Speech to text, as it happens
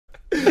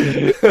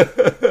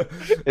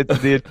It's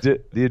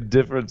the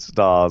indifferent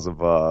stars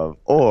above,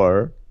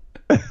 or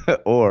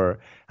or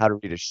how to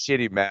read a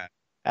shitty map.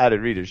 How to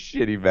read a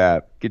shitty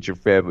map, get your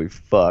family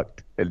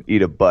fucked, and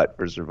eat a butt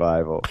for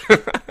survival.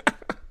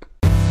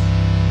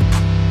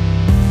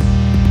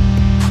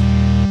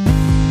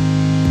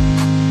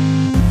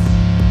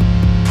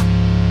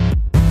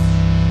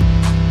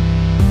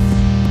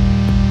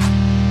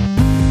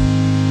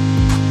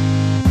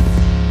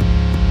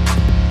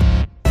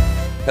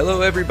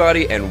 Hello,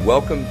 everybody, and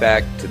welcome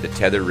back to the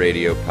Tether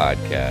Radio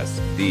Podcast,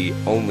 the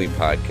only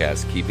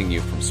podcast keeping you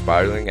from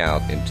spiraling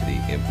out into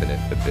the infinite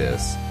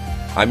abyss.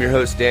 I'm your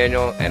host,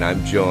 Daniel, and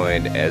I'm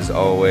joined, as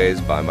always,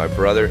 by my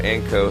brother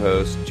and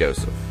co-host,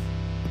 Joseph.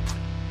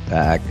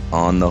 Back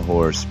on the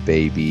horse,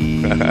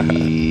 baby.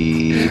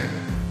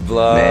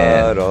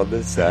 Blood on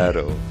the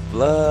saddle,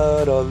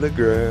 blood on the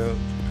ground.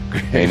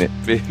 Ain't it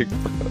big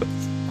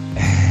blows.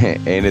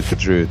 Ain't it the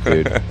truth,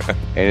 dude?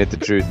 Ain't it the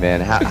truth,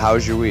 man?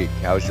 How's your week?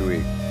 How's your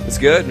week? It's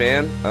good,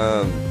 man.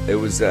 It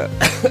was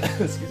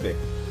excuse me.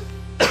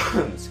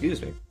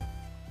 Excuse me.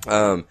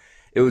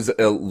 It was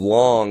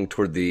long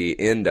toward the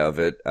end of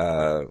it.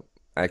 I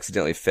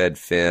accidentally fed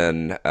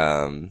Finn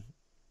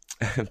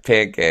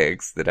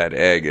pancakes that had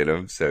egg in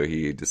them, so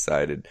he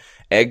decided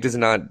egg does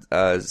not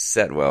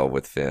set well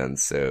with Finn,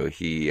 so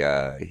he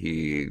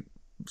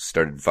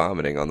started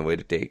vomiting on the way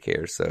to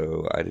daycare,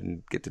 so I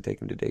didn't get to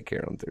take him to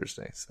daycare on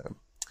Thursday, so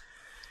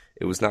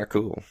it was not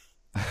cool.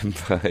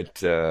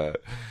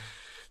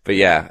 But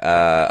yeah,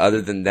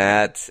 other than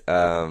that,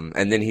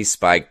 and then he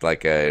spiked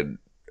like a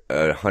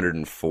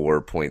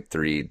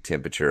 104.3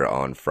 temperature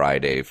on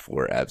Friday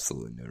for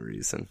absolutely no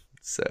reason.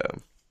 So,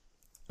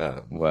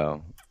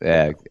 Well,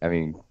 yeah, I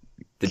mean,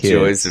 the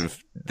kids.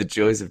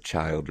 joys of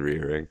child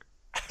rearing.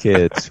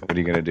 Kids, what are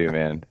you gonna do,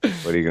 man?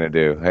 What are you gonna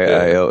do?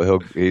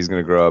 He's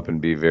gonna grow up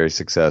and be very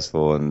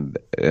successful, and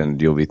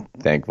you'll be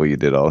thankful you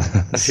did all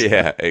this.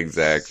 Yeah,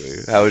 exactly.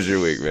 How was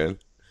your week, man?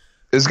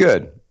 It's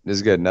good.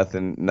 It's good.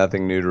 Nothing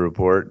new to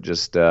report.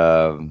 Just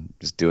doing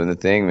the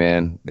thing,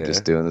 man. Yeah.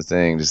 Just doing the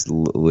thing. Just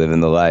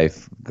living the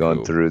life, going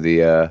Cool. through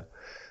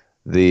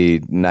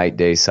the night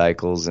day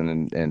cycles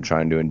and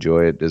trying to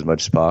enjoy it as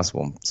much as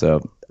possible. So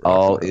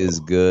all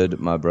is good,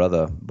 my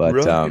brother. But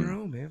Rock and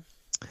roll, man.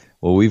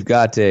 well, we've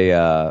got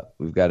a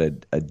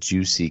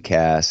juicy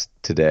cast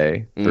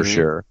today for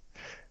sure.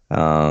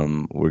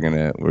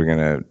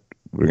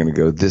 We're gonna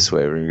go this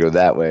way. We're gonna go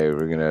that way.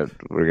 We're gonna drive.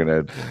 We're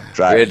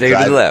gonna take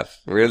him to the left.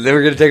 Then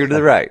we're gonna take him to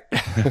the right.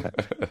 Then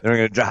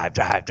we're gonna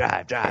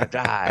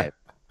drive.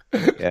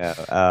 Yeah.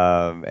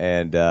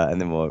 And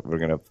then we're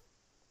gonna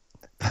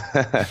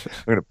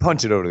we're gonna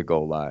punch it over the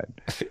goal line.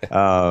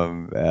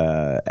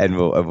 And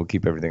we'll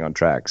keep everything on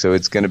track. So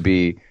it's gonna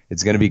be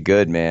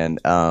good, man.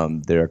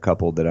 There are a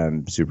couple that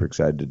I'm super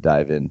excited to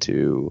dive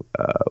into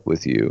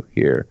with you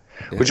here.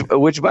 Yeah.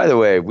 Which by the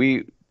way,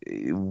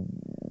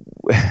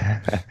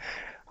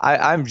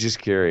 I'm just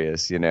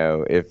curious,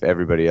 if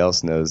everybody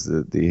else knows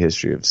the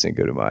history of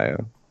Cinco de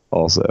Mayo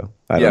also.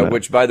 I don't know.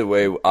 Which, by the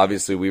way,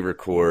 obviously we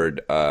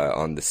record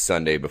on the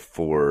Sunday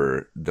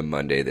before the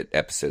Monday that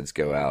episodes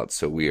go out,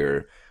 so we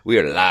are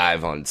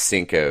live on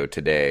Cinco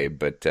today.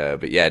 But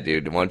yeah,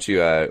 dude, why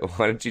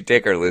don't you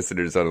take our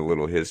listeners on a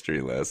little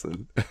history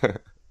lesson?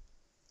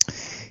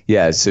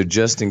 Yeah, so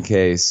just in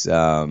case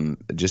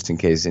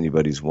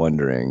anybody's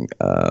wondering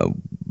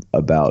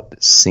about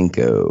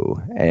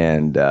Cinco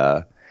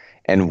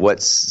and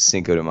what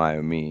Cinco de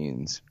Mayo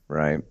means,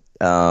 right?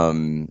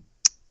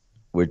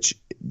 Which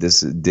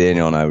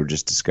Daniel and I were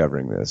just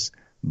discovering this,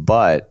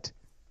 but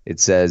it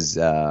says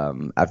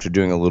after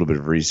doing a little bit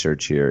of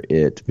research here,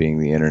 it being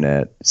the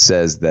internet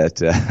says that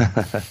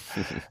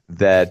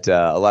that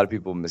a lot of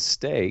people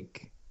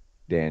mistake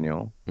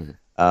Daniel.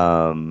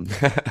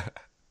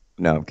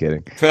 No, I'm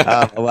kidding.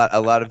 A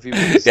lot of people.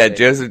 Yeah,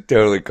 Joseph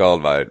totally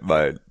called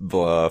my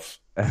bluff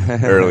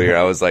earlier.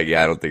 I was like,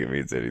 yeah, I don't think it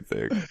means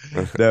anything.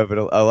 No, but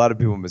a lot of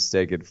people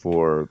mistake it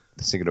for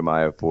Cinco de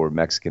Mayo for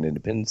Mexican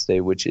Independence Day,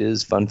 which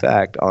is, fun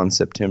fact, on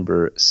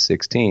September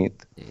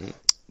 16th,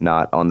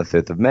 not on the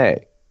 5th of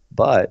May.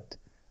 But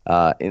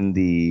in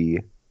the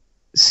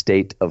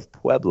state of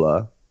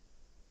Puebla,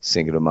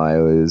 Cinco de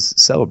Mayo is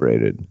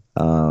celebrated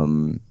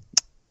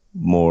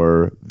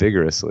more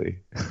vigorously.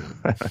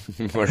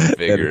 More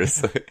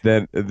vigorously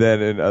than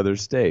in other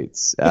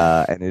states,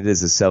 and it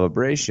is a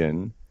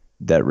celebration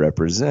that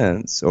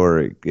represents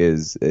or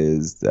is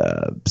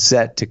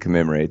set to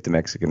commemorate the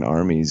Mexican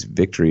Army's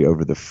victory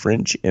over the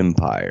French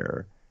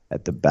Empire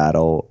at the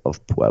Battle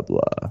of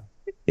Puebla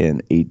in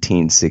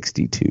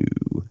 1862.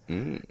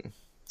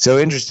 So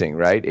interesting,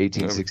 right?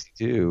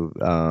 1862.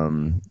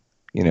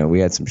 We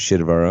had some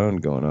shit of our own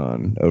going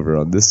on over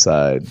on this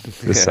side.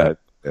 This side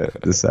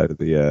of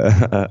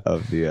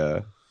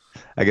the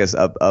I guess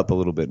up a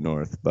little bit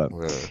north, but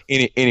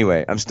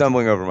anyway, I'm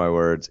stumbling over my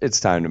words. It's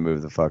time to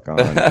move the fuck on.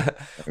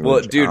 Well,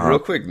 dude, real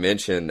quick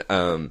mention.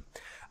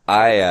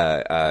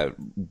 I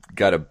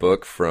got a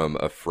book from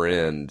a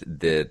friend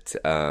that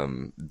I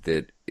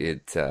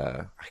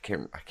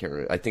can't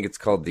remember. I think it's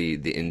called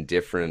the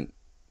Indifferent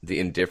The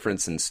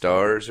Indifference in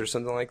Stars or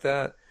something like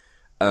that.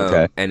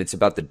 Okay. And it's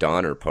about the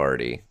Donner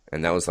Party,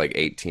 and that was like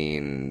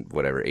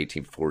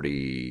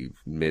 1840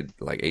 mid,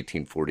 like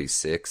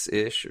 1846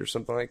 ish or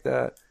something like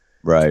that.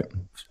 Right.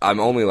 I'm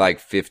only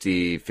like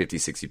 60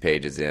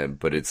 pages in,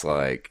 but it's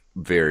like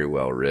very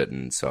well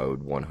written, so I would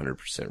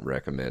 100%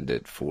 recommend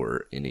it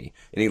for any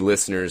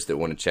listeners that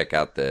want to check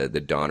out the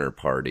Donner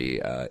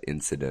Party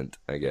incident,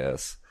 I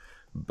guess.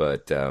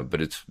 But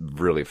it's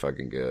really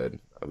fucking good.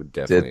 I would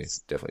It's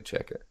definitely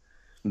check it.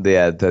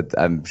 yeah, that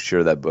I'm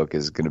sure that book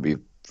is going to be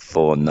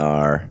full of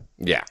gnar.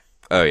 Yeah.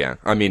 Oh yeah.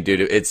 I mean,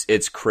 dude,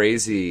 it's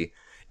crazy.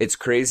 It's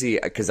crazy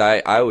because I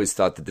always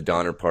thought that the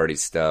Donner Party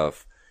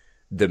stuff,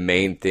 the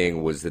main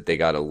thing was that they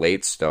got a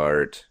late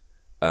start,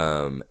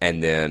 and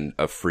then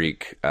a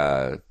freak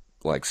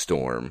like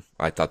storm.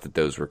 I thought that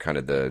those were kind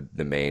of the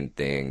main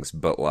things,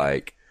 but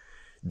like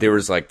there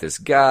was like this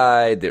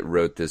guy that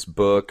wrote this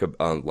book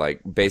on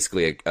like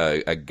basically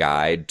a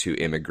guide to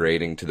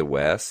immigrating to the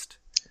West.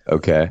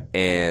 Okay.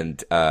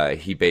 And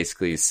he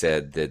basically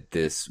said that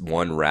this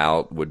one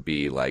route would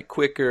be like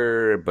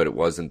quicker, but it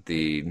wasn't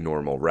the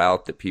normal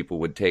route that people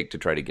would take to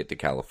try to get to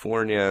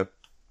California.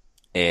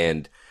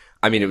 And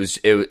I mean,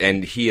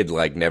 and he had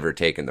like never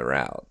taken the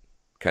route,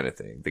 kind of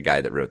thing. The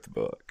guy that wrote the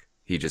book,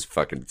 he just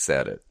fucking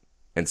said it.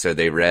 And so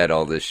they read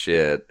all this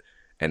shit,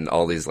 and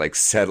all these like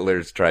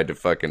settlers tried to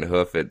fucking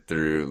hoof it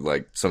through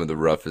like some of the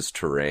roughest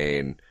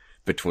terrain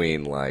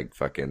between like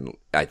fucking,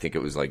 I think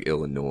it was like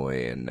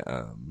Illinois and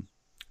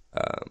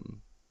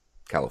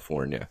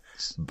California,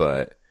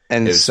 but it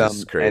And was some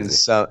just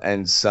crazy.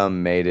 and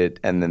some made it,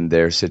 and then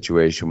their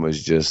situation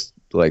was just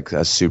like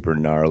a super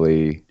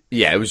gnarly.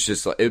 Yeah, it was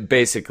just like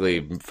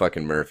basically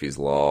fucking Murphy's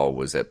Law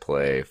was at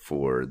play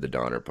for the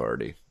Donner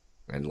Party,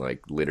 and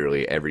like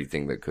literally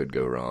everything that could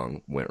go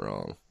wrong went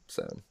wrong.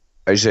 So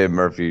I say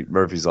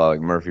Murphy's Law,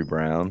 like Murphy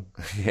Brown.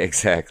 yeah,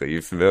 exactly.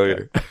 You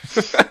familiar?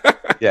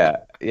 Yeah,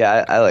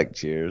 yeah, I like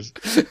Cheers.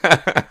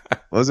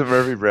 Wasn't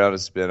Murphy Brown a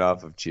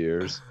spinoff of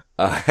Cheers?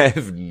 I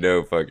have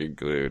no fucking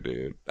clue,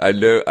 dude. I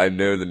know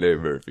the name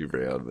Murphy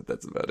Brown, but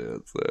that's about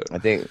it. So I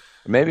think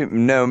maybe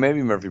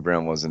Murphy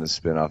Brown wasn't a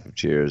spinoff of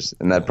Cheers,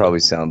 and that probably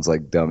sounds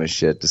like dumb as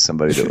shit to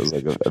somebody that was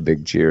like a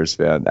big Cheers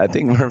fan. I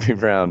think Murphy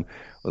Brown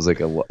was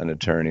like an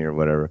attorney or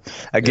whatever. yeah.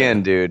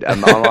 Again, dude,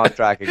 I'm on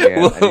track again.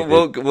 I need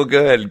We'll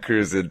go ahead and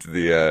cruise into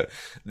the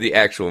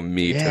actual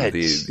meat yeah, of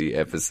the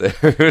episode.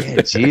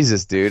 yeah,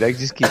 Jesus, dude, I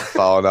just keep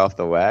falling off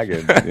the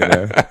wagon,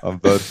 on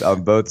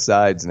both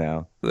sides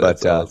now.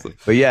 That's awesome.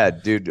 But yeah,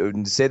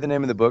 dude, say the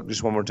name of the book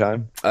just one more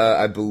time.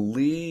 I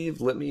believe.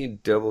 Let me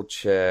double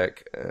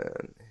check.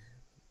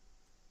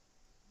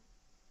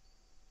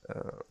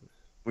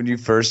 When you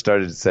first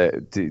started to say,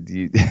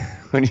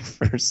 when you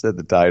first said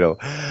the title,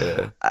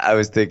 Yeah. I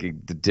was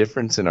thinking the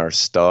difference in our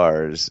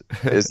stars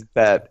isn't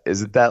that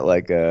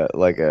like a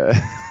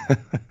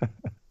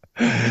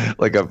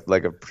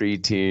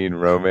preteen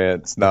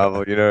romance novel,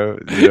 what I'm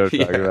talking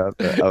Yeah. about?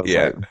 I was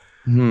Yeah. like,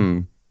 hmm,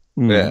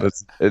 Yeah.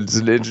 it's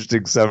an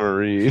interesting summer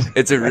read.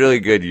 It's a really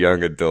good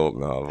young adult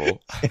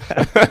novel.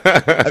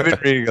 I've been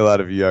reading a lot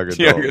of young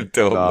Young adult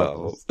adult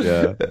novels.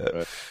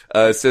 novels.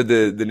 Yeah. So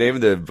the name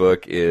of the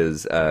book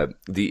is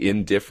The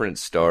Indifferent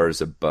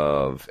Stars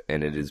Above,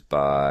 and it is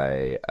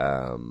by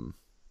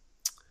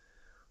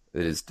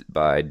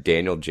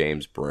Daniel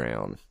James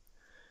Brown.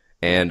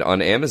 And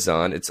on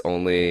Amazon, it's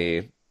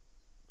only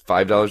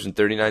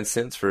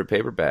 $5.39 for a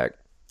paperback,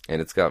 and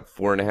it's got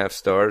 4.5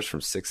 stars from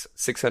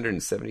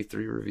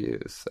 673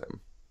 reviews. So.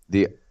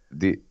 The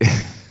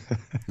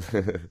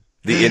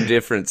The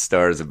Indifferent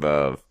Stars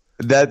Above.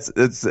 that's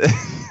that's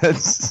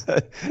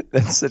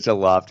that's such a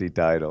lofty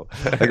title.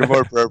 Like a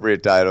more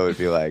appropriate title would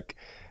be like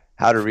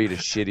 "How to Read a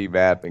Shitty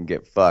Map and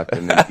Get Fucked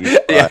and Then Eat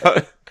a Butt Yeah,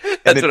 and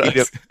that's then what I eat a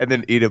was. and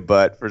then eat a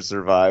butt for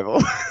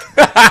survival."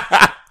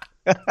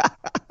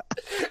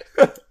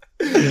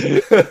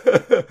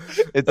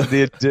 It's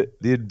the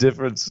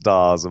indifferent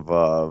stars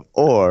above,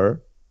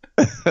 or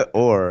how to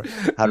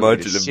read a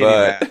Munching a shitty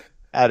butt. map.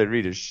 How to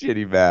read a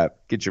shitty map,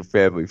 get your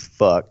family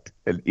fucked,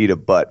 and eat a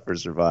butt for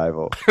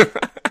survival.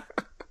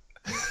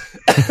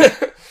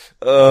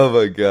 Oh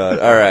my god.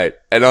 All right.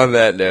 And on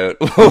that note,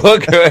 we'll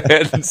go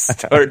ahead and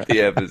start the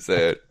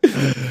episode.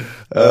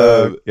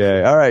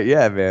 Okay, all right,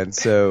 yeah, man.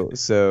 So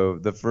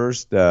the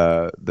first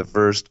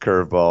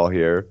curveball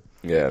here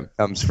Yeah.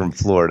 comes from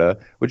Florida,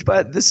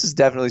 but this is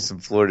definitely some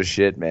Florida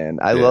shit, man.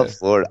 I Yeah. love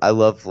Florida. I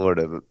love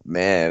Florida, but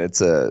man, It's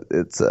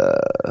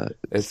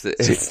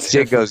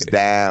shit goes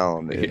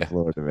down in Yeah.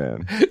 Florida,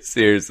 man.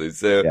 Seriously.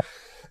 So Yeah.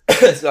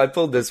 so I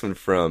pulled this one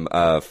from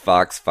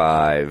Fox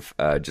 5,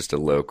 just a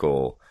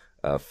local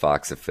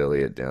Fox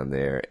affiliate down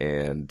there,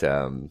 and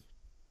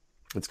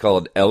it's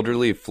called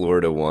 "Elderly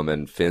Florida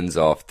Woman Fends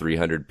Off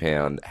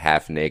 300-Pound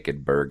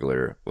Half-Naked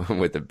Burglar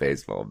with a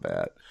Baseball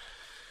Bat."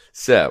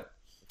 So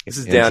this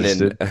is down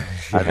in Interested?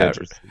 I'm yeah,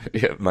 interested.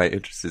 yeah, my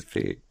interest is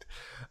piqued.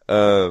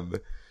 So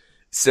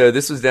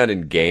this was down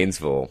in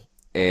Gainesville,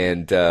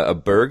 and a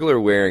burglar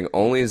wearing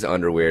only his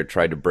underwear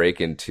tried to break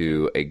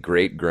into a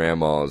great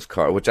grandma's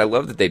car, which I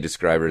love that they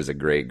describe her as a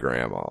great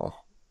grandma.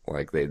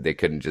 Like they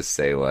couldn't just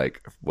say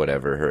like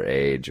whatever her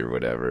age or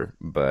whatever.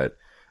 But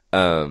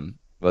um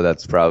Well,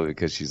 that's probably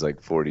because she's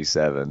like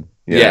 47.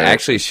 You yeah, know,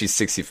 actually she's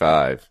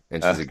 65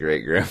 and uh, she's a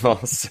great grandma.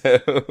 So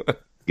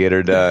get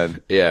her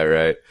done. yeah,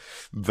 right.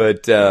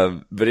 But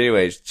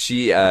anyway, but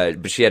she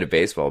had a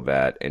baseball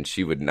bat and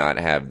she would not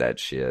have that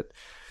shit.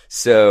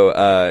 So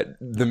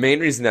the main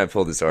reason I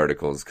pulled this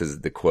article is because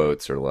the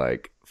quotes are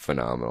like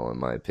phenomenal in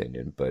my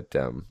opinion. But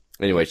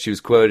anyway, she was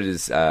quoted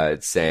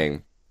as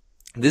saying,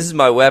 "This is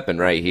my weapon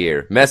right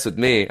here. Mess with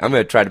me, I'm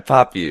gonna try to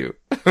pop you."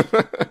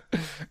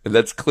 And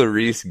that's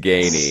Clarice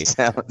Gainey.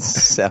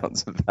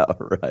 Sounds about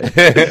right.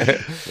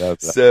 Sounds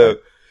about So right.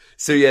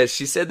 so yeah,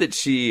 she said that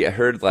she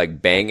heard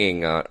like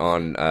banging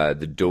on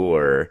the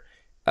door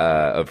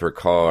of her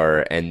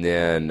car, and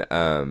then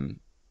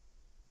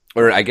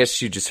or I guess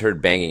she just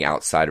heard banging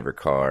outside of her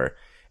car.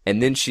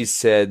 And then she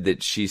said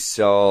that she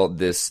saw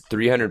this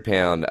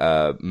 300-pound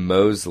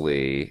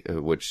Mosley,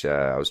 which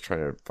I was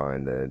trying to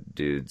find the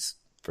dude's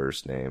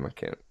first name. I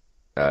can't.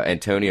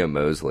 Antonio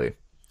Mosley.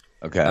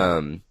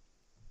 Okay.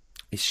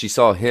 She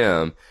saw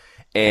him,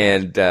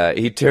 and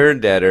he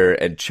turned at her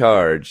and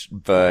charged,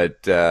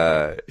 but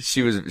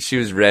she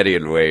was ready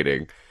and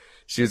waiting.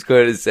 She was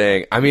quoted as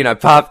saying, "I mean, I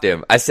popped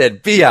him. I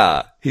said,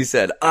 Bia." He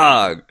said,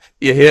 "Ugh,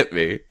 you hit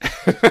me."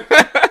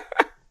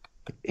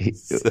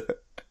 So,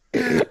 How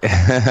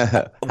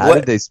did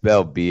what? they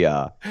spell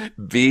Bia?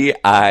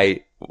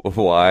 Biya,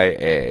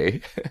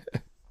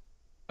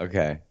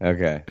 Okay.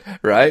 Okay.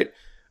 right?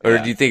 Or do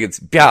Yeah. you think it's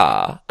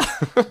Bia?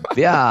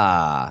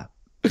 Bia.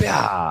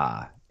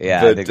 Bia. Yeah,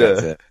 I But think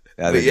that's it.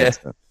 I but think yeah. that's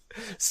it.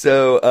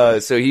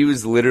 So he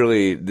was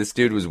literally, this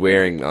dude was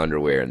wearing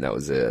underwear and that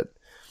was it.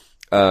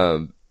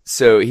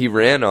 So he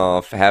ran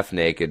off half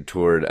naked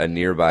toward a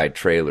nearby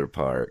trailer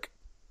park.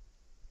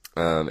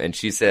 And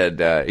she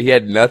said he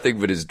had nothing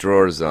but his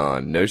drawers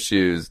on, no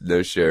shoes,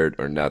 no shirt,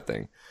 or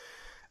nothing.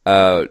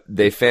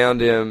 They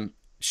found him.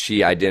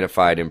 She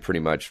identified him pretty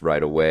much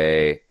right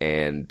away,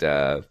 and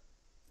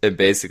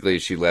basically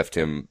she left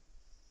him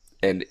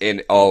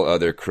and all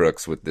other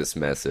crooks with this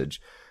message.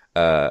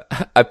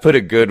 I put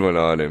a good one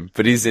on him,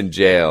 but he's in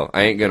jail.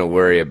 I ain't gonna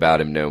worry about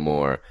him no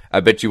more. I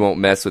bet you won't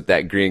mess with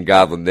that green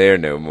goblin there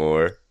no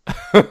more.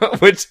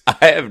 Which I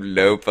have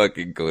no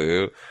fucking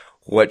clue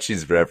what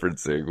she's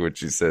referencing when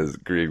she says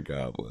green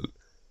goblin.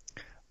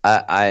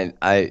 I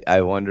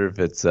wonder if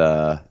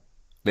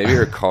Maybe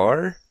her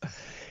car?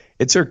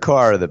 it's her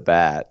car or the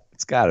bat.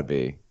 It's got to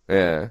be.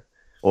 Yeah.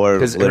 Or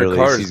Because her literally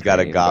car is she's got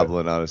a green,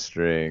 goblin on a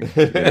string,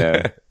 you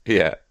know.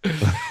 yeah.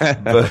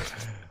 But, but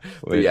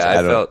Which yeah,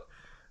 I don't.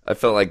 I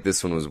felt like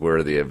this one was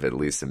worthy of at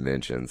least a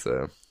mention,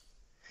 so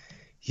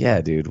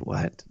Yeah, dude,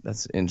 what?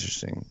 That's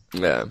interesting.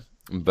 yeah.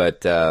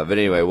 But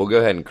anyway, we'll go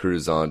ahead and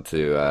cruise on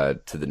to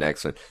the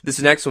next one.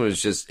 This next one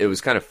was just, it was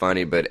kind of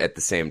funny, but at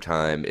the same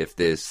time, if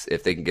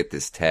they can get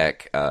this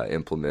tech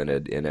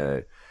implemented in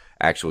a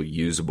actual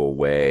usable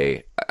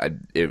way,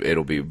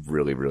 it'll be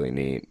really, really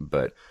neat.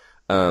 But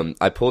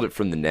I pulled it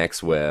from the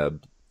Next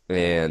Web,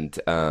 and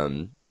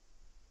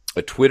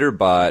a Twitter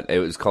bot. It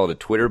was called a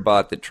Twitter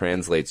bot that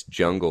translates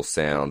jungle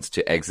sounds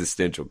to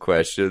existential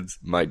questions.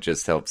 Might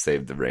just help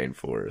save the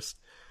rainforest.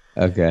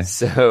 Okay.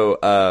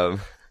 So,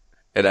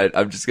 and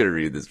I'm just gonna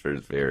read this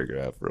first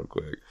paragraph real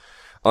quick.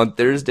 On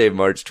Thursday,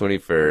 March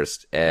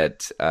 21st at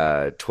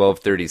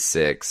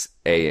 12:36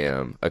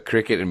 a.m., a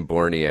cricket in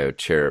Borneo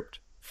chirped,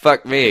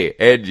 "Fuck me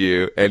and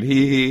you and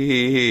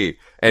he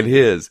and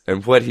his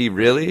and what he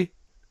really?"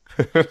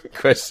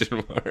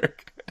 Question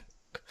mark.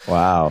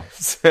 Wow.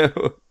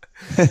 So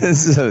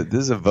This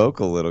is a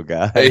vocal little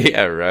guy.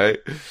 yeah, right.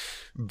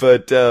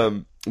 But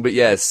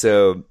yeah,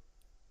 so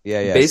Yeah,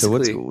 yeah.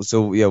 basically,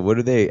 What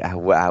are they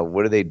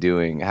what are they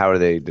doing? How are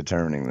they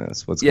determining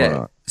this? What's going yeah.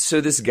 on?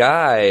 So this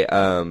guy,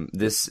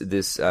 this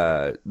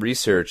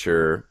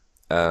researcher,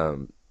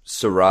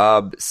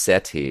 Sarab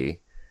Sethi,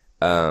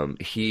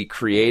 he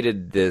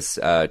created this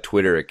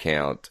Twitter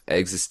account,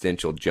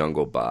 Existential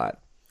Jungle Bot.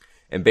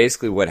 And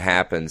basically what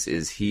happens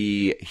is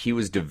he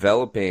was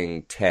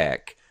developing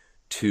tech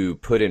to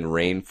put in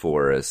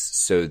rainforests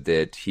so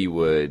that he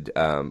would,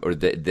 or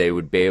that they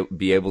would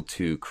be able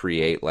to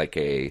create like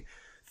a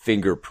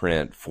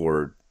fingerprint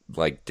for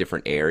like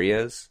different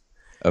areas.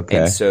 Okay.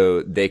 And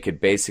so they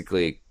could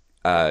basically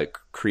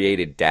create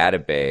a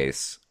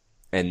database,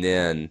 and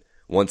then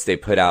once they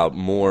put out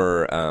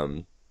more,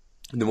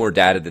 the more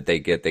data that they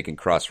get, they can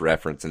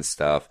cross-reference and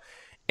stuff.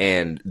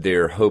 And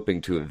they're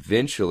hoping to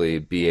eventually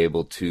be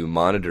able to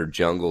monitor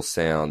jungle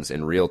sounds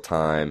in real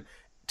time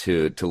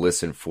to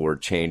listen for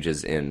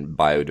changes in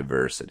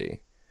biodiversity.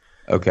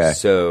 Okay.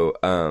 So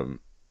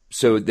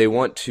they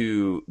want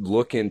to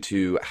look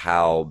into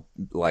how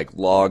like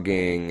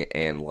logging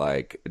and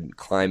like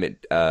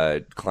climate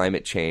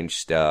change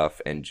stuff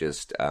and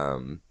just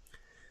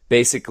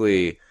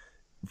basically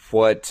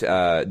what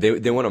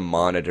they want to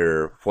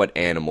monitor what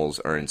animals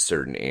are in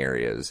certain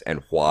areas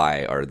and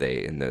why are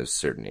they in those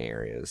certain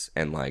areas,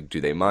 and like do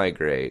they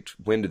migrate,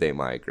 when do they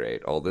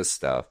migrate, all this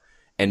stuff.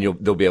 And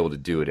they'll be able to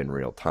do it in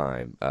real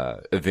time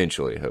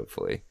eventually,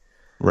 hopefully.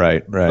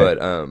 Right, right.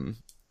 But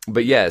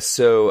but yeah,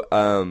 so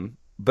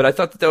but I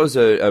thought that was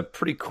a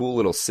pretty cool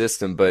little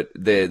system. But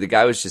the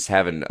guy was just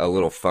having a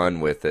little fun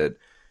with it,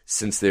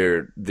 since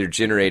they're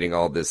generating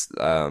all this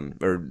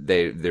or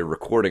they're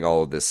recording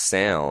all of this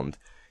sound.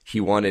 He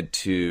wanted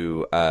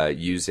to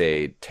use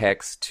a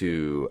text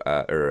to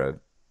or a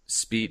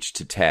speech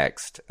to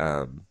text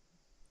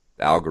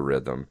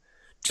algorithm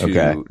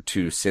Okay.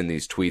 to send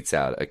these tweets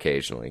out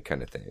occasionally,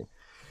 kind of thing.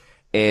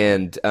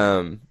 And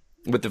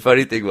but the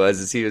funny thing was,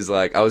 is he was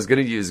like, I was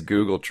gonna use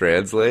Google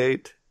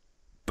Translate,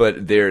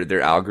 but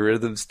their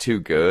algorithm's too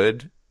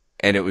good,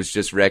 and it was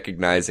just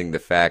recognizing the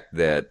fact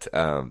that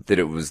that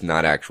it was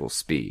not actual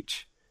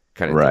speech,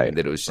 kind of thing, Right.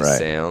 that it was just Right.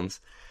 sounds.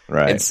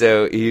 And Right.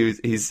 so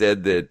he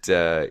said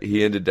that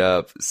he ended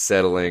up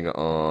settling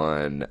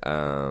on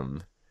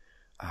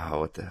oh,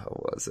 what the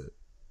hell was it?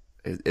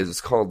 It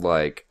was called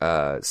like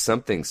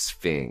something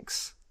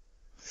Sphinx.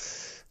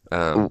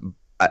 Um,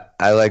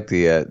 I like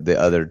the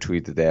other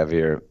tweet that they have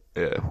here.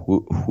 yeah,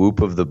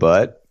 Whoop of the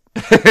butt.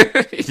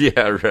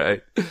 yeah,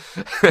 right.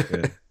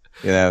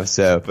 Yeah.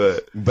 So,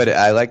 But but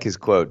I like his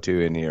quote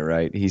too in here,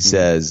 right?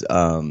 mhm.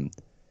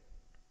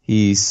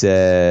 He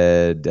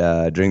said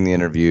during the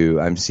interview,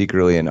 "I'm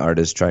secretly an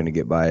artist trying to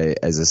get by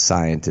as a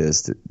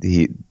scientist."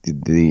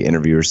 The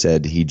interviewer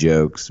said he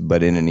jokes,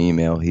 but in an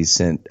email he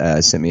sent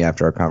me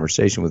after our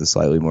conversation with a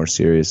slightly more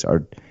serious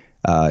art.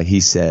 He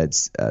said,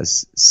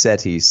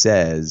 Seti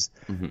says,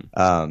 Mhm.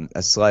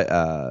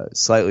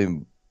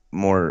 slightly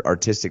more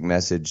artistic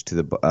message to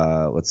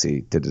the let's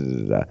see,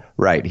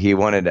 right. He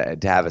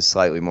wanted to have a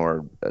slightly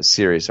more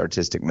serious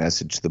artistic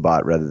message to the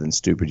bot rather than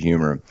stupid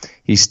humor.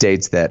 He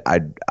states that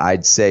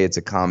I'd say it's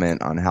a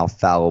comment on how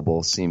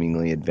fallible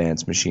seemingly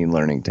advanced machine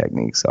learning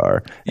techniques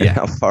are and Yeah,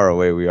 how far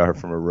away we are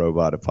from a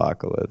robot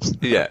apocalypse.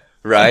 yeah,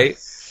 right.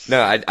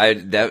 No,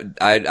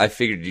 I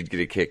figured you'd get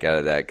a kick out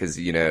of that because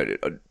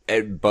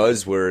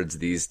buzzwords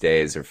these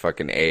days are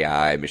fucking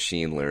AI,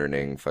 machine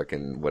learning,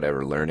 fucking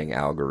whatever, learning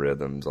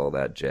algorithms, all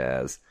that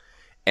jazz.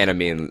 And I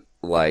mean,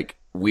 like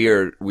we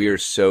are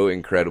so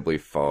incredibly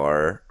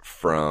far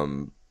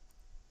from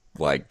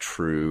like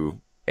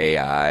true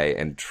AI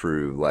and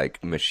true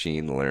like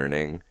machine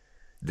learning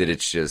that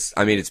it's just,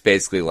 I mean, it's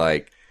basically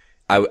like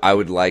I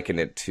would liken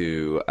it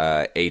to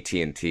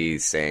AT&T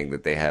saying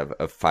that they have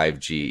a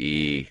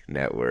 5GE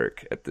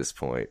network at this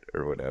point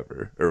or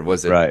whatever. Or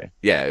was it? Right,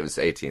 Yeah, it was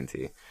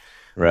AT&T.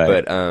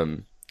 right.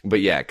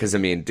 But yeah, because I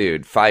mean,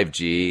 dude,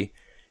 5G,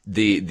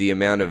 the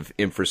amount of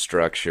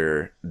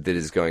infrastructure that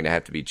is going to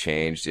have to be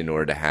changed in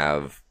order to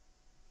have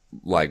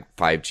like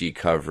 5G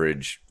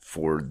coverage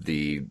for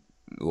the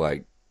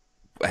like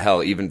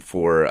hell, even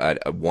for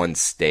a one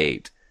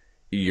state,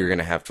 you're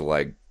gonna have to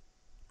like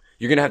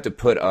you're gonna have to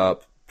put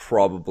up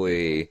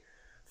probably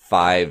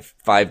five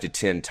to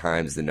 10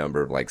 times the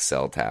number of like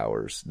cell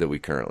towers that we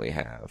currently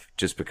have,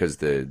 just because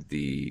the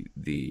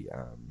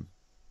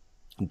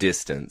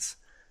distance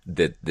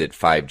that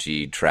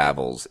 5G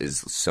travels is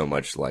so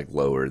much like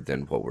lower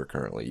than what we're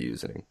currently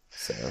using.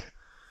 So,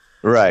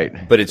 Right,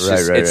 but it's right,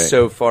 just right, it's right.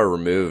 so far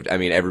removed. I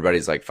mean,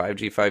 everybody's like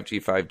 5G, 5G,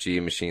 5G,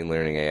 machine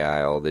learning,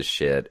 AI, all this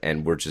shit,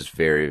 and we're just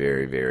very,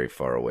 very, very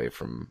far away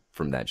from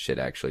that shit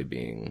actually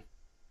being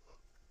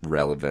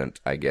relevant,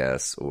 I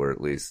guess, or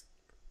at least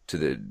to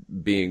the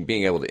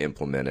being able to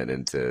implement it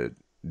into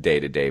day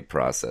to day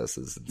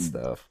processes and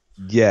stuff,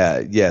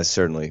 Yeah, yeah,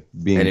 certainly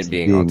and being it being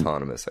being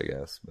autonomous, I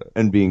guess. But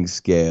and being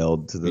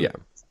scaled yeah,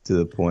 to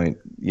the point,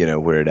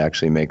 where it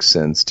actually makes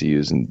sense to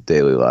use in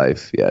daily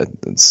life. Yeah,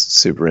 that's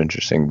super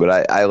interesting.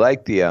 But I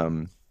like the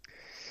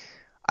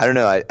I don't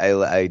know,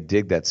 I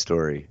dig that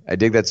story. I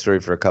dig that story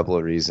for a couple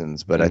of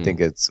reasons, but I hmm think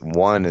it's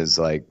one is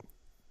like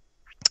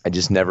I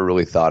just never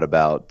really thought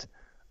about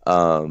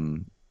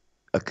um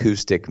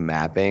acoustic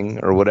mapping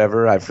or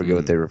whatever. I forget what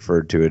mm, they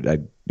referred to it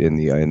in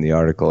the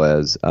article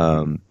as.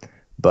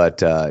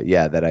 But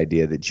yeah, that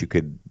idea that you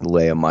could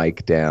lay a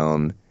mic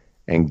down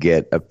and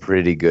get a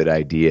pretty good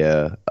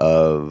idea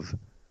of,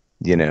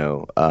 you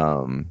know,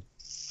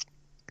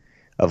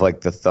 of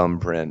like the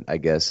thumbprint, I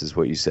guess is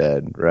what you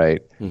said,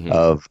 right? hmm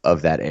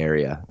Of that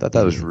area.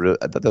 hmm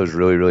I thought that was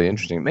really really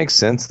interesting. It makes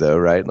sense though,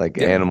 right? Like yeah,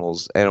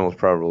 animals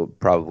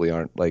probably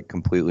aren't like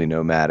completely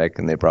nomadic,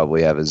 and they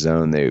probably have a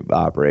zone they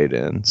operate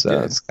in. So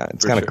yeah, it's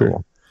for kind of sure.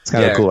 cool. It's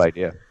kind of a Yeah, cool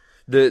idea.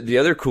 the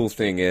other cool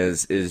thing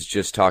is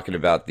just talking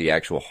about the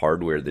actual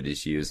hardware that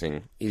he's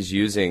using. He's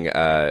using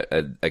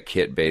a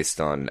kit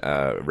based on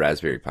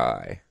Raspberry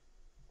Pi.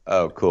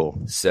 Oh,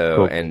 cool. So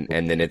Cool, cool, cool.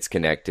 and then it's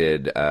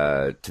connected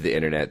to the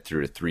internet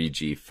through a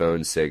 3G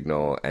phone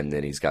signal, and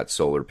then he's got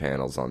solar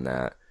panels on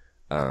that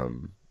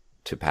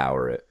to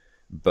power it.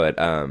 But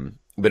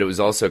it was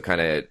also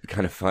kind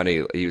of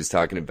funny. He was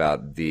talking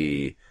about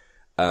the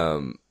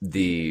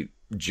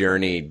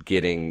journey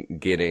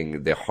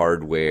getting the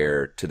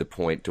hardware to the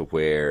point to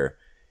where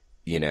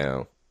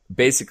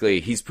basically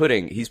he's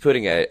putting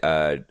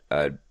a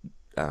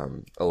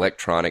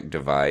electronic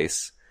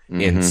device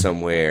in Hmm.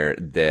 somewhere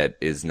that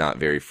is not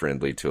very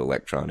friendly to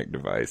electronic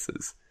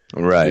devices.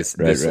 Right, This right,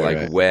 this right, like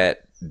right.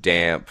 wet,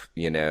 damp,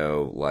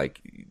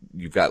 like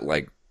you've got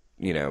like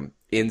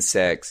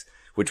insects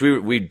which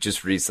we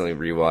just recently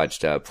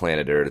rewatched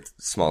Planet Earth,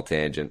 small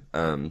tangent.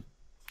 And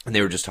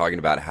they were just talking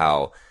about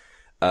how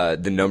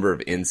the number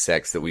of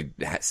insects that we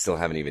still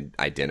haven't even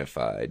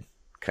identified,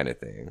 kind of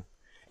thing.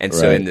 And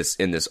so Right.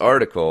 in this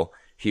article,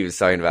 he was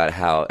talking about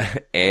how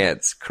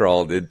ants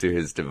crawled into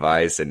his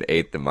device and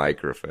ate the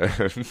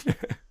microphone.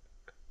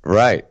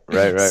 Right.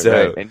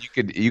 So And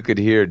you could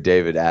hear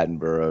David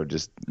Attenborough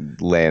just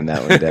laying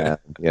that one down,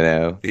 you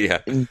know.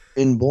 yeah,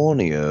 In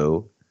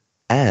Borneo,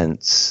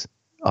 ants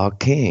are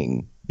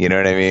king. You know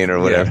what I mean, or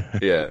yeah, whatever,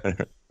 yeah.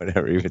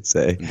 whatever he would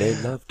say. They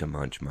love to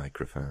munch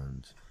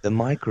microphones. The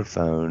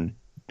microphone,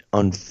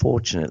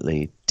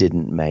 unfortunately,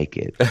 didn't make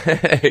it.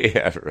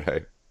 Yeah,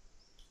 right.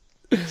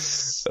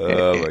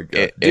 Oh my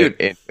god,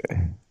 dude!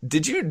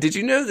 Did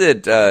you know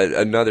that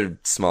another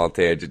small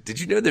tangent?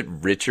 Did you know that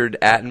Richard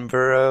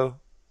Attenborough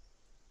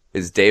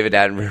is David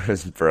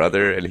Attenborough's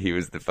brother, and he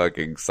was the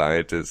fucking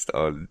scientist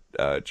on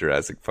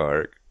Jurassic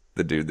Park,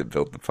 the dude that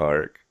built the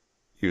park.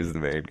 He was the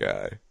main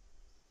guy.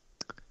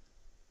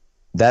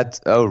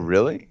 Oh,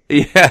 really?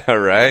 Yeah,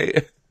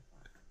 right.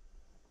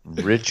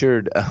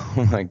 Richard,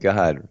 oh my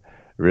God,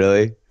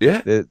 really?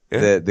 Yeah, yeah.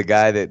 The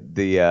guy that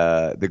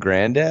the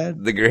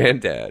granddad? The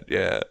granddad.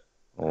 Yeah,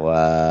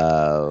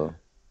 Wow.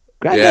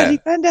 yeah,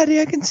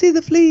 Granddaddy, I can see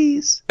the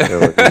fleas.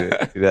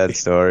 That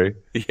story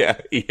yeah,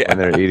 when yeah,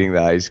 they're eating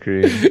the ice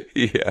cream,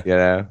 yeah. you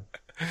know?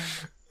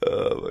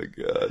 Oh my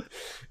god.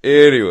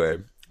 Anyway,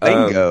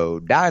 Bingo,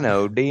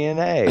 dino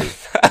DNA.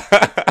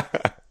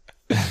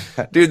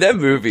 dude, that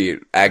movie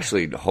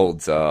actually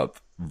holds up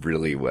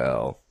really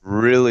well.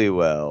 Really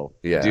well.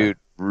 Yeah. Dude,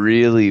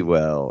 really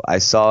well. I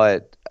saw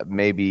it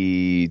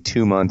maybe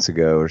 2 months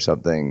ago or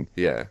something.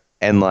 Yeah.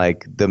 And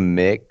like the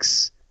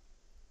mix,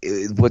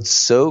 what's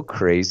so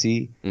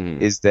crazy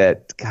is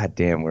that, God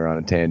damn, we're on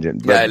a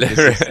tangent. Yeah, I But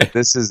know, right?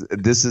 this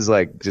is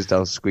like, just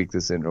I'll squeak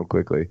this in real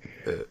quickly.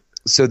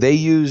 So they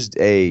used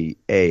a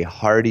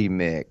hearty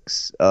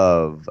mix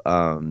of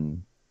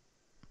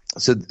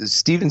so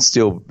Steven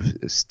Spielberg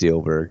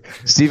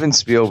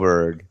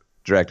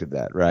directed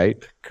that,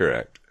 right?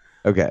 Correct.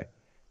 Okay.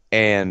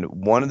 And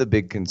one of the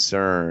big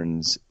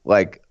concerns,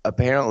 like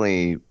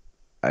apparently,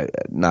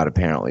 not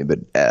apparently, but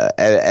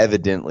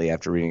evidently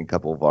after reading a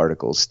couple of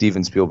articles,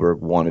 Steven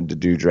Spielberg wanted to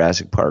do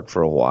Jurassic Park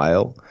for a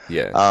while.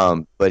 Yeah.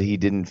 But he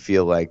didn't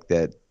feel like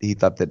that. He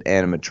thought that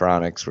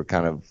animatronics were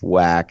kind of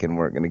whack and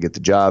weren't going to get the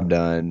job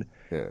done.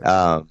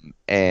 Yeah.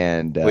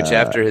 Which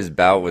after his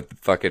bout with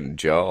fucking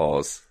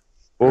Jaws.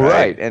 Well,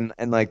 right? right.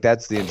 And like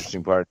that's the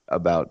interesting part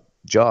about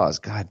Jaws.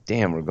 God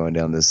damn, we're going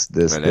down this I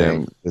know.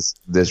 thing,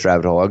 this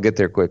rabbit hole. I'll get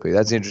there quickly.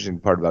 That's the interesting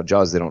part about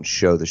Jaws. They don't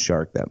show the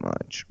shark that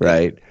much,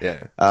 right?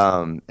 Yeah.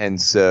 And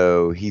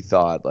so he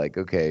thought like,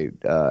 okay,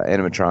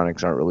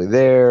 animatronics aren't really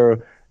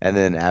there. And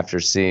then after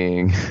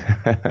seeing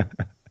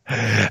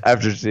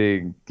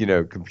computer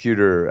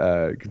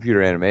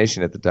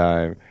animation at the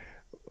time,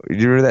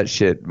 you remember that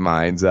shit,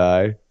 Mind's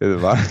Eye?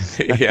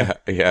 Yeah,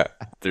 yeah.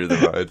 Through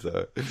the mind's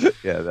eye.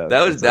 Yeah,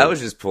 That was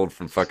just pulled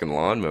from fucking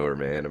Lawnmower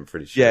Man, I'm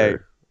pretty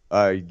sure.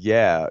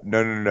 Yeah.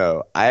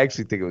 No. I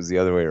actually think it was the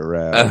other way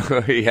around.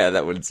 Oh, yeah,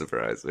 that wouldn't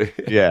surprise me.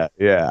 Yeah.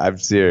 I'm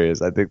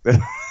serious. I think that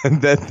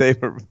that they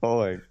were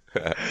pulling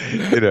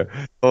the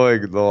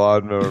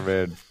Lawnmower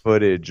Man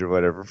footage or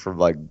whatever from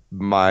like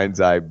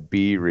Mind's Eye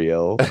B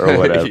reel or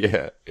whatever.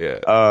 Yeah.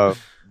 Yeah.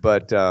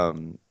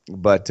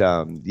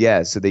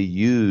 So they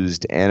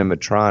used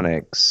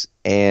animatronics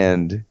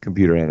and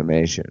computer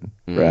animation,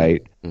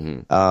 right?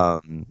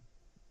 Mm-hmm.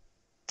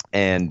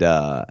 And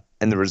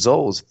the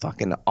result was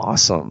fucking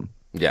awesome.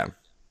 Yeah.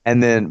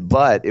 And then,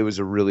 but it was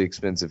a really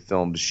expensive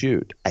film to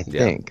shoot, I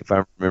think, if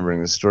I'm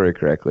remembering the story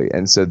correctly.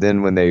 And so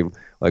then when they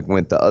like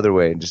went the other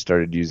way and just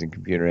started using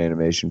computer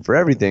animation for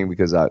everything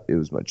because it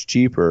was much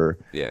cheaper,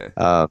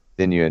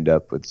 then you end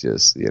up with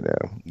just,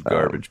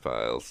 garbage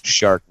piles.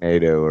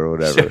 Sharknado or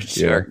whatever.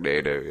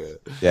 Sharknado, yeah.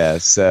 Yeah.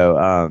 So,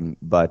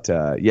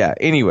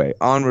 anyway,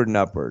 onward and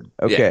upward.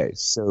 Okay. Yeah.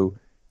 So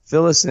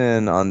fill us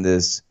in on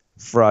this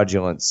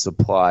fraudulent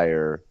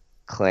supplier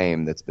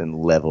claim that's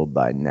been leveled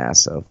by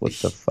NASA. What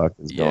the fuck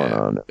is going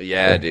on?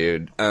 Yeah,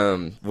 dude.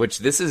 Which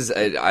this is,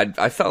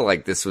 I felt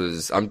like this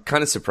was, I'm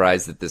kind of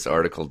surprised that this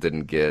article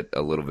didn't get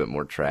a little bit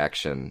more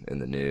traction in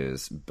the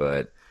news,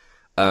 but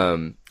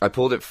I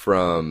pulled it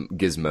from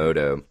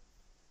Gizmodo,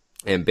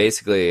 and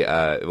basically,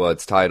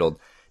 it's titled,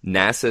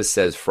 NASA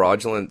says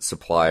fraudulent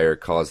supplier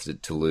caused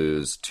it to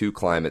lose 2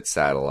 climate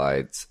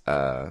satellites,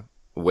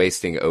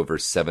 wasting over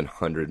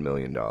 $700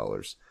 million.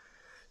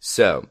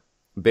 So,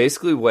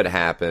 basically what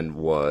happened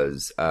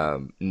was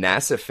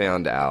NASA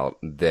found out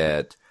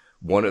that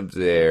one of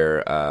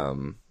their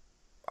I'm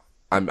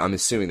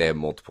assuming they have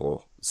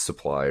multiple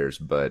suppliers,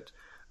 but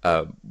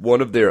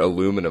one of their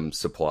aluminum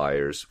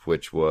suppliers,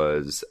 which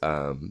was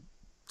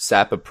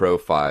Sapa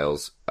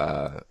Profiles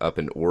up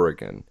in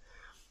Oregon,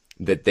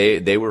 that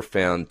they were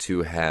found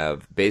to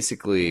have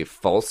basically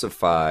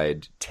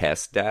falsified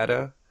test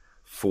data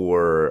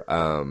for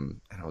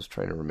and I was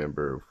trying to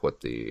remember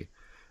what the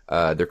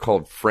They're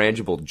called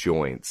frangible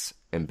joints,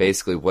 and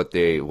basically what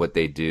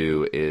they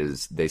do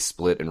is they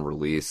split and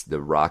release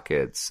the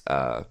rocket's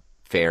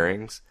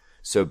fairings.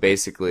 So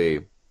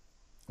basically,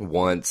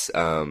 once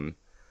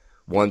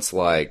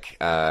like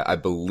I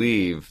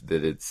believe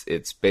that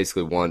it's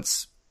basically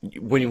once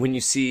when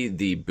you see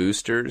the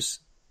boosters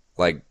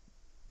like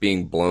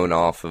being blown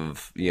off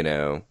of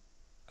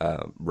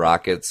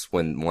rockets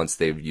once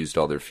they've used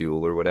all their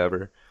fuel or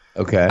whatever.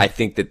 Okay. I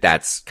think that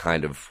that's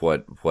kind of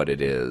what it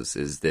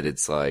is that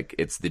it's like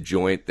it's the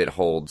joint that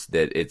holds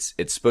that it's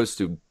supposed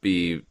to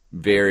be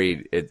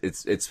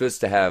it's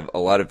supposed to have a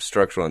lot of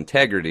structural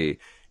integrity,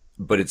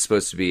 but it's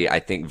supposed to be, I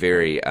think,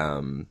 very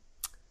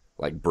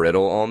like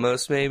brittle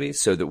almost, maybe,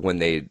 so that when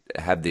they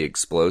have the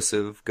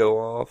explosive go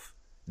off,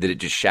 that it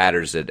just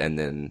shatters it, and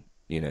then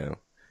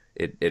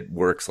it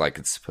works like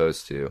it's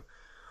supposed to.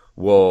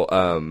 Well,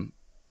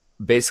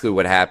 basically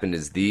what happened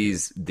is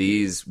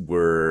these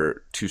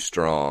were too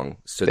strong,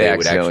 so they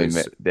would actually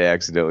they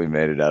accidentally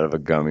made it out of a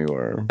gummy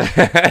worm.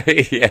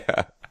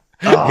 Yeah,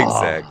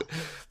 exactly.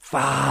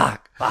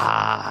 Fuck.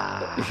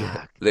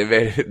 Yeah. They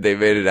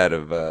made it out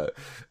of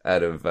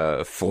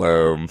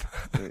phloem.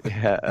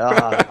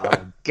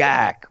 Yeah.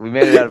 Gack. We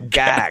made it out of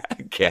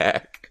gack.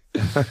 Gack.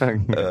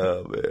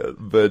 Oh man,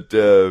 but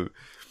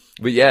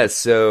yeah.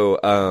 So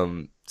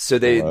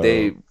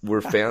they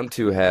were found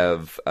to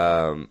have,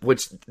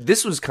 which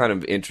this was kind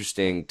of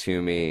interesting to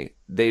me.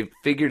 They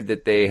figured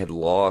that they had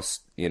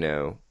lost,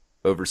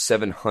 over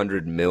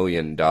 $700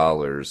 million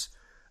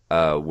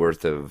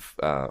worth of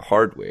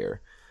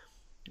hardware.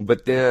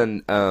 But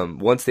then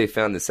once they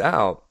found this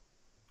out,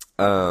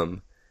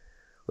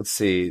 let's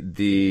see,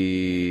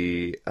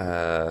 where's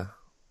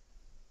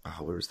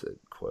the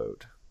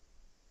quote?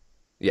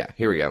 Yeah,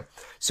 here we go.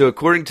 So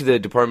according to the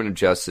Department of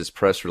Justice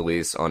press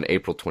release on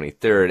April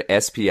 23rd,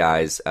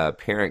 SPI's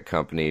parent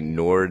company,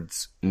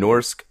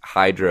 Norsk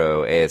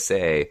Hydro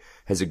ASA,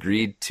 has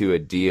agreed to a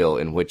deal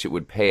in which it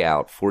would pay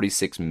out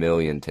 $46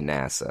 million to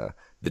NASA,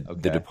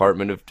 the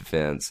Department of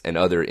Defense, and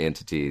other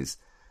entities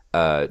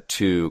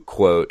to,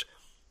 quote,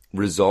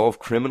 resolve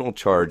criminal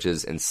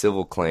charges and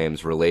civil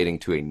claims relating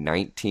to a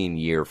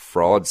 19-year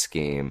fraud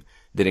scheme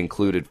that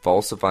included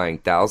falsifying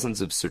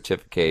thousands of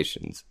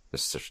certifications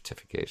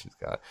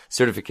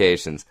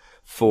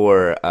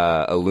for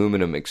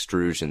aluminum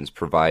extrusions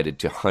provided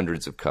to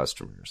hundreds of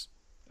customers.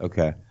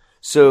 Okay.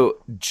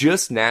 So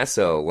just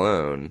NASA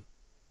alone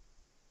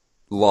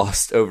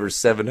lost over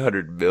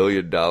 $700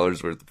 million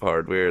worth of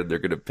hardware. They're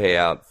going to pay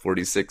out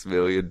 $46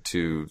 million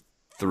to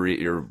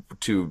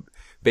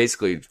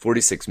basically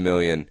 $46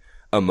 million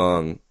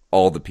among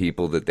all the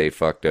people that they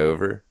fucked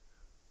over.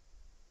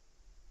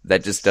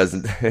 That just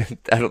doesn't.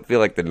 I don't feel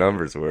like the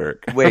numbers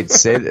work. Wait,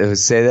 say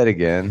that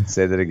again.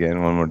 Say that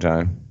again one more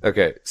time.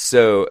 Okay,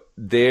 so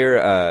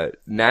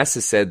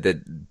NASA said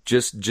that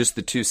just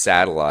the two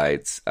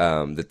satellites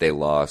that they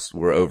lost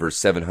were over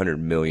 $700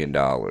 million,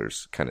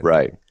 kind of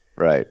right, thing.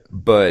 Right.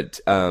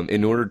 But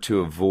in order to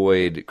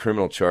avoid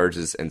criminal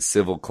charges and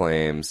civil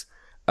claims,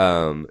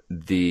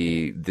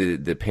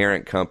 the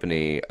parent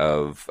company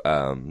of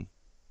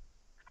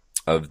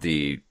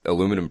the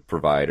aluminum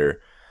provider.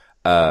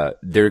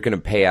 They're going to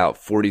pay out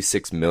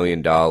 $46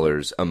 million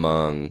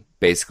among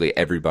basically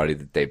everybody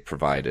that they've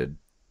provided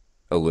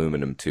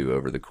aluminum to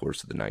over the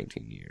course of the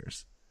 19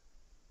 years.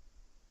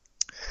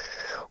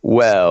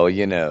 Well,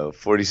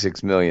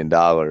 $46 million, in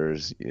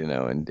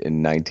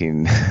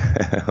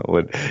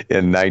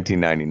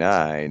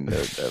 1999,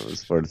 that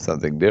was for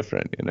something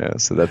different,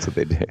 So that's what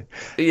they did.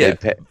 Yeah.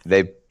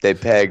 They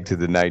pegged to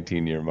the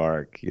 19-year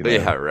mark,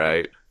 Yeah,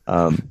 right.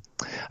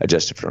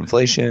 Adjusted for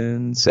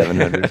inflation,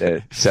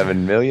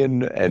 7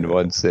 million and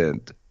 1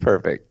 cent.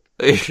 Perfect.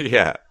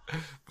 Yeah,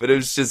 but it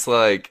was just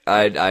like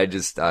I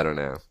don't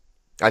know.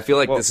 I feel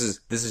like this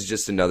is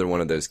just another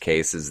one of those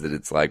cases that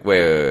it's like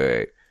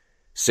wait.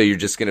 So you're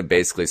just gonna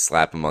basically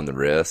slap them on the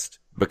wrist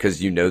because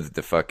that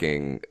the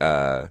fucking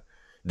the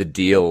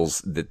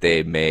deals that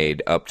they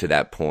made up to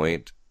that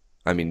point.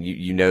 I mean,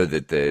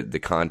 that the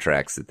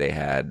contracts that they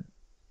had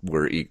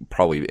were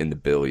probably in the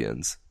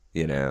billions.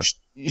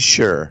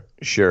 Sure.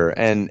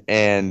 And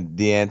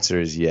the answer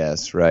is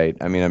yes, right?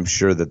 I mean, I'm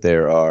sure that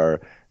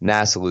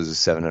NASA loses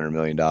 $700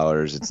 million.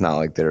 It's not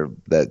like they're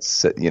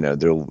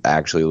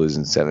actually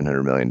losing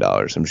 $700 million.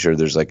 I'm sure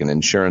there's like an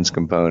insurance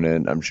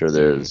component. I'm sure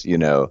there's,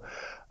 a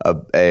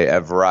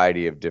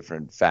variety of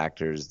different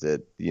factors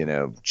that,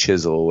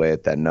 chisel away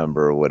at that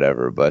number or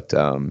whatever. But,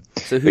 so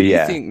who do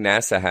you think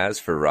NASA has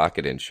for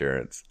rocket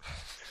insurance?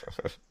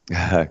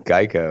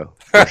 Geico,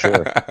 for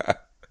sure.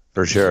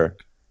 For sure.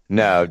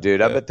 No,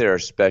 dude, I bet there are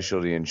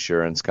specialty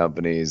insurance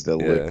companies that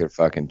lick their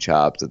fucking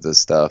chops at this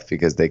stuff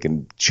because they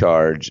can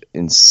charge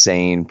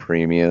insane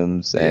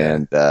premiums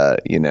and,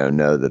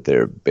 know that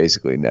they're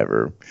basically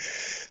never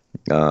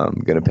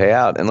going to pay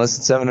out unless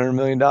it's $700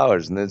 million,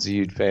 and that's a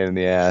huge pain in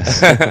the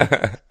ass.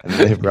 And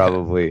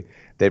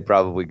they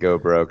probably go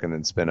broke and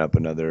then spin up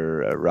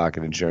another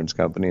rocket insurance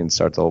company and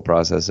start the whole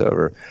process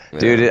over. Yeah.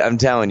 Dude, I'm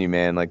telling you,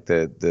 man, like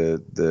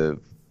the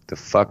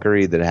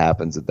fuckery that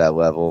happens at that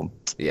level,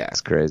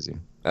 it's crazy.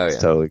 Oh It's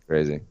yeah. totally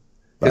crazy.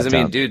 Because I About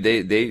mean, time.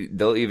 dude,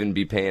 they'll even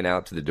be paying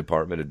out to the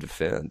Department of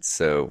Defense,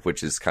 so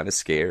which is kind of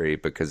scary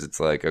because it's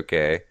like,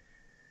 okay,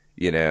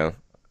 you know,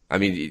 I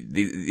mean,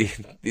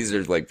 these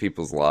are like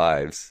people's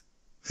lives,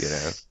 you know,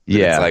 but it's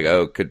Yeah, like,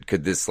 oh, could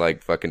this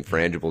like fucking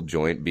frangible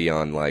joint be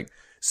on like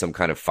some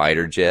kind of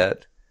fighter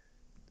jet,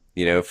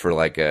 you know, for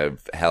like a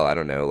hell, I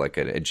don't know, like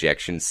an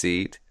ejection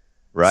seat,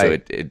 so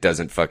right. it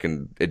doesn't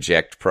fucking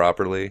eject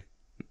properly.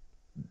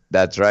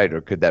 That's right.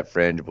 Or could that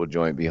frangible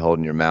joint be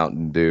holding your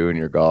Mountain Dew in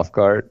your golf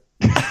cart?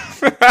 You know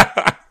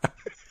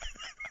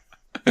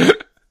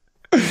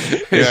what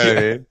I Yeah,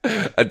 mean?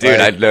 dude,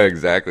 I Like, know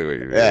exactly what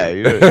you yeah,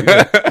 mean.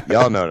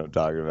 y'all know what I'm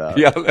talking about.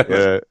 Y'all know.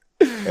 Yeah.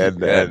 And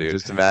Yeah, and dude.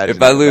 just If I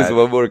imagine, lose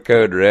one more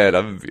code red,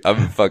 I'm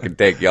fucking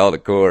take y'all to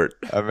court.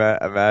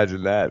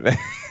 imagine that, man.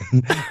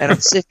 And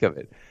I'm sick of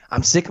it.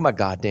 I'm sick of my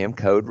goddamn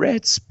code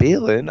red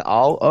spilling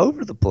all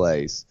over the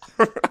place.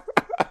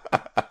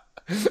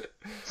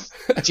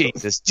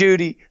 Jesus,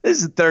 Judy, this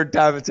is the third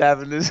time it's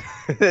happened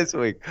this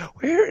week.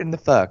 Where in the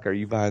fuck are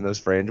you buying those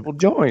frangible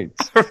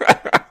joints?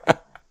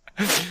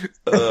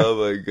 Oh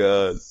my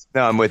god.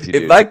 No, I'm with you,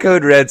 If dude. my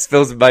code red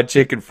spills in my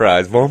chicken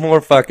fries one more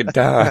fucking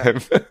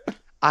time.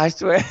 I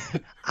swear,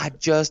 I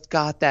just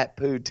got that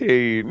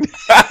poutine.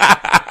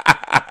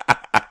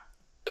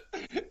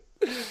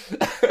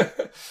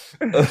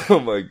 Oh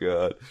my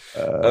god.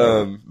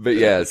 Uh, But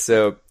yeah,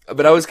 so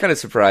but I was kind of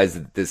surprised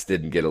that this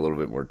didn't get a little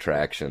bit more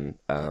traction.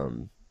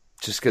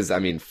 Just because I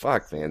mean,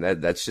 fuck, man,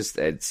 that's just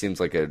it seems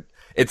like a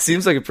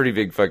pretty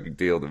big fucking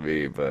deal to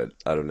me. But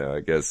I don't know.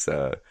 I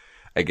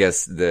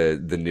guess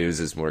the news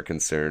is more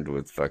concerned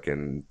with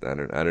fucking I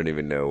don't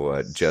even know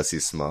what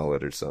Jussie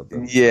Smollett or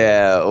something. So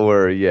yeah,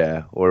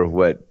 or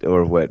what,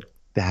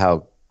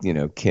 how,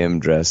 Kim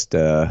dressed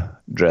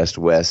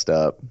West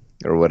up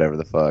or whatever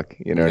the fuck,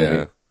 you know what I mean?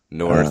 yeah, Uh,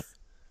 North.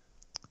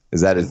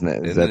 is that his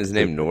name? Is Isn't that his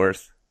name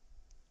North?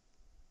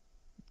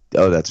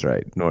 Oh, that's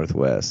right,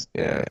 Northwest.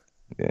 Yeah.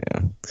 Yeah,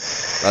 yeah.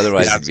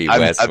 Otherwise, Yeah, it'd be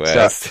West I'm sorry.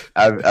 West.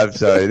 I'm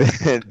sorry.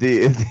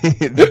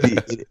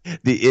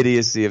 The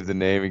idiocy of the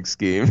naming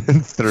scheme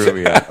threw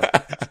me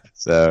off.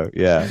 So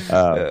yeah,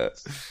 Yeah.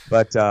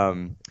 but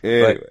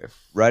Anyway.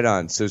 right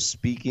on. So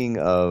speaking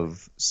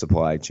of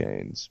supply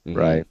chains, Hmm.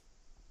 right?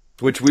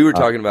 Which we were Uh,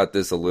 talking about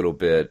this a little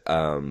bit.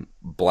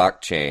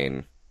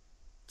 Blockchain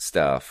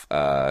stuff.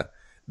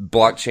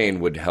 Blockchain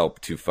would help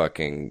to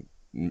fucking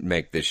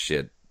make this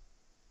shit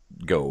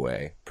go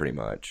away, pretty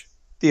much.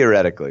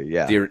 Theoretically,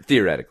 yeah.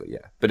 Theoretically,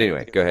 yeah. But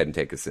anyway, go ahead and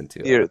take us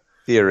into.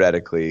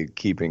 Theoretically,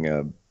 keeping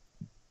a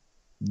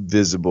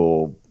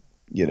visible,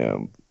 you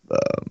know,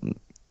 um,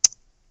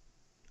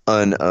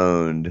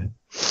 unowned,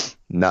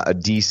 not a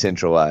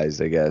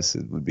decentralized, I guess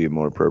it would be a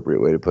more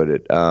appropriate way to put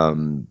it.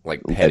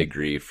 Like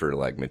pedigree for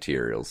like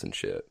materials and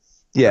shit,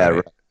 Yeah,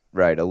 right?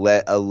 right. A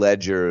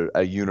ledger,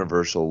 a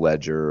universal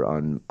ledger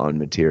on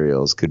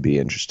materials could be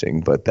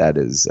interesting, but that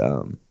is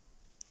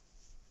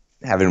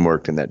having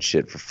worked in that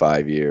shit for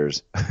 5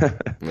 years.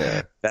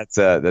 Yeah, That's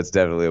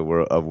definitely a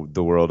world of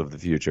the world of the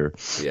future.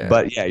 yeah.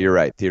 But yeah, you're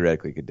right.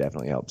 Theoretically, could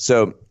definitely help.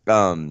 So,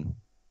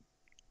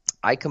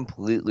 I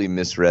completely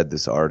misread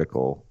this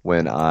article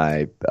when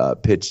I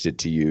pitched it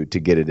to you to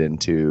get it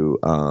to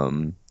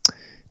Oh,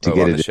 get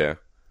on the it show.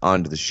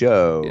 onto the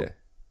show, Yeah.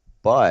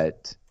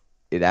 but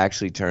it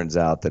actually turns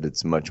out that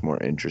it's much more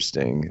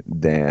interesting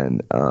than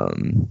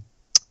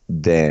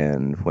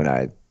when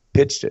I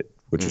pitched it,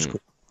 which was Mm, cool.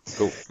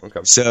 cool.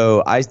 Okay.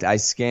 So I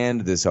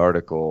scanned this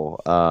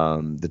article.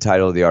 The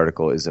title of the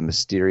article is "A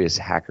Mysterious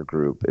Hacker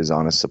Group is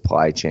on a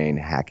Supply Chain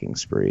Hacking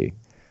Spree."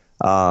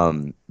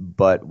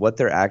 But what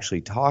they're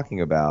actually talking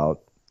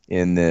about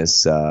in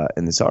this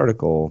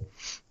article,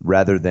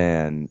 rather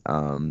than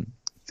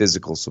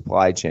physical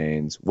supply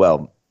chains,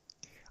 well,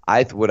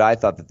 what I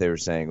thought that they were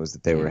saying was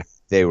that Mm,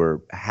 they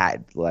were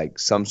had like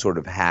some sort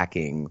of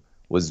hacking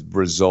was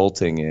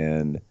resulting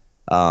in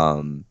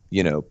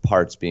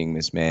parts being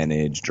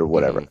mismanaged or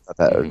whatever. mm, I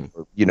thought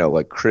mm.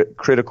 like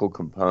critical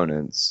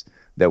components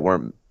that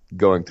weren't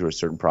going through a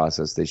certain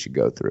process they should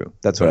go through.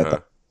 That's what I Uh-huh.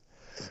 thought.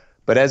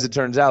 But as it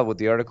turns out, what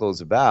the article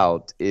is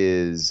about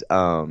is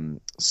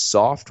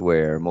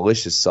software,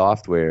 malicious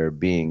software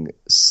being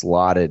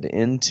slotted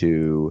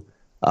into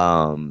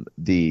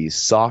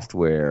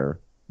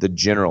the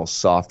general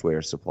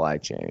software supply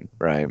chain,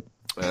 right?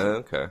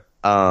 Okay.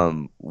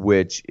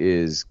 Which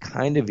is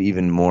kind of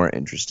even more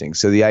interesting.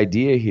 So the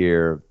idea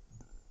here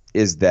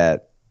is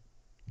that,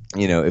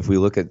 if we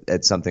look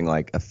at something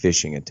like a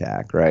phishing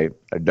attack, right?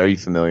 Are you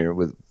familiar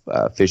with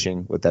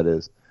phishing, what that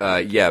is?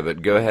 Yeah,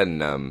 but go ahead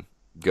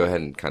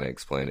and kind of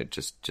explain it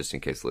just in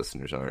case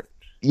listeners aren't.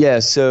 Yeah,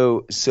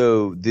 so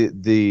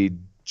the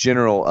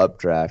general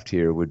updraft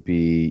here would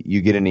be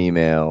you get an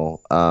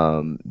email,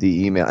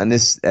 the email, and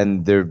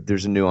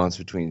there's a nuance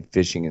between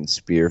phishing and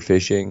spear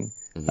phishing,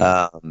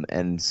 Hmm.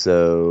 and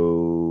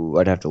so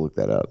I'd have to look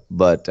that up,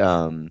 but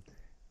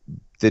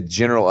the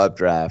general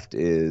updraft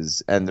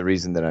is, and the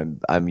reason that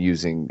I'm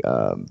using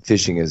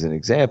phishing as an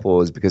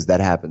example is because that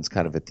happens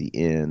kind of at the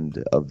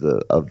end of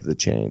the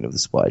chain of the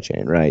supply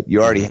chain, right? Hmm.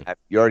 You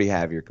already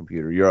have your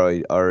computer.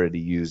 You're already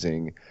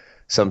using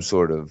some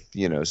sort of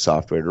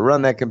software to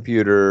run that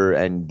computer,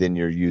 and then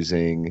you're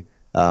using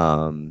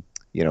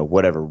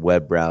whatever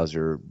web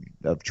browser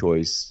of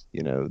choice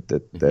Hmm.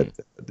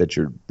 that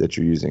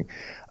you're using.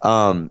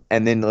 And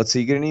then let's say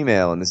you get an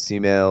email, and this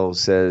email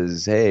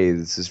says, "Hey,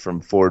 this is from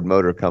Ford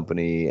Motor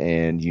Company,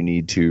 and you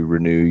need to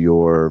renew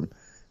your,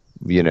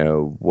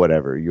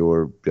 whatever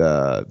your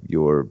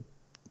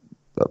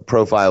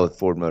profile with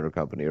Ford Motor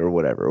Company or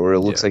whatever, or it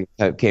looks Yeah.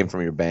 like it came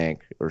from your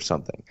bank or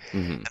something." Hmm.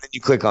 And then you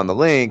click on the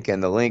link,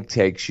 and the link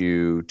takes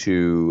you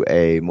to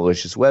a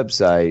malicious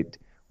website,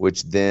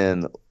 which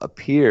then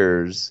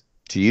appears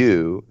to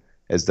you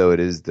as though it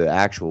is the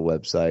actual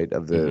website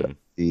of Hmm.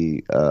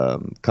 the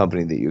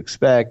company that you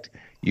expect.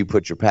 You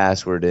put your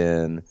password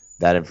in,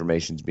 that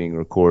information is being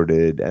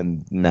recorded,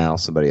 and now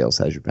somebody else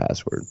has your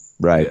password,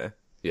 right?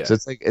 Yeah. So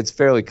Yeah. it's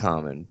fairly Yeah.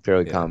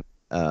 common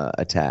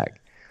attack.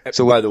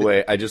 So what? By the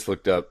way, I just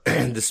looked up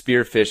the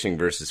spear phishing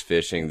versus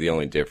phishing. The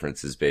only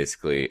difference is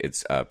basically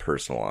it's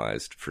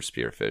personalized for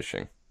spear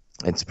phishing.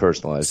 It's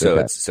personalized. So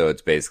Okay,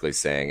 it's basically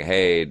saying,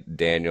 "Hey,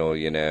 Daniel,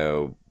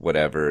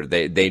 whatever."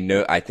 They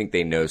know. I think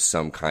they know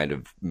some kind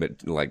of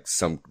like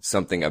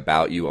something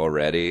about you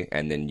already,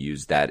 and then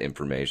use that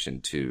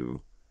information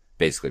to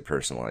basically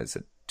personalize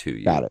it to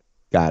you. got it.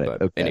 Got it.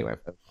 But Okay. anyway,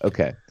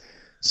 Okay.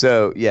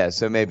 So yeah,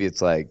 so maybe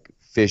it's like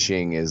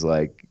phishing is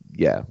like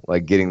yeah,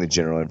 like getting the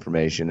general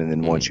information, and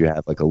then once mhm. you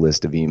have like a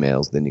list of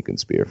emails, then you can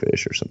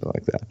spearfish or something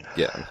like that.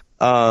 Yeah.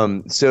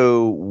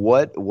 So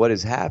what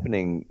is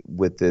happening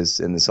with this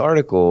in this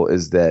article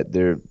is that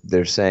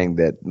they're saying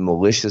that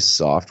malicious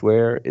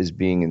software is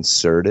being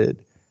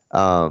inserted,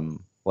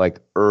 like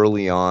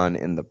early on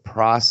in the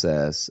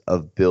process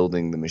of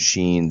building the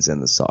machines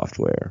and the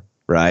software,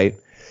 right?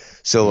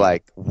 So Mhm.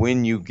 like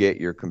when you get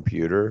your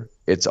computer,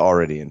 it's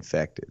already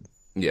infected.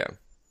 Yeah.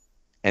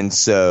 And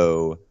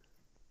so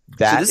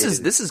So that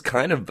is this is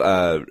kind of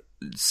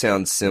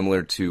sounds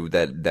similar to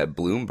that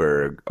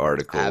Bloomberg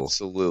article,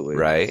 absolutely,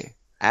 right?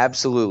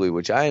 absolutely,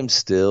 which I am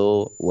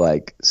still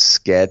like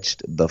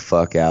sketched the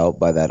fuck out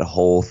by that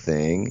whole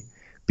thing And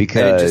it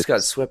because, just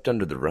got swept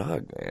under the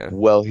rug, man.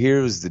 well,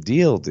 here's the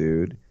deal,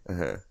 dude.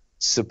 Uh-huh.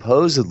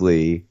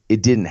 Supposedly,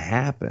 it didn't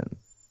happen.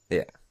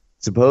 Yeah.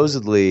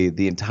 Supposedly,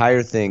 the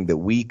entire thing that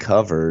we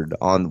covered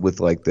on with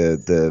like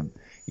the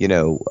you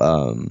know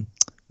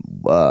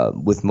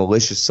with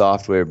malicious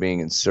software being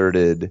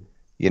inserted,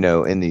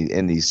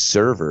 in these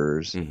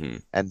servers, Hmm.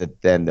 and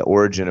then the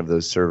origin of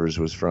those servers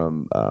was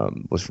from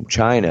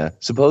China.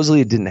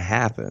 Supposedly, it didn't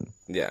happen,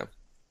 Yeah.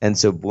 and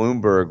so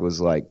Bloomberg was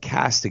like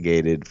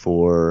castigated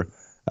for,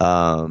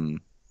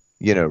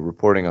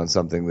 reporting on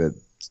something that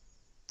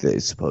they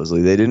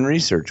didn't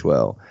research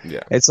well.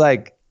 Yeah. It's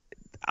like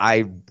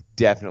I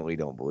definitely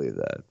don't believe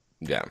that.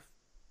 Yeah.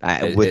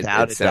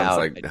 Without It a sounds doubt,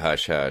 like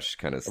hush hush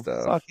kind of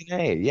stuff. fucking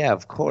A. Yeah, Yeah.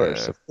 of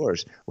course.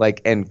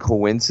 Like, and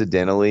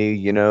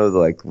coincidentally,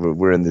 like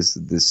we're in this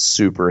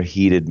super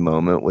heated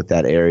moment with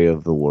that area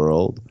of the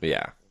world.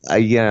 Yeah.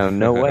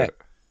 No way,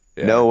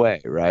 Yeah. no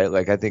way, right?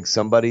 Like, I think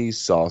somebody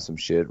saw some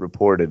shit,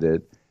 reported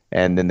it,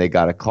 and then they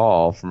got a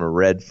call from a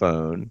red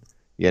phone,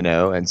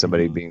 and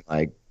somebody Hmm. being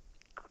like,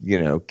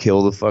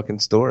 kill the fucking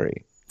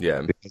story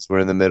Yeah. because we're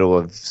in the middle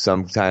of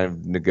some kind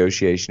of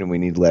negotiation and we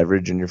need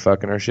leverage, and you're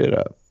fucking our shit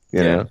up, you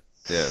Yeah. know.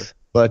 Yeah.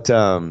 But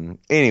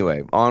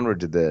anyway,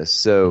 onward to this.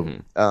 So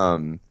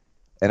Hmm.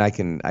 and I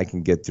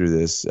can get through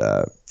this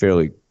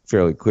fairly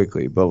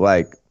quickly. But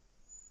like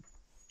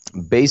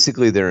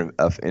basically, they're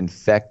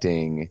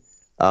infecting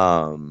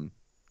um,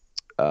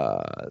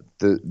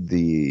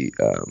 the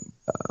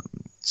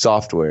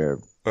software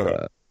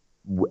Uh-huh.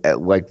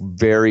 like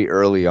very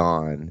early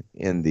on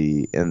in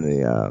the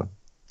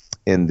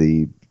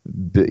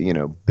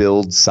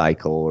build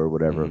cycle or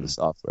whatever of the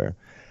Hmm. software.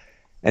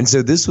 And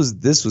so this was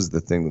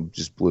the thing that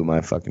just blew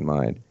my fucking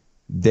mind.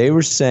 They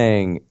were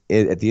saying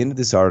at the end of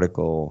this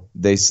article,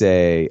 they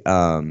say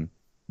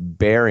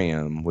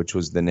Barium, which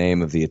was the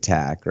name of the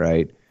attack,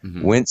 right,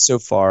 Hmm. went so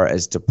far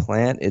as to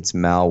plant its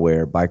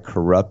malware by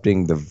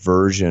corrupting the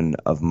version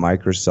of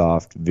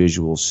Microsoft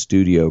Visual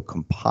Studio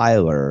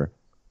compiler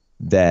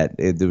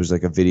there was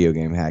like a video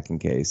game hacking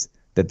case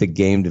that the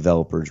game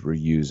developers were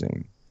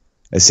using,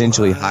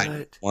 essentially hiding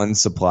What? one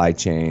supply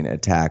chain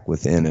attack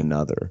within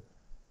another.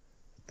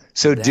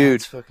 So, dude,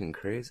 That's fucking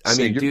crazy. I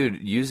so mean, dude,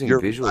 using you're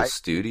Visual right.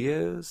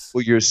 Studios?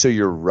 Well,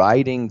 you're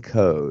writing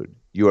code.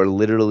 You are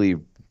literally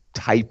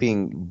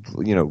typing,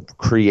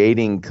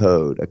 creating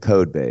code, a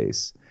code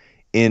base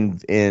in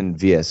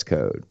VS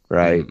Code,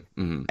 right?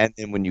 Hmm. Hmm. And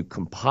then when you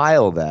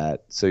compile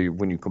that,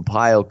 when you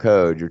compile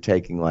code, you're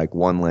taking like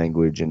one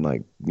language and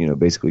like,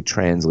 basically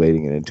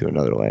translating it into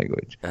another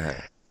language. Uh-huh.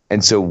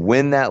 And so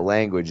when that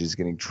language is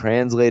getting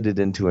translated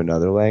into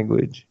another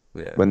language,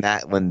 Yeah. when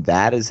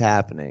that is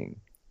happening,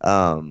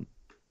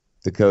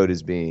 the code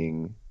is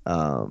being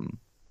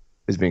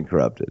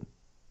corrupted.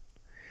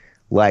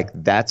 Like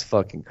that's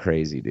fucking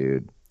crazy,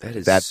 dude. That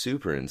is That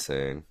super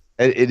insane.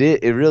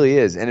 it really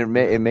is, and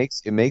Yeah.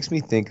 it makes me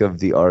think of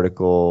the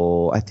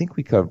article. I think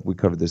we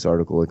covered this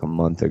article like a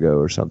month ago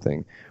or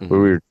something, where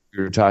Hmm.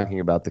 we were talking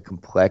about the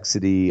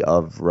complexity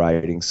of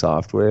writing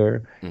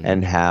software Hmm.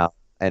 and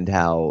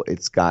how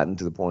it's gotten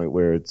to the point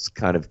where it's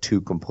kind of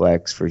too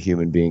complex for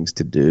human beings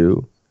to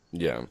do.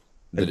 Yeah.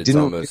 That Like, it's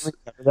didn't we almost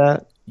cover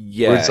that?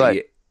 Where it's yeah, like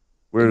yeah.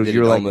 where That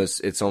you're it like,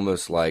 almost it's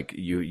almost like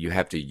you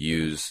have to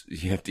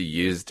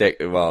use tech.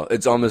 Well,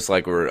 it's almost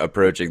like we're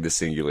approaching the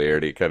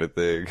singularity kind of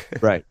thing.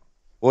 right.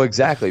 Well,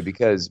 exactly,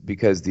 because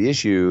the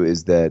issue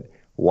is that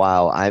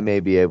while I may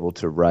be able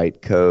to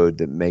write code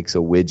that makes a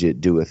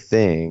widget do a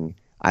thing,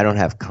 I don't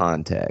have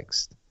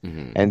context.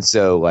 Hmm. And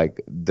so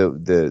like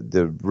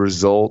the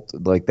result,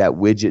 like that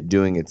widget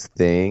doing its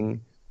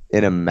thing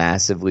in a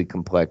massively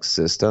complex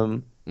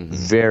system Hmm.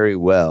 very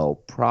well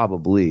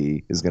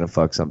probably is going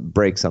to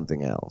break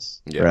something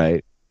else, Yeah.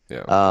 right?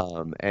 Yeah.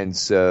 And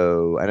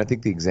I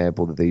think the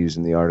example that they used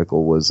in the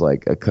article was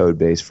like a code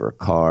base for a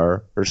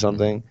car or Hmm.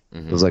 something.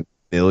 It was Hmm. like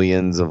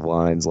millions of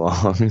lines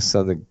long,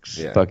 something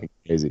Yeah. fucking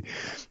crazy.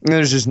 And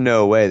there's just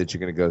no way that you're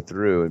going to go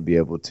through and be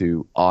able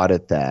to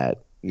audit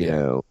that,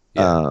 Yeah.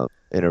 Yeah.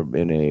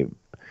 in a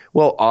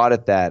well,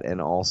 audit that and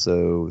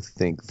also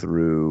think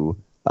through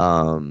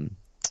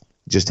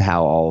just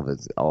how all of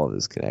it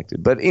is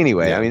connected. But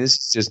anyway, I Yeah. mean, this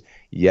is just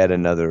yet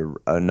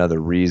another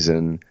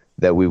reason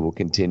that we will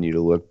continue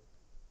to look,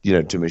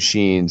 to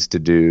machines to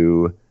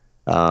do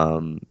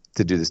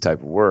this type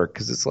of work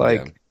because it's Yeah.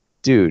 like,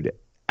 dude,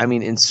 I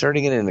mean,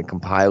 inserting it in a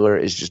compiler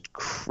is just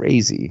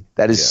crazy.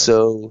 Yeah. That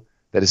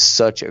is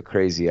such a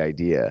crazy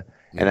idea.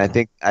 And I Yeah.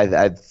 think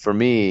for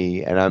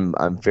me, and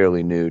I'm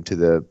fairly new to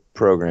the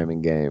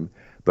programming game,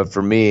 but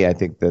for me, I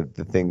think that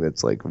the thing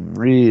that's like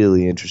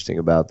really interesting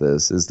about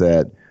this is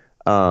that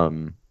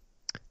um,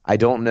 I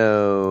don't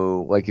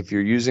know, like if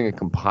you're using a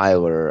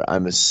compiler,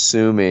 I'm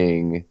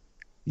assuming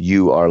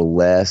you are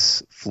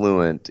less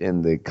fluent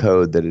in the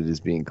code that it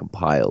is being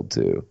compiled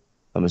to.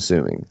 I'm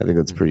assuming. I think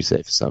that's a pretty Hmm.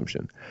 safe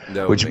assumption.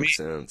 That would Which make means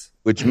sense.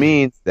 which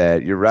means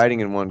that you're writing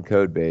in one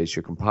code base,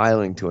 you're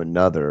compiling to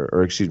another,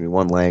 or excuse me,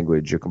 one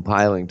language, you're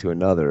compiling to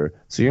another.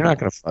 So you're Hmm. not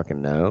going to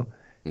fucking know.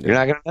 You're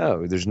Yeah. not going to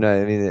know. There's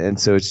no, I mean, and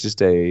so it's just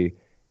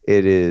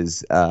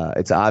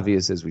it's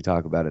obvious as we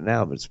talk about it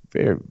now, but it's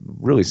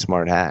really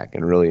smart hack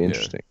and really Yeah.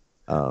 interesting.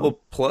 Well,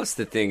 plus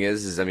the thing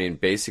is I mean,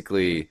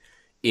 basically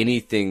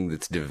anything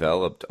that's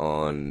developed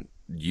on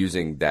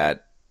using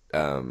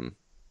um,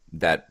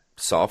 that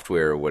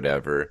software or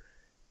whatever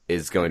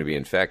is going to be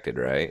infected,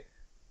 right?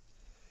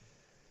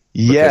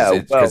 Yeah,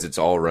 Because well, it's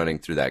all running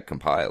through that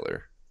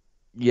compiler,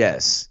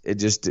 yes,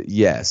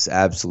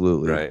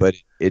 absolutely. right? But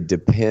it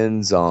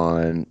depends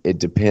on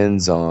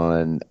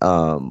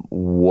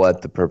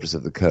what the purpose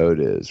of the code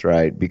is,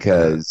 right? Uh-huh.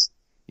 Because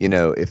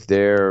if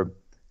they're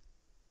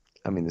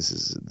I mean, this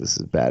is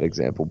a bad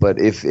example, but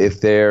if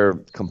they're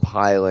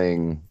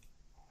compiling,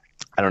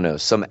 I don't know,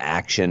 some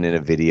action in a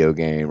video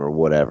game or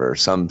whatever,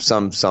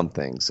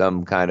 something,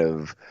 some kind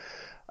of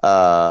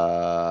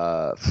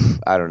uh,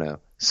 I don't know,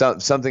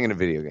 something in a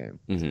video game,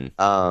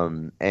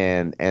 Hmm.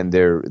 and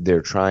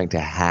they're trying to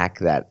hack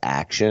that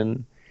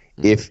action.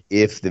 Hmm.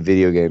 If the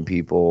video game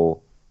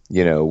people,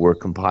 were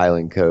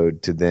compiling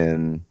code to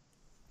then,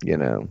 you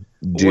know,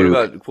 do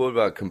What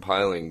about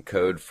compiling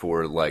code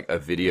for like a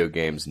video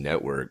game's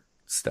network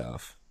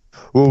stuff?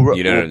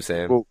 You know what I'm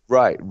saying?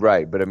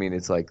 right. But I mean,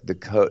 it's like the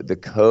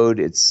code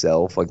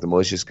itself, like the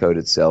malicious code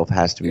itself,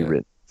 has to be Yeah.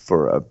 written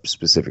for a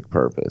specific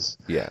purpose.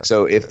 Yeah.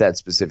 So if Yeah. that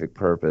specific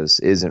purpose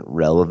isn't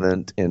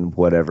relevant in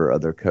whatever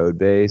other code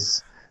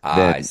base, Ah,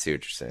 I then see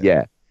what you're saying.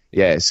 yeah,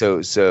 Yeah.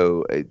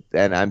 yeah.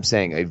 And I'm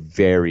saying a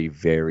very,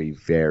 very,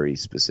 very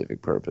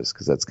specific purpose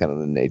because that's kind of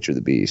the nature of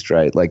the beast,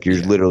 right? Like you're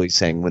Yeah. literally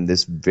saying when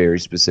this very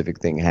specific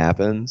thing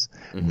happens,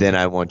 Hmm. then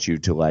I want you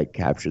to like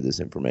capture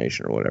this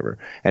information or whatever.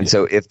 And Yeah.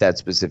 so if that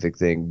specific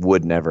thing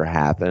would never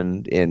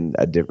happen in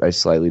a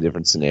slightly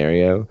different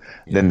scenario,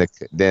 then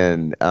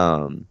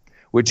Yeah.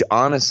 which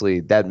honestly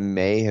that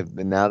may have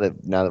been now that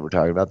we're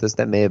talking about this,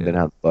 that may have been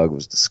Yeah. how the bug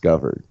was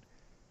discovered.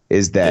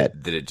 Is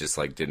that That it just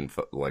like didn't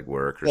like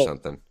work or well,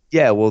 something.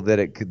 yeah, well,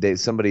 that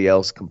somebody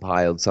else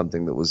compiled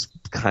something that was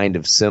kind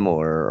of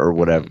similar or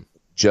whatever, Hmm.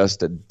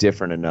 just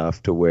different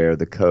enough to where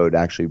the code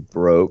actually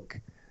broke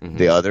the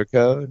Hmm. other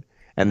code,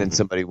 and then Hmm.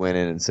 somebody went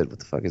in and said, "What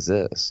the fuck is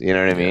this?" You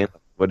know what I mean? Yeah.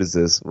 What is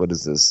this? What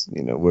is this?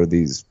 What are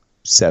these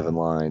 7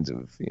 lines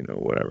of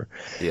whatever?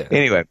 Yeah.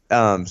 Anyway,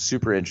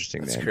 super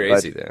interesting, That's man. But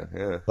crazy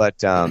though. but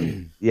Yeah.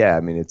 yeah, I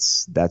mean,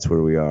 that's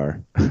where we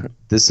are.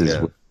 This is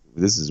Yeah.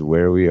 this is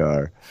where we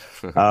are.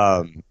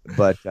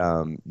 But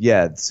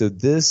yeah, so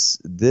this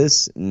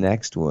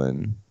next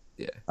one,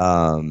 Yeah.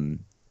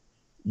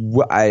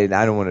 I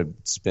don't want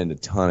to spend a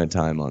ton of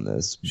time on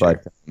this, Sure.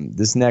 but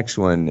this next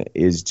one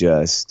is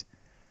just,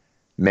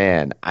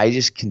 man, I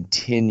just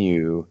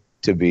continue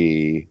to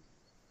be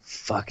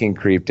fucking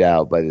creeped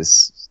out by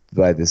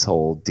this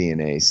whole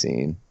DNA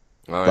scene.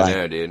 Oh, I Like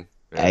know, dude.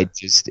 I Yeah.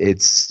 just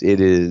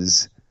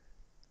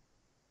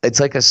it's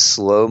like a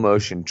slow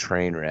motion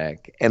train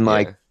wreck, and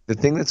like Yeah.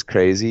 the thing that's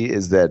crazy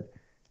is that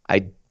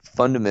I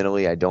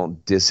fundamentally I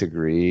don't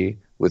disagree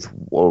with,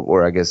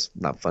 or I guess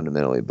not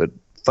fundamentally, but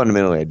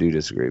fundamentally I do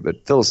disagree.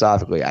 But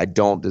philosophically, I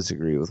don't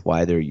disagree with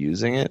why they're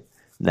using it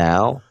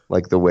now,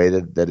 like the way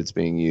that it's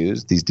being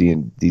used, these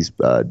DNA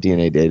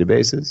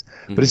databases.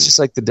 But it's Hmm. just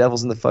like the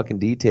devil's in the fucking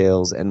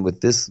details, and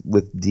with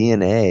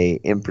DNA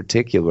in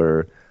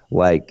particular,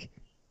 like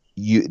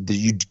you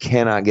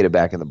cannot get it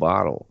back in the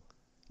bottle.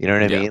 You know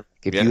what I Yeah. mean?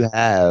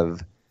 Yeah.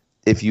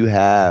 If you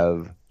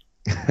have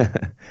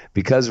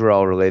because we're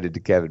all related to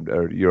Kevin,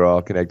 or you're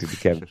all connected to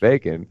Kevin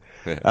Bacon.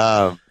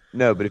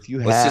 No, but if you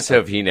Let's have, just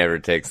hope he never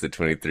takes the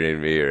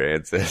 23andMe or yeah,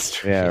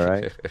 Ancestry.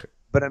 right.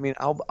 But I mean,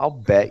 I'll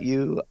bet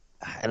you,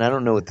 and I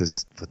don't know what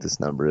this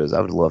number is.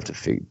 I would love to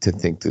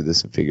think through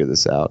this and figure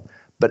this out.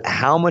 But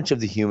how much of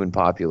the human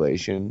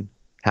population,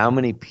 how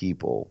many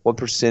people, what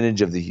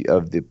percentage of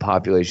the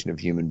population of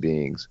human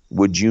beings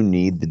would you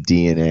need the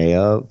DNA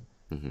of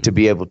to Hmm.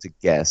 be able to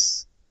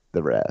guess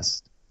the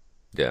rest?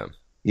 Yeah.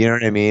 You know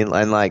what I mean?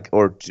 And like,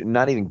 or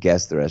not even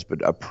guess the rest,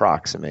 but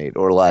approximate,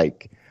 or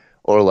like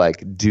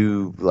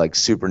do like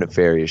super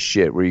nefarious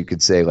shit where you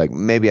could say like,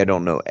 maybe I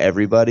don't know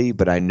everybody,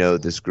 but I know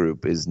this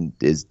group is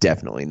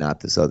definitely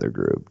not this other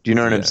group. Do you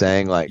know what I'm Yeah.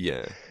 saying? Like,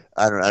 Yeah.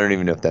 I don't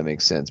even know if that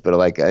makes sense, but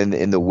like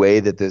in the way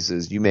that this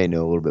is, you may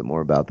know a little bit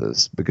more about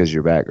this because of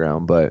your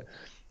background, but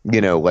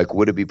like,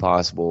 would it be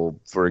possible,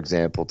 for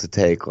example, to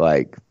take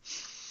like,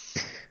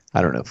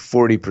 I don't know,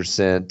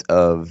 40%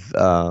 of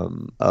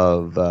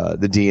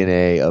the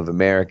DNA of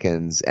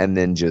Americans, and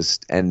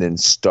then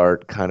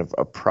start kind of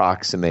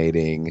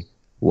approximating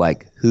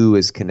like who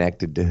is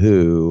connected to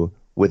who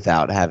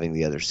without having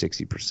the other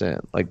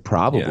 60%. Like, Yeah.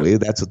 probably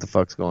that's what the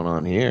fuck's going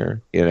on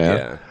here, you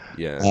know?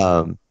 Yeah.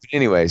 Yeah.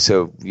 Anyway,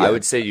 so I yeah,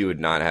 would say you would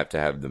not have to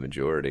have the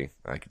majority.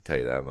 I can tell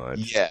you that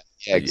much. yeah,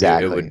 It would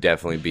exactly.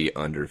 definitely be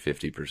under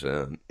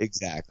 50%.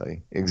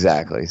 Exactly.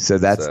 Exactly. So So,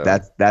 that's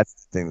the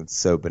thing that's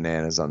so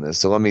bananas on this.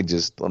 So let me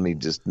just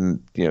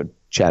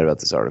chat about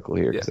this article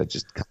here yeah. because I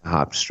just kind of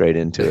hopped straight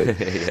into it.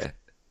 Yeah.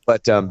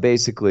 But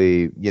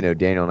basically,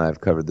 Daniel and I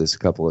have covered this a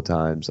couple of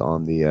times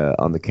on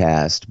the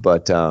cast.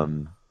 But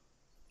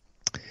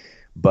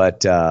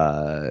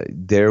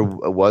there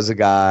was a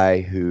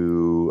guy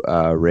who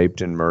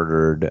raped and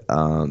murdered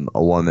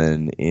a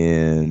woman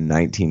in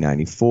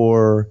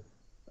 1994.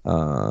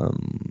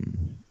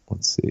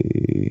 Let's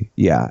see.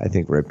 Yeah, I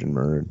think raped and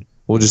murdered. Hmm.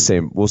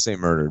 We'll say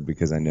murdered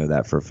because I know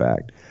that for a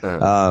fact.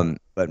 Uh,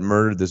 But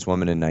murdered this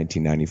woman in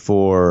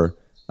 1994.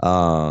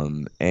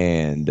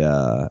 And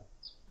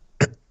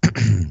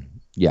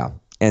yeah,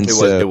 and it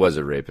so was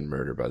a rape and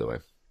murder, by the way.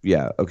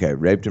 yeah, okay,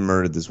 raped and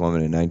murdered this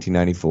woman in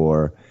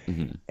 1994,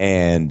 Hmm.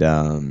 and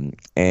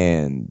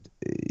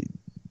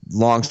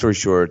long story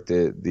short,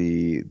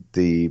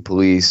 the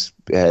police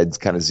had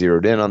kind of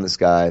zeroed in on this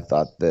guy,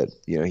 thought that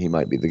he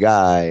might be the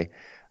guy,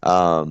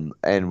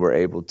 and were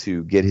able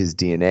to get his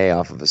DNA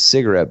off of a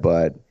cigarette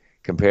butt,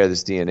 compare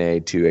this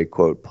DNA to a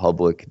quote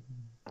public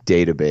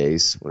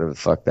database, whatever the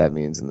fuck that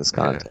means in this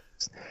Yeah.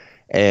 context,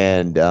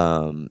 and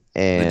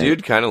The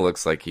dude kind of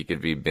looks like he could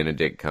be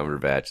Benedict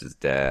Cumberbatch's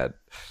dad.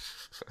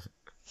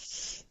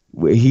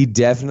 he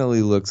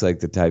definitely looks like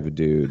the type of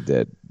dude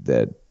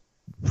that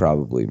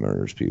probably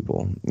murders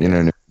people. You know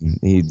Yeah. what I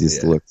mean?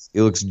 Yeah.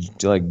 He looks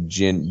like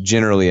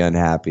generally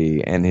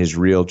unhappy, and his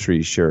real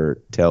tree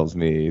shirt tells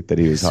me that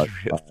he was His hard.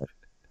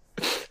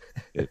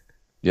 real,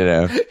 You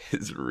know,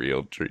 his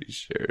real tree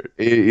shirt.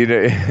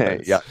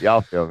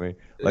 y'all feel me?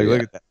 Like,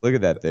 Yeah. look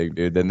at that thing,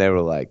 dude. Then they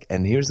were like,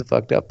 and here's the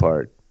fucked up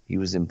part: he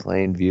was in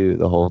plain view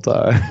the whole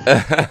time.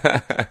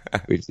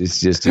 Which is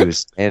just he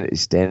was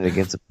standing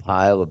against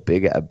a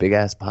big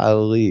ass pile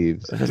of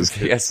leaves. Just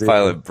couldn't Yes, see him.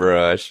 pilot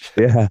brush.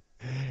 Yeah,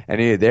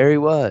 and there he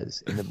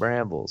was in the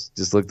brambles,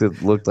 just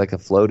looked like a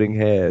floating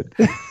head.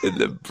 In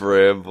the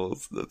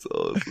brambles. That's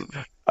awesome.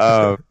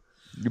 um,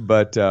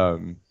 but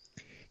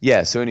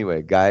yeah. So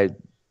anyway, guy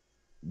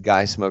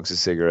smokes a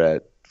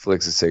cigarette,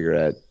 flicks a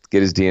cigarette,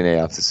 get his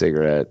DNA off the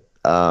cigarette,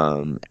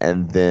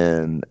 and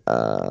then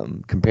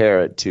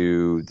compare it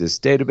to this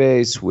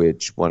database,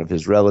 which one of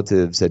his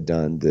relatives had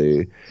done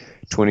the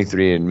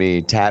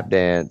 23andMe tap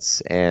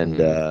dance,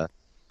 Hmm.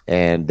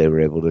 and they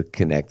were able to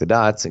connect the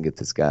dots and get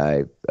this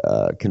guy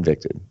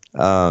convicted,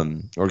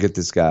 or get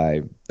this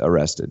guy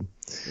arrested.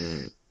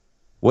 Hmm.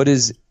 What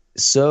is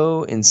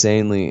so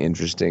insanely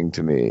interesting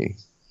to me,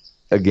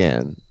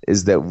 again,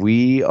 is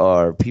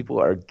that people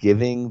are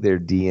giving their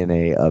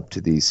DNA up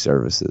to these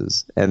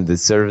services, and the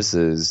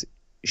services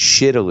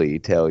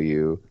shittily tell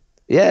you,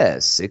 yeah,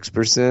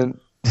 6%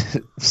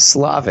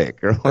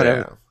 Slavic or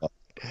whatever. Yeah.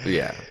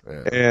 Yeah.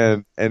 Yeah.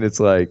 And it's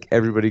like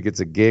everybody gets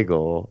a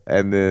giggle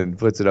and then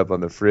puts it up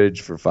on the fridge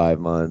for 5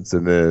 months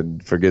and then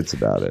forgets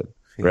about it,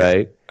 Yeah.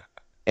 right?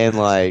 And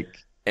like,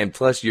 And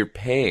plus, you're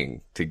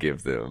paying to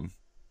give them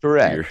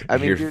correct. I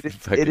mean, your dude,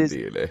 fucking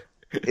DNA.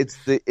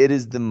 it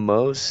is the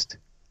most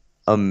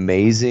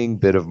amazing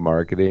bit of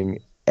marketing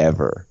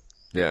ever.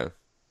 Yeah.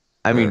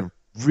 I Yeah. mean,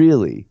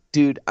 Really,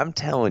 dude, I'm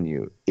telling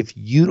you, if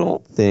you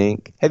don't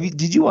think,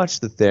 did you watch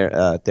the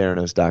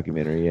Theranos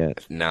documentary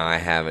yet? No, I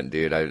haven't,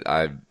 dude.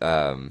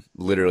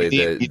 Literally You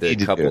the need to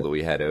do couple it. that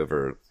we had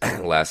over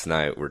last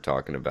night were You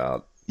talking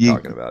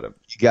about it.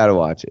 you got to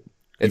watch it.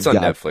 It's You've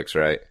on got Netflix,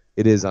 right?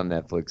 it is on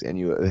Netflix, and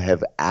you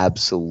have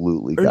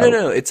absolutely Or got no, to.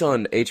 no, it's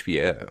on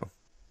HBO.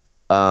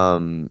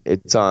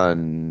 It's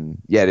on.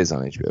 Yeah, it is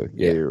on HBO.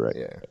 Yeah, Yeah, you're right.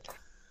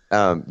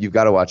 yeah. You've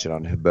got to watch it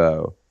on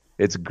Hebo.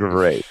 It's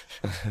great.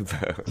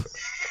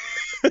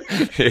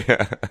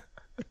 Yeah,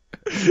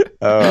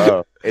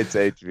 It's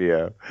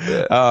HBO.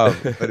 yeah.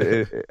 But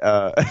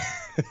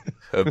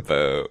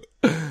About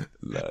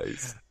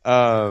nice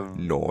but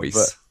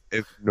noise.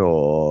 if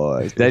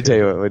noise. Did I tell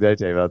you what did I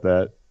tell you about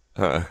that?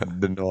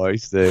 The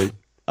noise thing.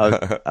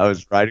 I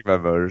was riding my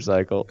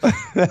motorcycle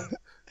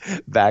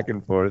back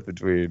and forth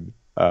between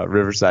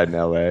Riverside and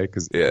LA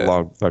because Yeah,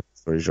 long fucking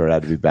story short, I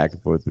had to be back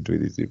and forth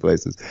between these two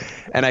places,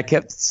 and I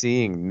kept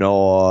seeing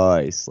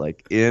noise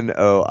like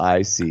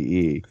Noice,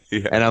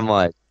 yeah, and I'm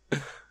like,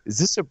 is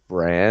this a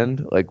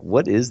brand? Like,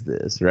 what is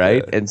this?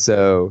 Right? yeah, And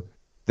so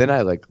then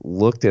I like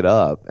looked it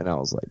up and I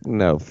was like,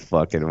 no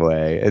fucking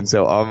way. And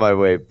so on my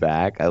way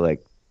back, I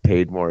like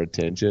paid more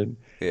attention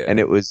yeah. and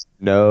it was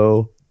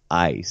no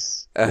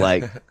ice.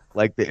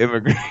 Like the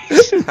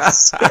immigration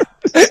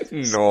service.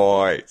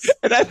 Noise.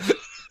 And I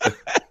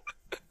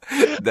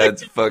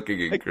That's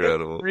fucking I kept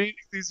incredible. reading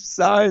these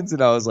signs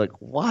and I was like,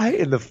 why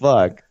in the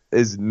fuck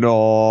is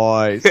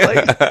noise?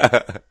 Like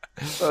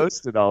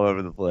posted all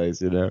over the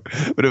place, you know.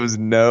 But it was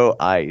no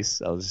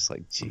ice. I was just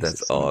like,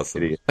 That's Jesus, I'm an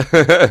awesome. idiot.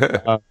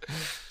 Uh,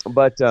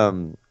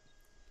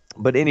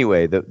 but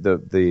anyway,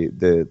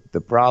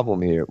 the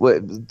problem here,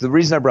 the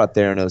reason I brought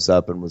Theranos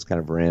up and was kind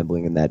of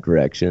rambling in that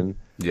direction,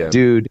 Yeah,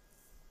 dude,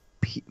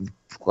 pe-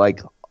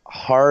 like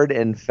hard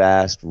and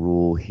fast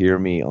rule, hear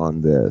me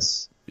on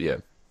this. yeah,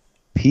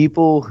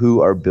 People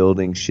who are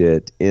building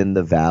shit in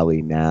the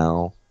valley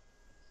now,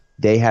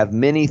 they have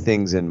many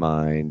things in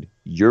mind.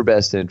 Your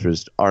best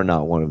interests are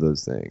not one of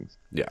those things.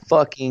 yeah,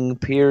 Fucking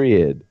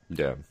period.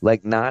 yeah,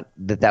 Like, not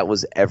that that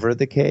was ever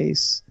the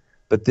case,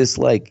 but this,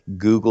 like,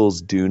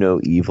 Google's do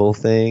no evil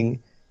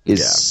thing is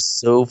yeah,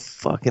 so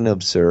fucking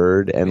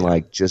absurd and, yeah.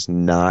 like, just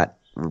not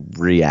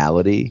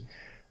reality.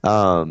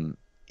 Um,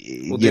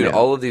 Well, you dude, know,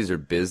 all of these are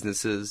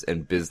businesses,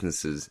 and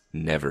businesses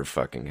never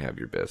fucking have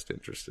your best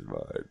interest in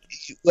mind.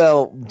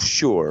 well,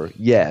 sure,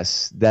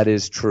 yes, that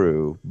is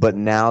true. But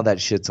now that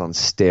shit's on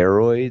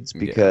steroids Yeah,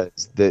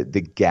 because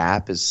the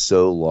gap is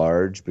so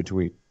large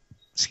between,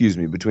 excuse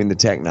me, between the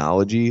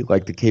technology,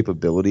 like the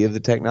capability of the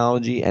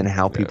technology, and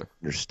how yeah, people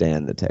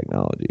understand the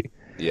technology.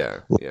 yeah,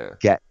 yeah,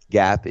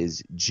 Gap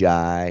is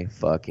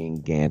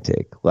fucking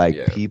gantic. Like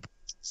yeah, people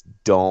just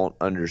don't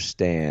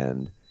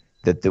understand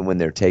that when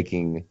they're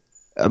taking,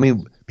 I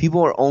mean,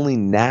 people are only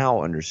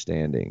now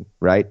understanding,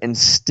 right? And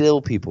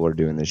still people are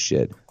doing this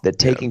shit. That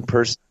yeah, taking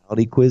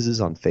personality quizzes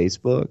on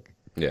Facebook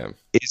yeah,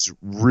 is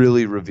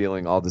really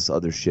revealing all this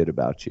other shit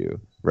about you,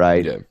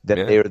 right? yeah, That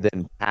yeah, they are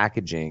then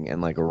packaging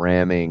and like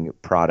ramming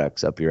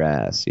products up your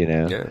ass, you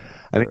know? yeah,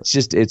 I mean,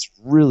 it's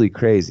really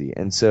crazy.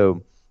 And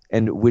so,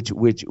 and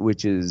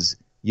which is,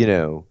 you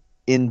know,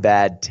 in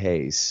bad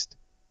taste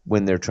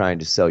when they're trying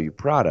to sell you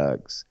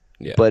products,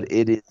 yeah, but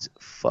it is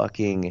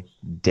fucking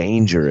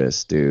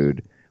dangerous,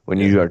 dude, when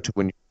yeah,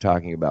 when you're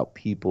talking about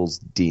people's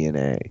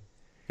DNA.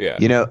 yeah,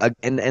 You know,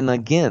 and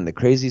again, the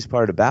craziest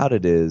part about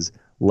it is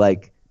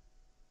like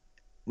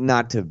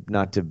not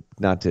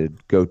to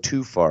go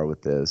too far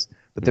with this,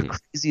 but the mhm,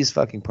 craziest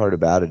fucking part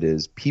about it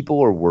is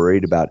people are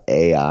worried about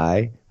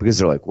AI because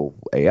they're like, well,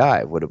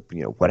 AI,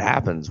 what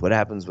happens? What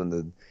happens when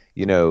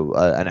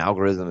an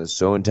algorithm is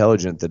so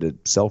intelligent that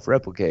it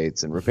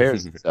self-replicates and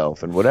repairs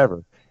itself and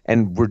whatever?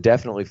 And we're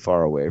definitely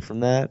far away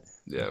from that.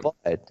 yeah,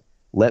 But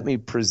let me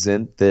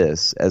present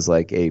this as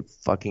like a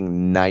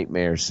fucking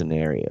nightmare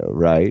scenario,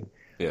 right?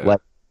 yeah,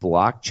 Like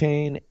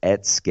blockchain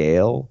at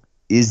scale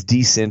is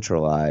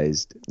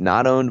decentralized,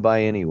 not owned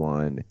by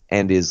anyone,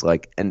 and is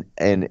like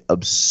an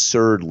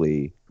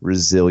absurdly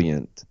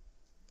resilient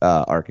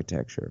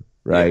architecture,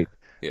 yeah, right?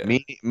 yeah,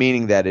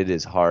 Meaning that it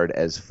is hard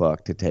as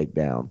fuck to take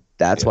down.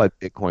 That's yeah, why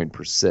Bitcoin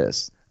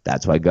persists.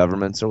 That's why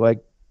governments are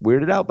like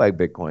weirded out by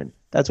Bitcoin.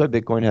 That's why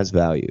Bitcoin has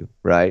value,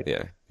 right?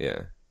 yeah,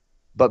 yeah,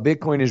 But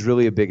Bitcoin is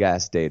really a big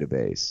ass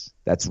database.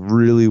 That's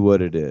really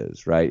what it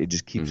is, right? It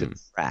just keeps hmm, it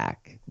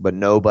track, but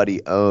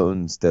nobody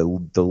owns the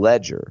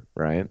ledger,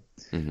 right?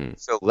 hmm,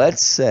 So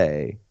let's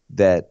say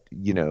that,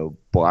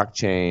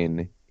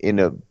 blockchain in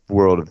a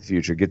world of the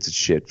future gets its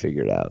shit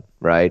figured out,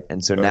 right?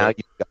 And so now uh,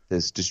 you've got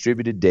this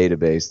distributed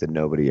database that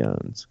nobody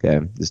owns,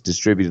 okay? This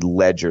distributed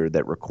ledger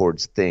that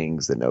records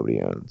things that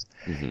nobody owns.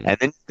 hmm, And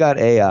then you've got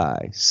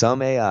AI,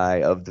 some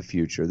AI of the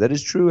future that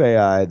is true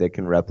AI that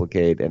can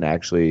replicate and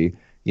actually,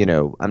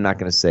 I'm not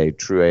going to say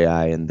true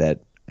AI in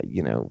that,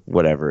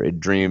 whatever it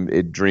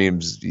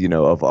dreams,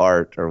 of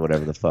art or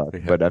whatever the fuck, yeah,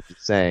 but I'm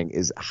just saying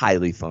is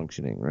highly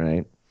functioning,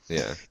 right?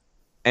 yeah,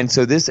 And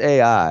so this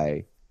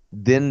AI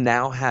then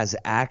now has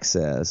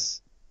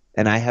access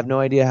and I have no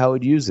idea how I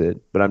would use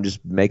it, but I'm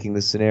just making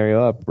this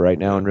scenario up right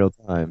now Yeah. in real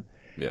time.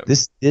 Yeah.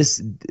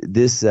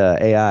 This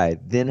AI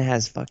then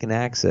has fucking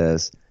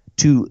access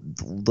to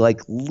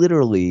like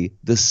literally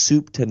the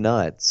soup to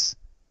nuts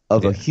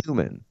of a Yeah.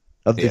 human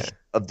Yeah.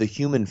 of the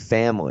human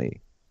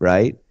family,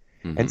 right?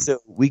 And Hmm. so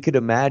we could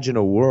imagine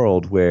a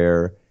world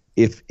where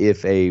if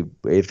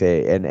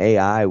an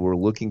AI were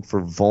looking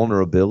for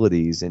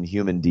vulnerabilities in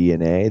human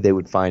DNA, they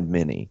would find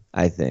many,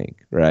 I think,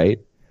 right?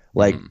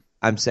 Like Hmm.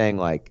 I'm saying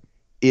like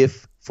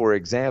if, for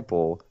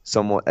example,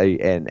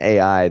 an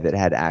AI that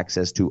had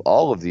access to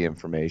all of the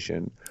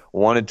information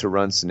wanted to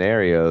run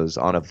scenarios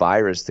on a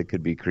virus that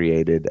could be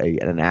created,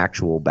 an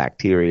actual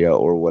bacteria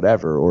or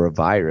whatever, or a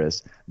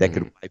virus that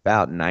could Hmm. wipe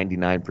out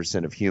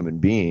 99% of human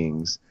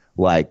beings,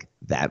 like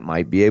that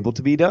might be able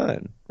to be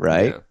done,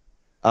 right? Yeah.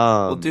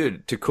 Well, Um,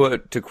 dude, to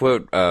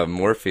quote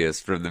Morpheus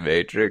from The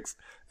Matrix,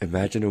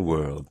 imagine a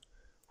world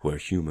where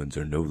humans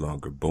are no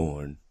longer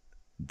born,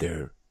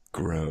 they're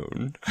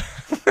grown.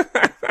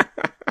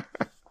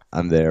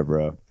 I'm there,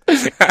 bro.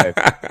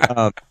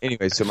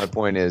 Anyway, so my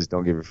point is,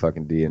 don't give your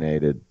fucking DNA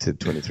to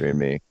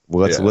 23andMe.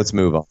 Well, Yeah. let's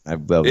move on.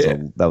 Yeah.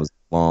 That was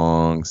a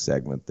long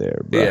segment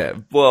there, bro. Yeah.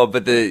 Well,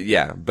 but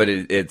yeah.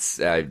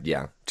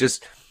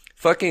 Just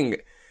fucking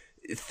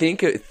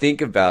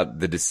think about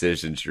the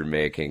decisions you're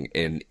making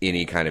in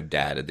any kind of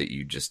data that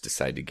you just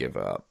decide to give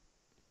up.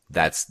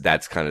 That's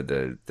kind of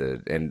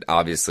the and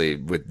obviously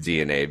with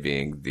DNA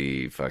being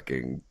the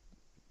fucking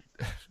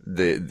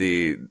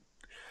the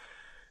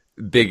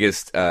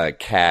biggest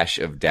cache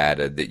of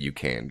data that you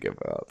can give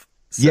up.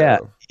 Yeah,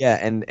 So,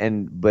 yeah,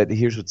 but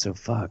here's what's so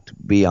fucked.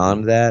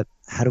 Beyond that,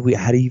 how do you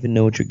even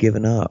know what you're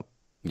giving up?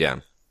 yeah.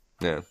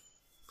 Yeah.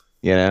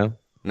 You know?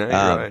 No, you're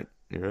Um, right.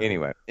 You're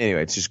right.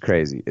 anyway, it's just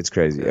crazy. It's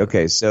crazy. Yeah.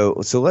 Okay, so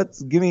let's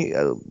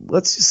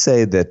just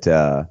say that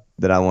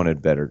I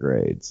wanted better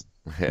grades.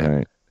 All Yeah.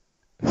 right.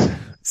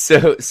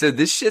 So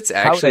this shit's How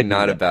would I actually do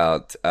not that?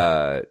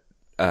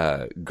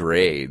 about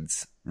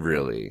grades,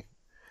 really.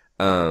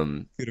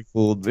 Um Could have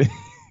fooled me.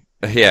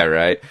 yeah,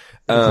 right.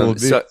 Could have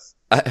fooled me. So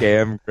I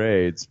Scam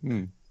grades.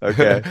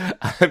 Okay.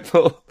 I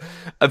pulled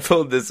I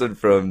pulled this one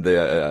from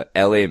the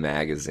LA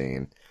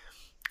magazine.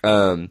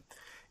 Um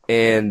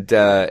and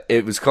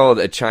it was called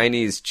 "A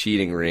Chinese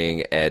Cheating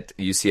Ring at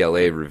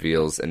UCLA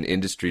Reveals an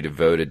Industry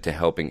Devoted to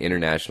Helping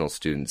International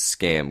Students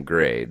Scam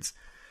Grades."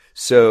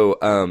 So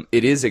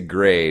it is a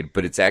grade,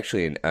 but it's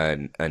actually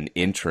an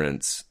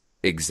entrance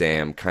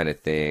exam kind of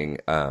thing.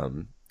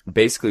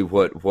 Basically,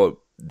 what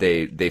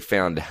they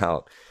found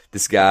out,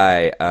 this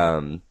guy,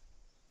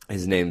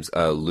 his name's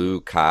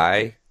Liu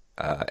Kai,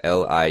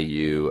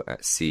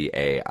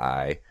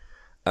 Liucai.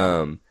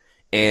 Um,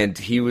 and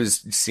he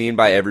was seen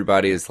by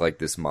everybody as like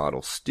this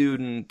model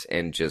student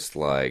and just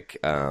like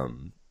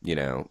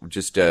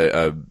just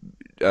a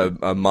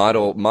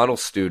model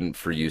student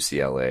for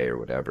UCLA or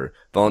whatever.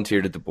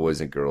 Volunteered at the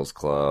Boys and Girls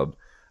Club,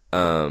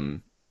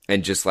 and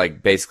just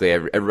like basically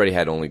everybody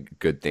had only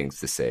good things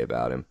to say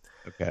about him.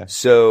 Okay.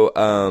 So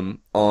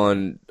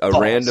on a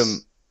False. random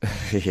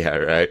yeah,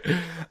 right.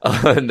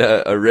 On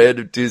a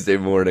random Tuesday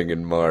morning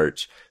in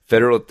March,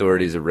 federal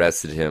authorities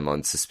arrested him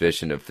on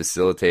suspicion of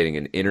facilitating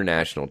an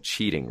international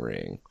cheating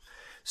ring.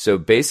 So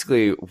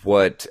basically,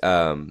 what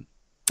and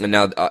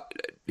now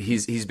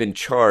he's been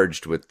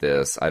charged with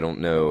this. I don't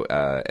know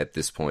at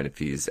this point if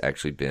he's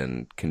actually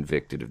been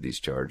convicted of these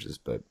charges,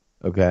 but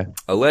Okay.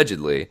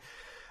 allegedly,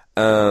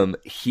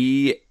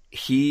 he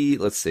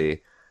let's see,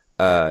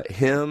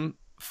 him,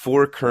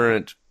 four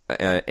current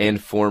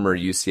and former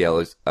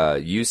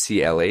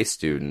UCLA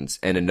students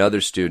and another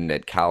student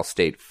at Cal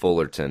State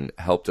Fullerton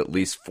helped at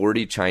least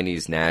 40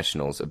 Chinese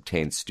nationals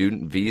obtain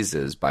student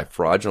visas by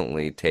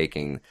fraudulently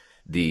taking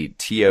the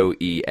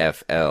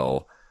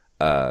TOEFL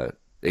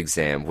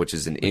exam, which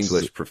is an Which is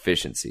English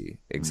proficiency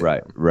right,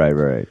 exam. right,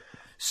 right.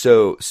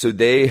 So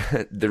they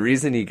the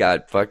reason he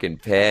got fucking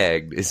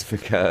pegged is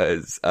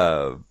because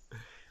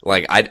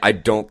like I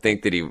don't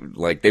think that he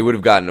like they would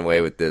have gotten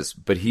away with this,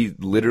 but he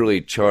literally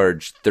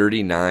charged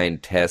 39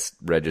 test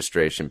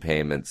registration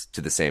payments to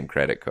the same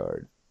credit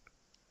card.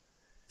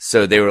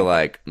 So they were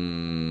like,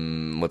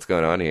 what's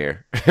going on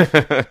here?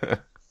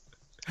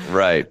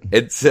 Right.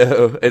 And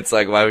so it's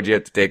like, why would you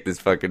have to take this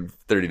fucking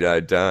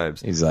 39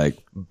 times? He's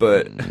like,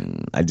 But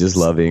I just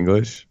love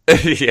English.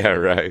 yeah,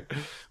 right.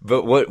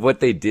 But what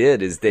they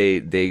did is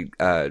they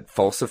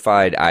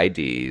falsified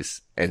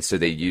IDs, and so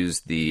they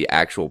used the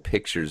actual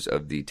pictures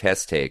of the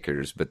test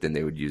takers, but then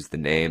they would use the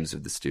names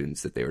of the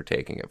students that they were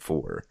taking it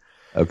for.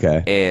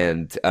 Okay.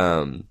 And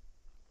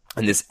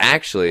this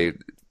actually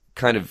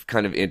kind of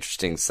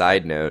interesting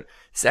side note.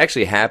 This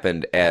actually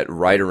happened at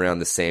right around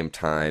the same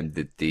time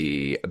that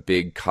the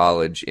big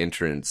college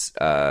entrance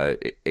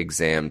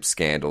exam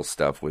scandal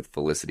stuff with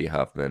Felicity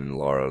Huffman and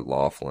Laura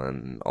Loughlin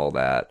and all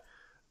that.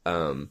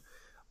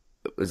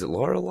 Was it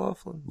Laura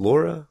Loughlin?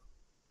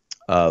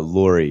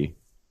 Lori.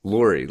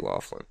 Lori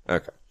Loughlin.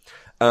 Okay.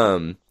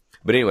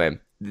 But anyway,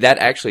 that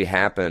actually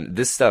happened.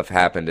 This stuff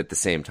happened at the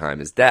same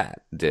time as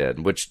that did,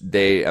 which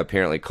they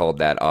apparently called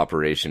that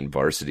Operation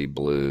Varsity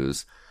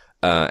Blues.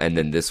 And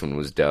then this one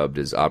was dubbed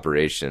as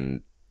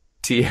Operation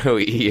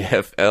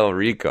TOEFL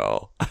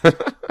Recall.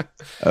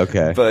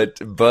 Okay.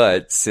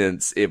 But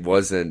since it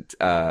wasn't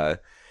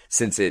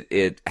since it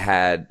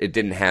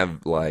didn't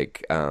have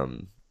like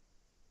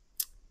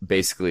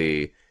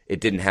basically it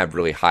didn't have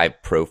really high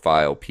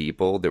profile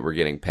people that were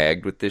getting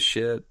pegged with this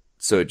shit,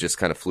 so it just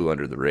kind of flew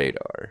under the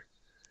radar.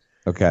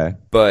 Okay.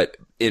 But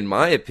in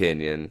my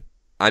opinion,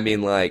 I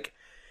mean, like,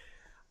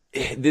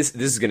 this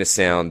is gonna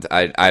sound,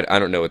 I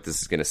don't know what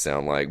this is gonna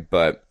sound like,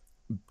 but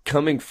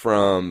coming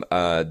from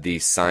the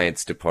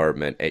science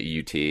department at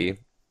UT,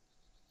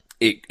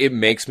 it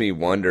makes me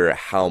wonder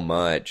how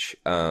much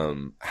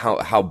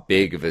how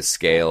big of a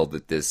scale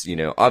that this, you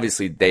know,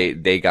 obviously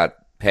they got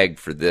pegged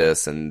for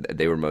this, and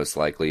they were most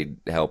likely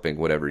helping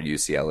whatever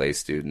UCLA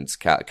students,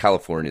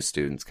 California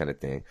students, kind of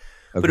thing.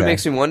 But it Okay.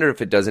 makes me wonder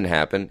if it doesn't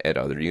happen at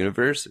other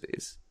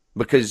universities,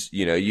 because,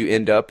 you know, you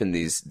end up in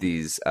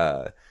these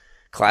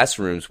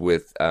classrooms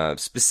with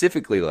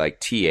specifically like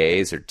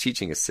TAs or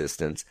teaching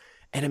assistants.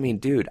 And I mean,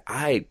 dude,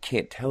 I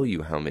can't tell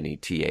you how many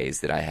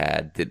TAs that I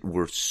had that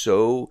were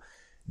so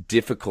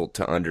difficult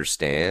to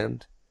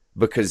understand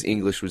because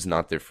English was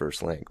not their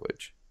first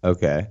language,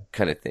 Okay.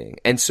 kind of thing.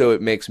 And so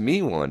it makes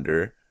me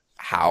wonder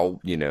how,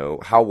 you know,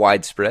 how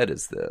widespread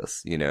is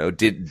this? You know,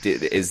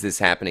 is this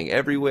happening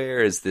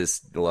everywhere? Is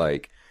this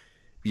like,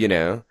 you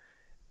know,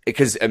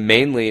 because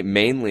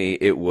mainly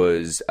it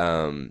was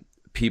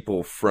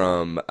people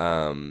from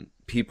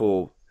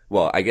people,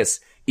 well, I guess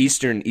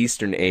Eastern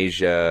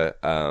Asia,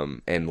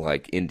 and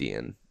like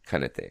Indian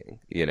kind of thing,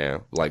 you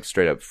know, like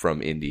straight up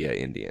from India,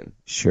 Indian.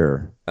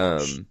 Sure.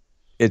 Um,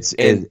 It's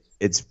and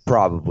it's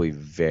probably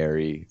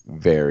very,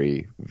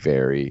 very,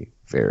 very,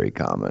 very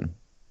common.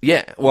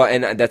 yeah, well,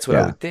 and that's what I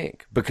Yeah. would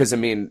think, because I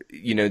mean,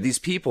 you know, these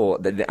people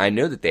that I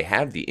know that they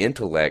have the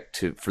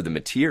intellect for the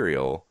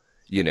material,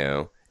 you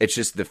know. It's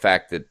just the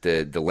fact that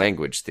the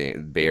language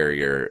thing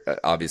barrier,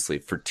 obviously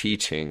for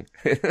teaching,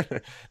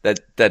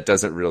 that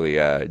doesn't really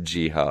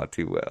jihad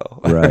too well.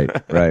 Right.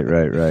 Right.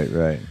 Right. Right.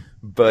 Right.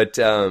 But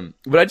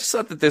I just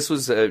thought that this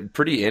was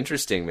pretty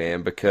interesting,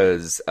 man,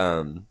 because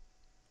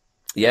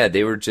yeah,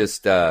 they were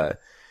just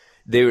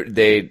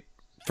they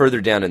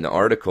further down in the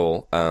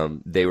article,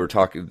 they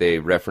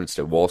referenced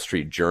a Wall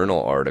Street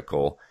Journal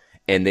article,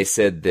 and they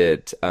said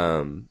that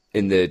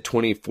in the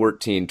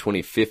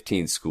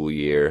 2014-2015 school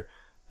year,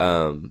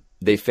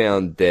 they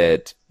found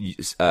that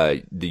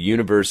the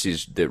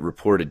universities that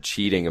reported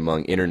cheating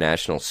among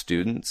international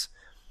students,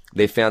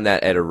 they found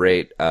that at a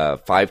rate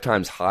 5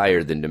 times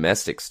higher than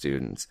domestic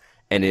students.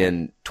 And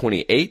in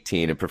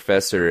 2018, a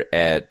professor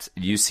at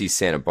UC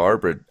Santa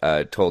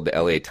Barbara told the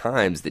LA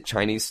Times that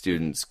Chinese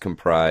students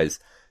comprise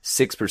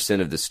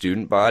 6% of the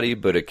student body,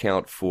 but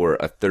account for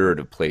a third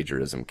of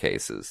plagiarism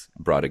cases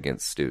brought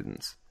against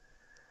students.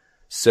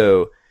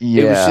 So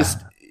it was Yeah.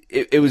 just,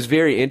 it was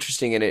very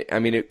interesting. And I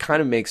mean, it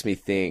kind of makes me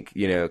think,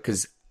 you know,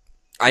 because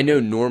I know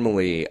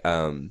normally,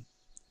 and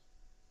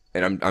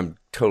I'm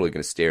totally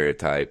going to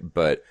stereotype,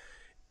 but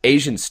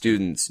Asian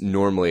students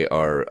normally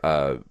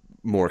are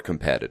more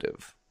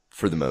competitive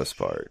for the most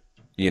part,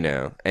 you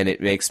know, and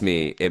it makes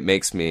me,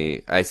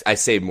 I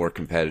say more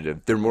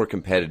competitive. They're more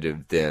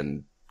competitive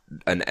than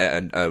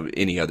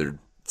any other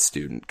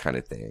student, kind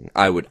of thing.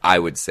 I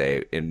would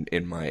say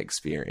in my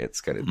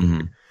experience, kind of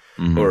thing,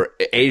 or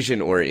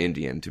Asian or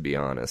Indian, to be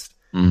honest.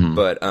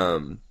 But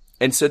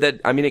and so that,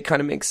 I mean, it kind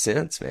of makes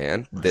sense,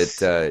 man,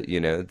 that you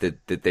know,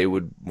 that they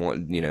would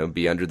want, you know,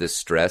 be under this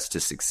stress to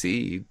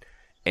succeed,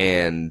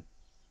 and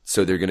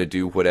so they're going to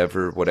do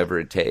whatever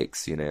it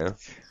takes, you know.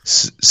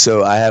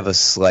 So I have a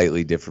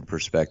slightly different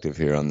perspective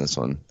here on this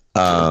one,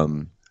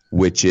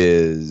 which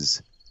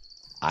is,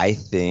 I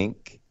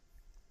think,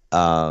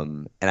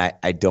 and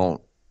I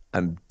don't,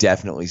 I'm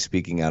definitely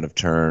speaking out of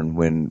turn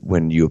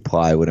when you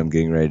apply what I'm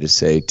getting ready to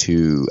say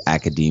to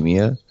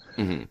academia,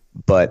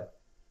 but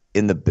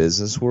in the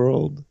business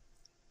world,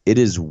 it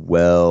is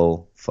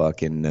well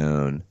fucking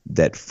known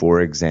that,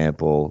 for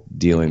example,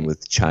 dealing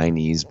with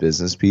Chinese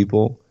business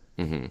people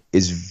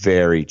is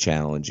very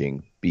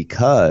challenging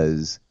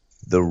because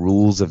the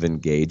rules of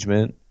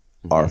engagement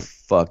are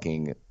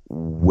fucking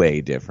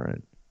way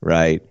different,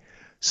 right?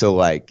 So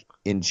like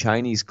in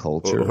Chinese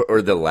culture,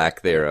 Or the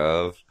lack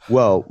thereof.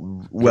 well,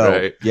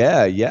 Right.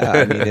 yeah.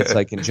 I mean, it's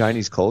like in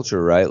Chinese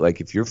culture, right? Like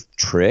if you're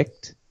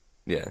tricked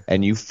Yeah.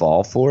 and you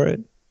fall for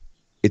it,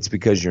 it's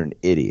because you're an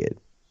idiot,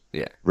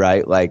 Yeah.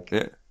 right? Like,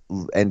 Yeah.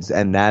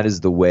 and that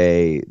is the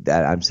way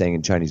that I'm saying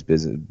in Chinese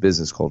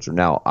business culture.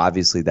 Now,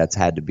 obviously, that's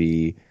had to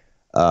be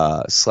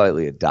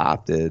slightly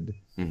adopted,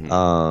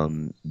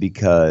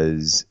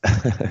 because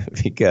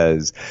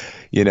because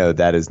you know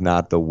that is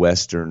not the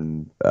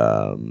Western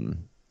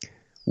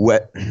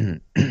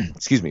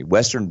excuse me,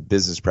 Western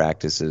business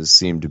practices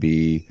seem to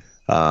be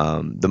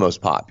the most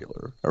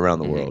popular around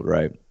the world,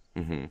 right?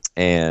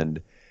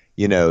 And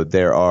you know,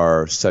 there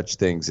are such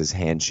things as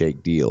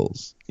handshake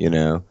deals, you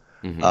know,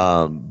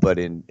 but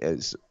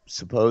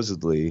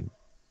supposedly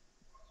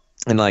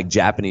and like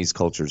Japanese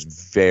culture is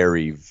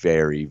very,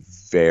 very,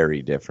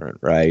 very different,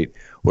 right?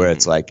 Where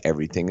it's Hmm. like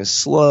everything is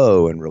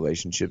slow and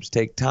relationships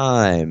take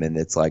time, and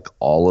it's like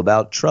all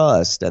about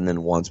trust. And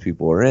then once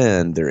people are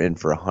in, they're in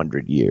for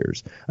 100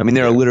 years. I mean,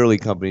 there are Yeah. literally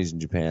companies in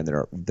Japan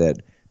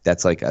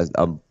that's like a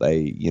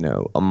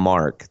a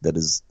mark that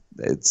is,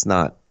 it's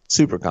not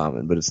super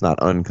common, but it's not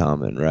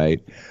uncommon,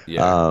 right?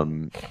 Yeah.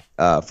 Um,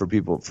 for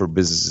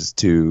businesses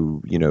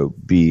to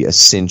be a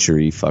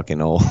century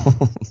fucking old.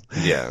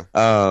 Yeah.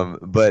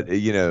 But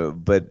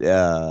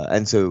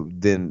and so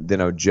then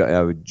I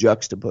would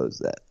juxtapose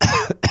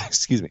that.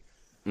 Excuse me.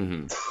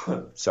 Hmm.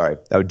 Sorry,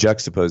 I would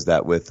juxtapose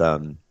that with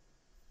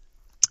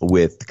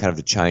kind of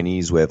the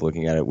Chinese way of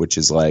looking at it, which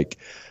is like,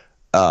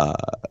 uh,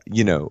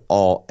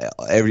 all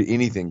every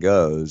anything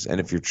goes, and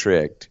if you're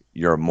tricked,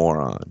 you're a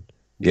moron.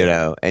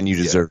 Yeah. And you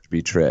Yeah. deserve to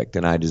be tricked,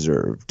 and I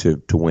deserve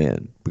to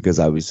win because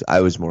I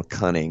was more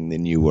cunning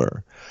than you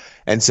were.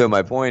 And so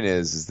my point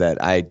is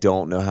that I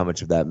don't know how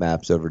much of that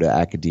maps over to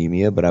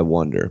academia, but I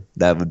wonder.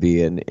 That would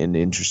be an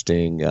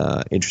interesting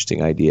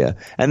idea.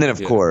 And then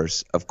Yeah.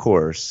 of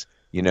course,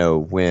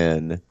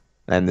 when,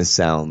 and this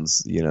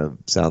sounds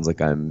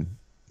like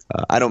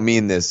I don't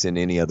mean this in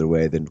any other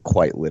way than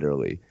quite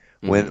literally.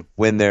 Hmm.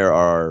 When there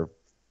are,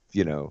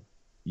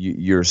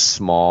 your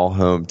small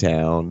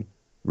hometown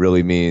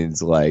really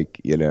means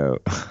like,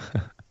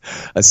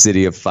 a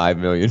city of 5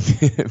 million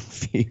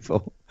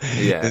people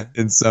Yeah.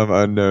 in some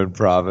unknown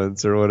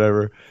province or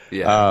whatever.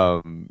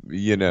 Yeah.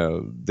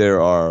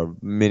 There are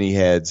many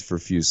heads for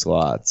few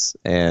slots,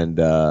 and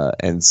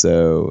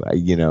so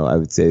I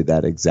would say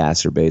that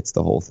exacerbates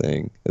the whole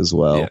thing as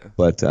well. Yeah.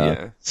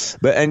 Yeah.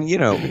 But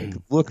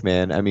and look,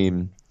 man, I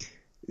mean,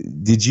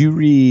 did you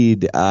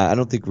read? I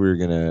don't think we're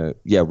gonna.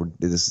 Yeah,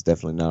 this is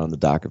definitely not on the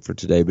docket for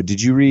today. But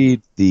did you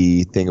read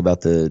the thing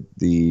about the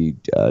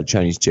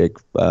Chinese chick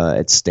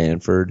at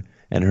Stanford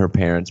and her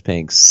parents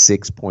paying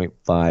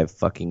 $6.5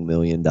 fucking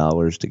million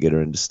to get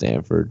her into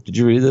Stanford? Did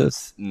you read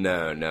this?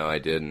 No, no, I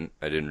didn't.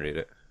 I didn't read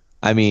it.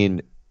 I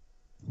mean,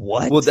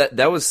 Well, what?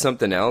 that was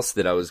something else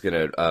that I was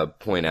gonna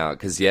point out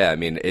because yeah, I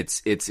mean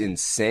it's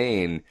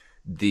insane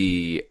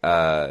the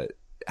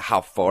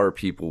how far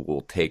people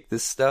will take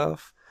this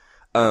stuff.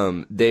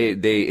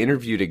 They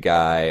interviewed a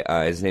guy.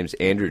 His name's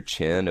Andrew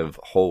Chen of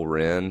Whole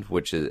Ren,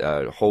 which is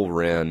Whole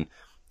Ren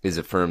is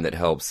a firm that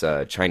helps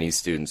Chinese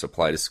students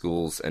apply to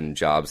schools and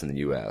jobs in the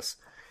U.S.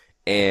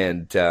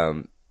 And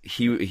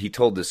he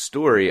told this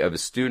story of a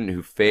student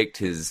who faked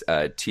his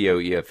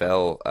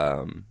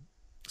TOEFL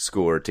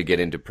score to get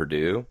into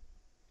Purdue.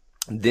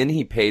 Then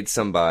he paid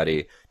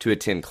somebody to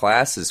attend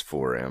classes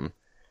for him,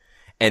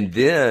 and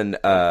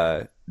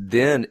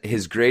then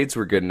his grades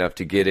were good enough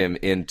to get him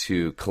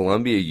into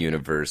Columbia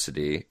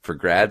University for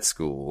grad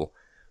school.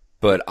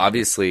 But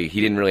obviously, he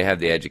didn't really have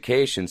the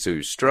education, so he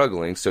was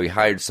struggling. So he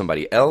hired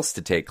somebody else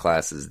to take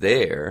classes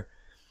there,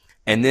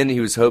 and then he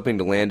was hoping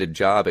to land a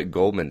job at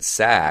Goldman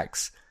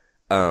Sachs.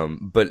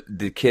 But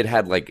the kid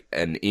had like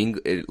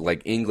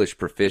like English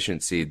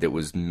proficiency that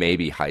was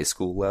maybe high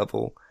school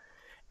level.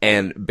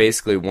 And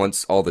basically,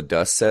 once all the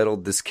dust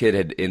settled, this kid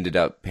had ended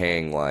up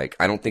paying like,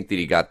 I don't think that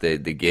he got the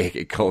gig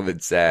at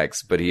Goldman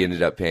Sachs, but he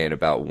ended up paying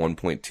about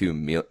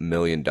 $1.2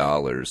 million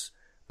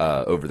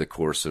over the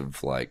course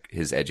of like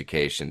his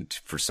education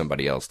for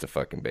somebody else to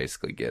fucking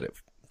basically get it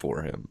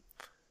for him.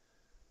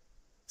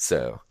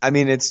 So, I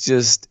mean, it's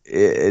just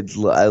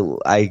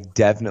I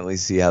definitely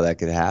see how that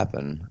could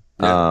happen.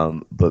 yeah,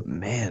 But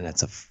man,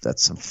 that's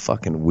some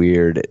fucking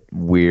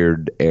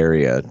weird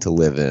area to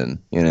live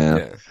in.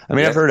 yeah, I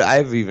mean, yeah.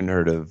 I've even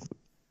heard of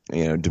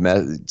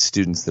domestic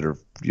students that are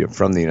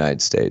from the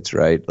United States,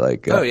 right?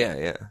 Like Oh, yeah,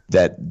 yeah,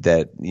 that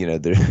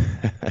their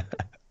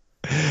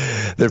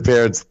their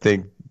parents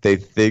think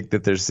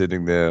that they're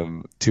sending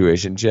them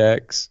tuition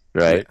checks,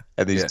 yeah, right?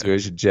 And these yeah.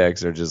 tuition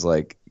checks are just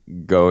like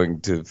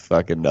going to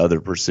fucking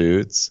other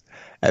pursuits.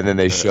 And then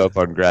they show up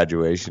on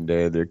graduation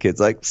day and their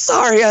kid's like,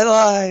 sorry, I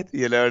lied.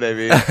 You know what I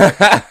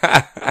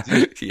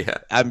mean? Dude, Yeah.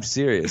 I'm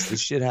serious. This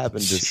shit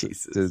happened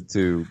Jesus.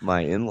 to my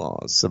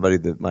in-laws, somebody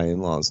that my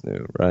in-laws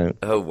knew, right?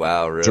 Oh,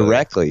 wow, really?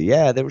 Directly.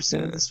 Yeah, they were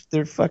sending Yeah,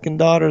 their fucking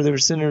daughter, they were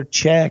sending her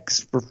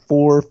checks for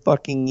 4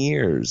 fucking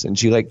years. And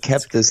she like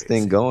that's kept this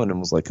thing crazy. going and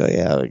was like, oh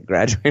yeah, I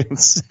graduate on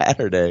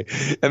Saturday.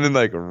 And then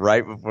like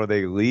right before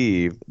they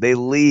leave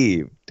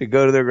to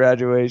go to their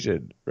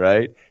graduation,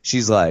 right?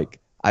 She's like,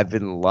 I've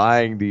been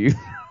lying to you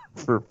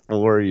for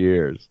 4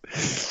 years.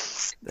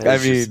 That I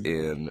is just mean,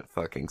 in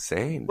fucking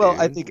sane, well,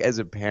 I dude. think as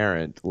a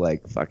parent,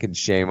 like fucking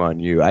shame on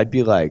you. I'd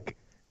be like,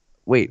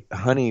 wait,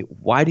 honey,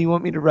 why do you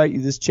want me to write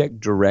you this check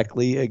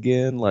directly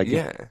again? Like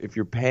Yeah, if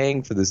you're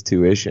paying for this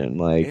tuition,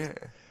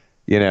 like,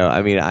 yeah.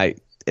 I mean,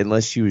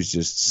 unless she was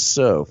just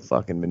so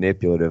fucking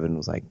manipulative and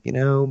was like,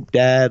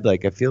 Dad,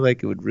 like I feel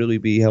like it would really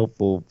be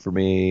helpful for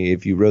me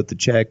if you wrote the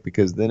check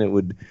because then it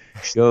would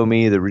show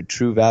me the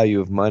true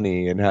value of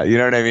money and how, you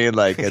know what I mean?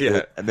 Like,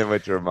 Yeah, and then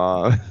with your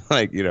mom,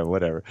 like,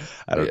 whatever.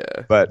 I don't know.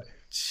 yeah. But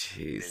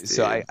Jeez,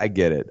 so dude. I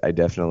get it. I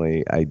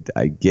definitely,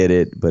 I get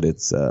it, but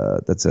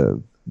that's a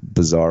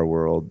bizarre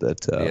world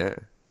that, Yeah.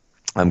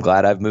 I'm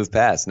glad I've moved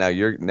past. Now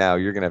you're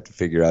gonna have to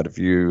figure out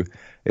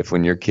if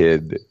when your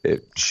kid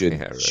it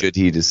Yeah, right. should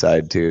he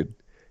decide to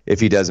if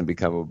he doesn't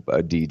become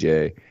a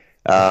DJ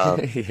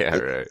Yeah,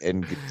 right.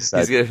 and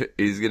decide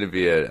He's gonna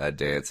be a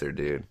dancer,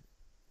 dude.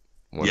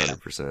 yeah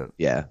 100%.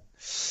 yeah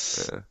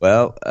Yeah.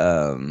 well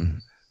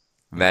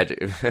Magic.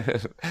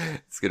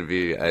 It's gonna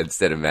be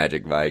instead of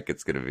Magic Mike,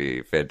 it's gonna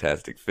be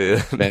Fantastic Finn.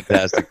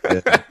 fantastic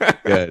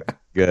Finn.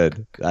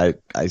 Good.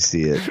 I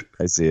see it.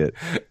 I see it.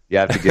 You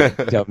have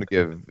to tell him to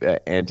give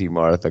Auntie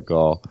Martha a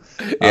call.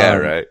 Yeah,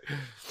 Um, right.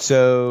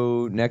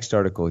 so next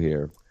article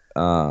here.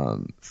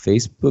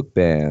 Facebook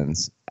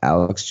bans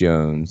Alex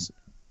Jones,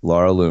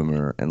 Laura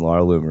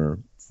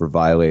Loomer for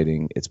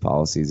violating its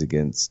policies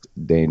against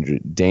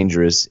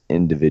dangerous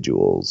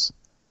individuals.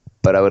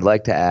 But I would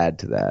like to add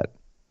to that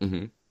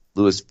Hmm.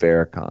 Louis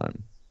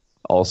Farrakhan,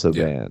 also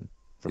Yeah, banned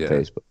from yeah.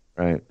 Facebook,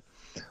 right?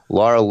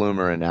 Laura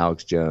Loomer and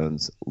Alex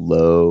Jones,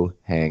 low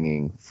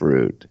hanging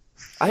fruit.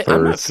 I'm not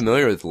First,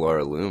 familiar with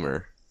Laura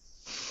Loomer.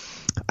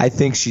 I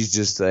think she's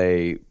just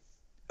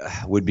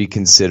would be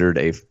considered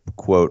a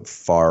quote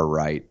far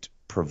right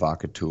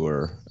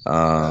provocateur.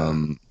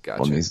 Gotcha.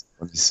 Let me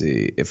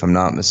see. If I'm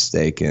not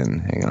mistaken,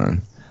 hang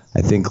on.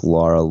 I think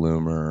Laura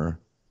Loomer.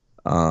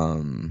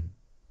 Um,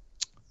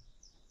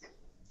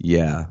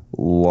 yeah,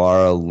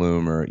 Laura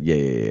Loomer.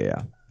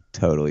 Yeah.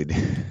 Totally.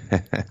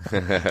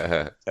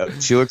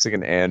 She looks like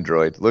an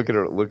android. Look at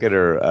her. Look at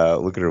her.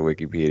 Look at her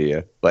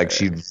Wikipedia. Like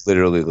she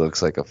literally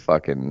looks like a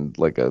fucking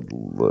like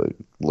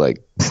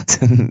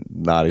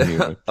not a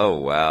human. Oh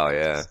wow,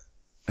 yeah.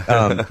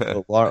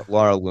 But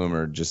Laura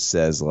Loomer just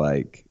says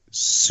like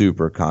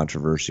super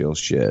controversial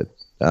shit.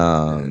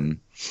 Yeah.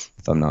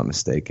 If I'm not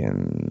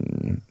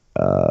mistaken,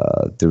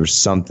 there was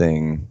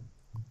something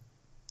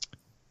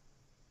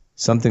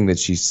that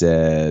she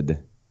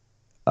said.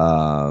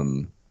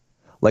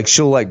 Like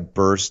she'll like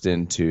burst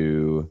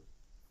into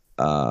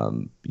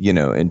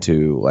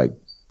into like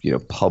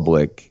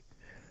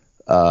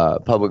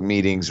public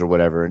meetings or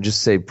whatever and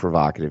just say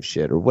provocative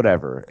shit or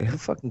whatever. Who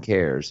fucking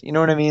cares? You know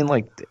what I mean?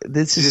 Like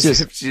this is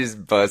just She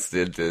just busts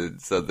into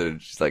something.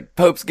 She's like,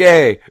 "Pope's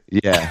gay."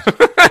 yeah.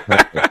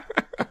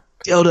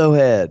 Dildo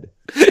head.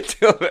 It's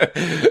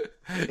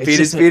Penis,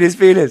 just a penis,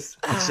 penis.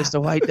 it's just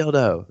a white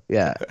dildo.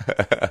 Yeah.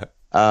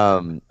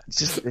 It's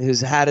just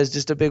his hat is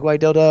just a big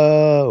white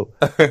dildo.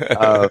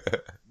 Uh,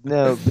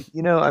 no, but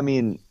I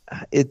mean,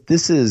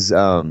 this is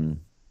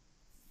I'm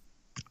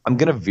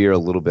gonna veer a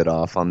little bit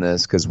off on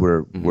this because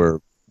Hmm.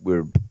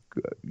 we're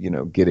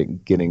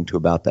getting to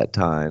about that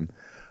time.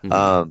 Hmm.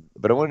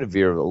 But I wanted to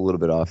veer a little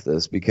bit off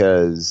this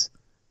because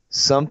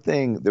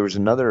there was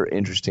another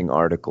interesting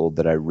article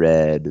that I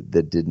read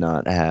that did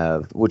not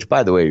have, which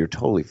by the way, you're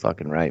totally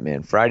fucking right,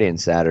 man. Friday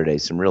and Saturday,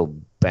 some real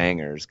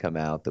bangers come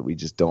out that we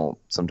just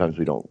sometimes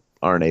we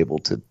aren't able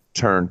to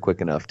turn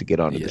quick enough to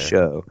get onto the Yeah,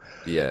 show.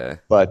 yeah.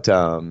 But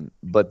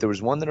there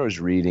was one that I was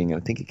reading,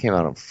 and I think it came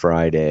out on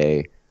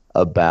Friday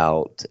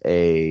about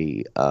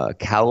a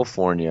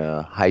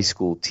California high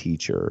school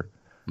teacher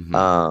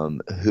Hmm.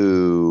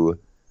 who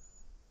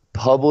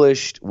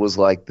was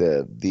like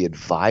the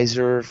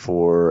advisor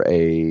for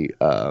a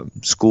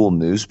school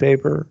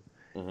newspaper,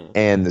 Hmm.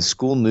 and the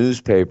school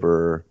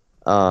newspaper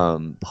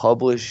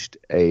published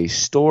a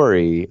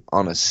story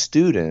on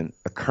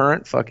a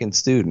current fucking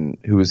student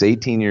who was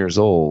 18 years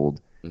old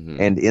Hmm.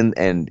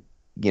 and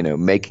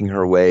making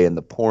her way in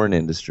the porn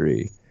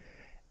industry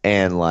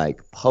and like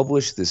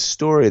published this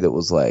story that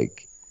was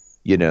like,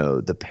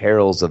 the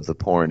perils of the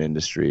porn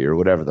industry or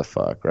whatever the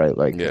fuck, right?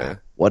 Like Yeah,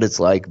 what it's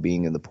like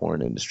being in the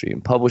porn industry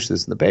and published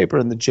this in the paper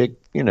and the chick,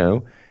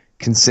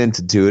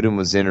 consented to it and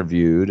was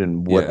interviewed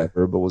and yeah,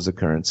 whatever, but was a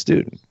current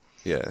student.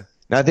 yeah,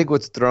 Now I think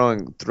what's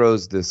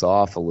throws this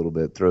off a little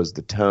bit, throws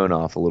the tone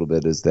off a little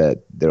bit is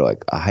that they're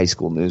like a high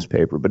school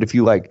newspaper. But if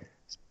you like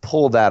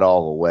pull that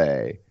all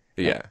away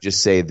and yeah,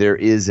 just say there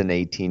is an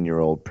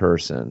 18-year-old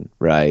person,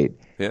 right?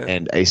 yeah,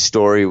 And a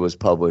story was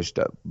published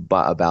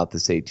about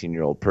this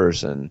 18-year-old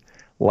person,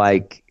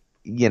 like,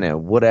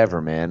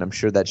 whatever, man. I'm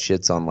sure that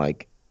shit's on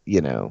like,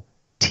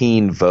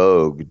 Teen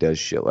Vogue does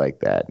shit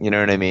like that. You know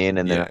what I mean?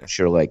 And then yeah, I'm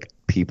sure like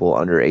people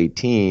under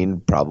 18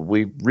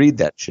 probably read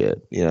that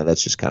shit.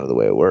 That's just kind of the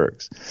way it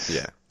works.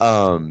 yeah.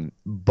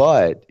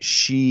 But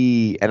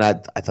and I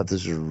thought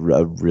this was a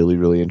really,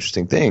 really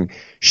interesting thing.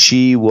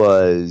 She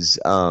was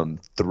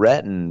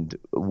threatened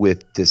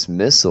with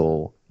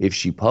dismissal if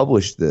she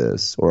published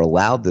this or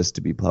allowed this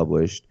to be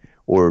published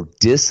or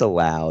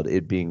disallowed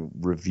it being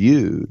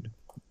reviewed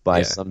by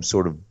Yeah. some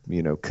sort of,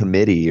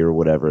 committee or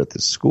whatever at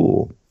the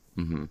school.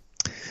 Hmm.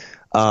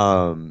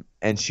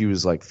 And she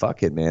was like,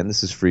 fuck it, man,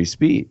 this is free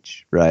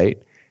speech,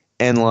 right?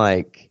 And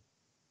like,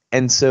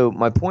 and so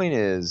my point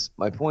is,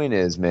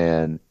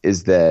 man,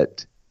 is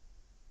that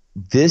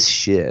this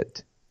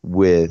shit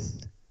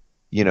with,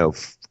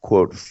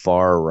 quote,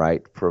 far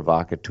right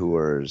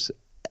provocateurs,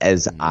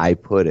 as Hmm. I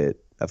put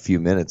it a few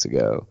minutes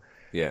ago,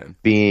 Yeah.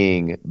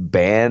 being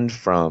banned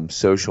from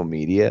social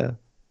media,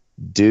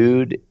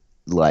 dude,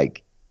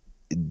 like,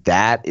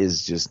 that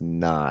is just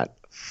not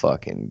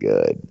fucking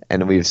good.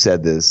 And we've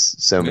said this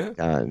so many Yeah,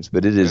 times,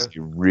 but it is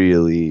yeah, a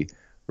really,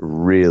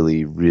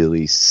 really,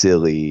 really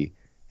silly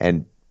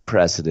and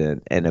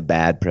precedent and a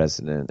bad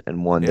precedent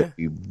and one that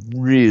yeah, we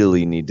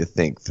really need to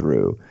think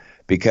through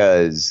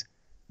because,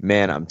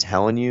 man, I'm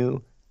telling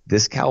you,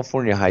 this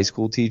California high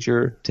school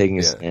teacher taking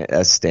yeah,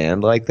 a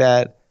stand like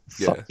that,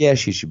 fuck yeah. yeah,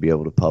 she should be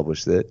able to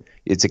publish it.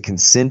 It's a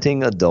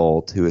consenting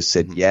adult who has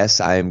said, Hmm. yes,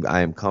 I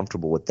am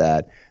comfortable with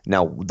that.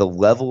 Now, the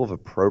level of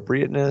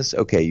appropriateness,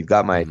 okay, you've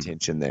got my Hmm.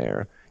 attention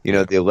there. You know,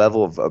 Yeah, the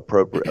level of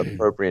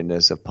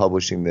appropriateness of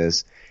publishing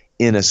this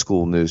in a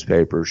school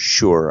newspaper,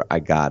 sure, I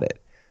got it.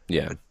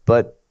 yeah,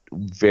 But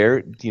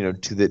very, to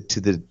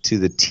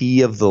the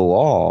T of the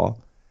law,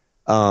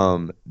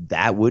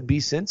 that would be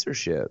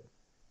censorship.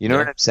 You know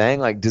what yeah, I'm saying?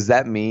 Like, does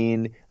that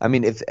mean? I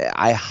mean, if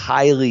I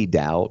highly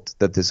doubt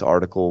that this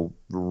article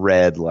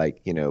read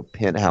like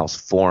penthouse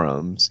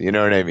forums. You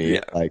know what I mean?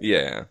 yeah, Like,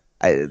 yeah.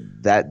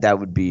 that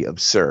would be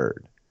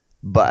absurd.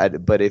 But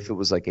if it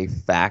was like a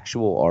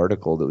factual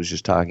article that was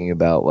just talking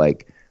about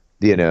like,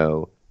 you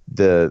know,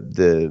 the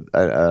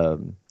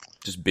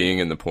Just being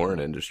in the porn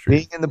being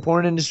industry. in the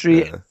porn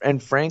industry, Yeah.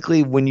 and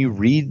frankly, when you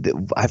read,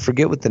 I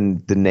forget what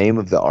the name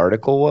of the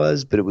article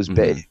was, but it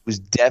Hmm. was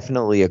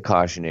definitely a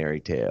cautionary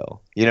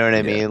tale. You know what I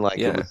Yeah, mean? Like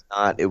yeah.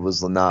 it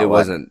was It not like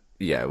wasn't.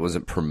 Yeah, it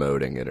wasn't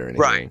promoting it or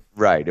right, anything.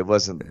 right. It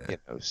wasn't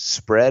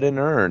spread and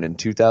earn in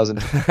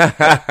 2020.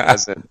 Yeah.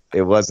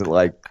 It wasn't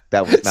like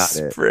that was not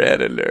it.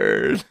 Spread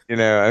alert. I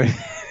mean,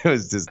 it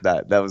was just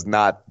not that was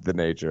not the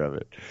nature of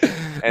it.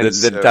 The And the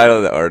so title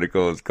of the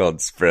article is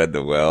called "Spread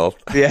the Wealth."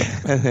 yeah,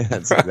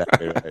 that's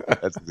exactly right.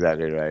 That's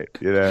exactly right.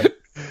 That's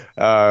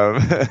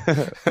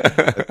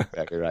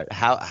exactly right.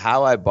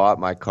 How I bought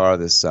my car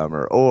this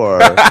summer, or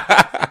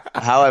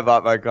how I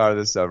bought my car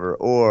this summer,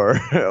 or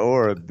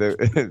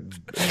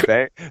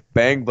the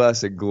bang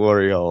bus and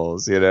glory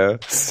holes.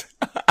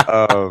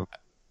 Um,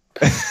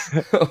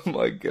 Oh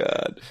my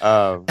god.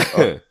 um,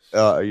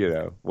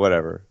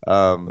 whatever.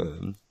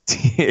 Um,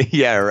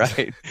 Yeah,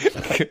 right.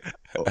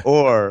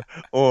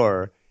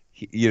 Or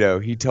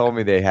he told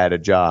me they had a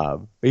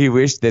job. He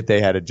wished that they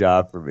had a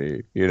job for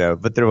me,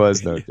 but there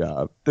was no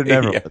job. There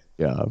never yeah. was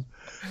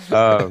a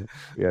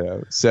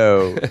job.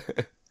 So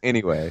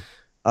anyway,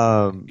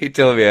 um, He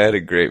told me I had a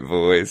great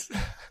voice.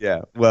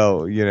 yeah,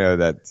 well,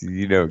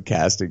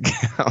 casting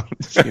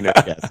couch,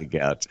 casting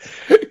couch.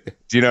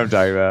 Do you know what I'm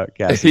talking about?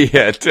 Casting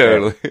Yeah, yeah,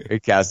 totally. a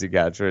casting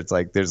couch where it's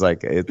like there's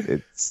like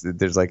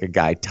a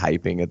guy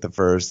typing at the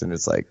first, and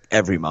it's like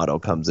every model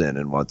comes in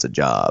and wants a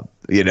job,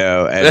 and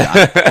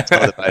I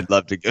told him I'd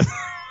love to give him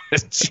a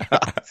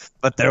job,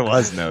 but there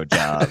was no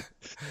job.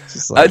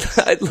 Just like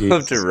I'd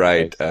love to Jesus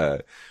Christ.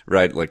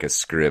 write like a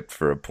script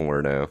for a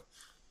porno.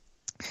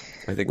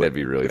 I think that'd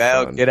be really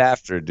Well, fun. get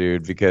after it,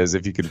 dude, because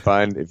if you can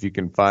find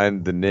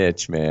the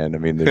niche, man, I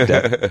mean, these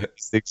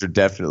things are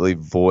definitely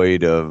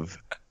void of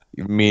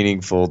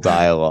meaningful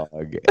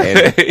dialogue,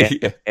 and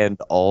Yeah. and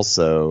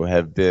also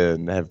have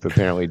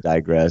apparently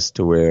digressed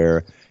to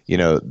where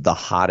the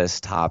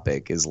hottest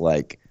topic is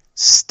like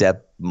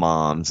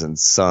stepmoms and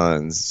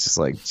sons. It's just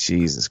like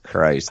Jesus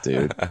Christ,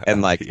 dude,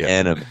 and like Yeah.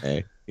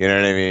 anime. You know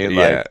what I mean?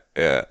 Yeah, Like,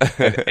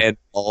 yeah. and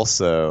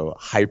also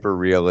hyper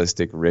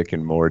realistic Rick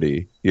and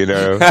Morty.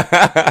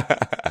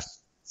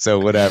 So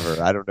whatever.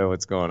 I don't know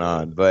what's going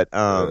on,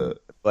 no.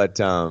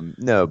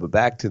 But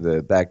back to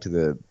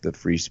the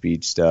free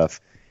speech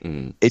stuff.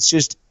 Mm, It's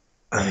just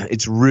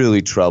it's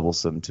really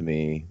troublesome to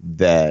me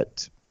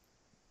that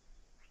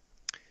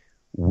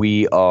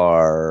we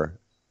are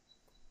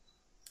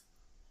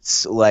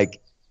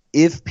like,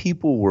 if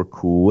people were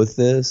cool with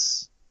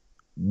this,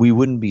 we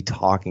wouldn't be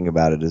talking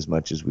about it as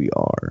much as we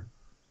are.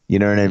 You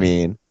know what I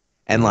mean?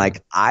 And mm,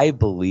 like, I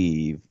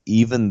believe,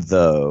 even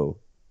though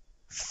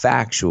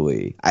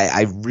factually,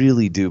 I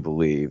really do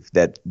believe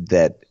that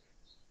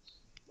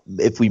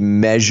if we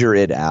measure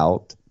it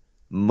out,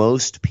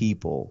 most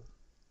people,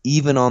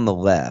 even on the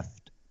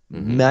left,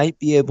 hmm. might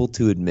be able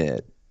to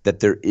admit that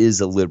there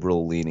is a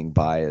liberal leaning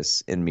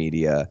bias in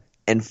media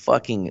and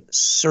fucking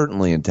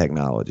certainly in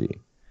technology,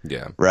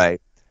 Yeah.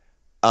 right?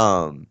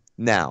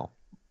 Now,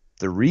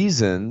 the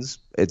reasons,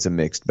 it's a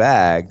mixed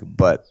bag,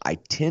 but I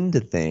tend to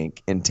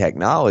think in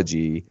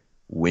technology,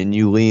 when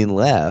you lean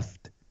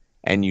left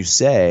and you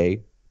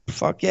say,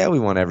 fuck yeah, we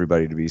want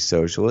everybody to be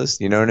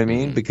socialist, you know what I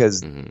mean? Hmm.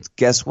 Because Hmm.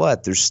 guess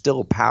what? There's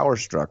still a power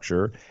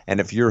structure. And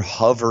if you're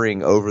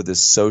hovering over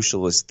this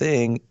socialist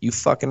thing, you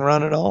fucking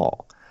run it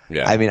all.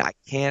 Yeah. I mean, I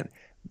can't,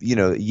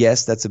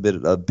 yes, that's a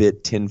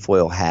bit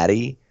tinfoil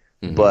hatty,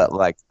 Hmm. but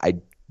like,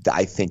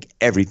 I think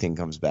everything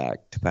comes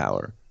back to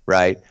power,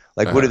 right?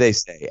 Like, what do Uh-huh. they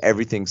say?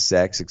 Everything's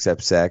sex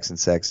except sex, and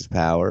sex is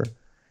power.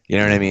 You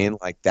know what I Hmm. mean?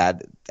 Like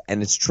that,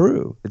 and it's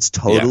true. It's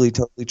Yeah. totally,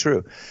 totally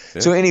true.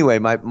 Yeah. So anyway,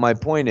 my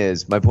point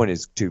is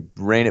to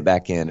rein it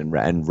back in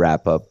and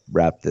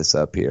wrap this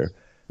up here.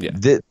 Yeah.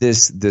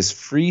 This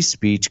free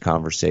speech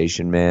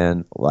conversation,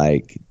 man.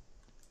 Like,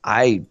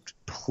 I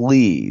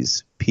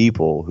please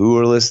people who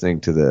are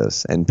listening to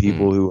this and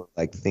people Mm. who are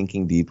like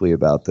thinking deeply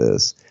about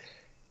this,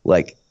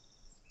 like,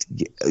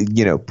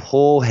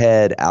 pull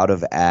head out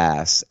of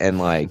ass and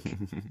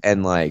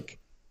like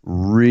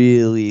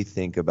really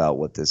think about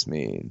what this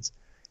means.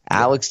 Yeah.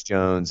 Alex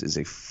Jones is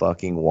a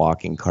fucking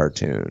walking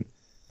cartoon.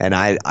 And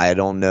I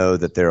don't know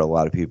that there are a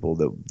lot of people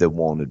that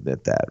won't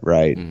admit that,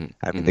 right? Hmm.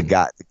 I mean, Hmm.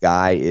 the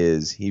guy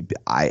is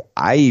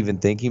I even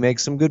think he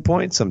makes some good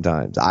points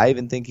sometimes. I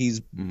even think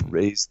Hmm.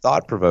 he's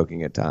thought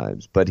provoking at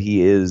times, but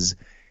he is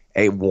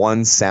a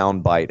one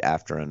sound bite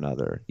after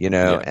another,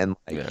 Yeah. and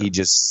like Yeah. he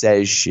just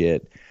says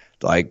shit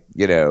like,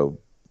 the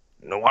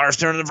water's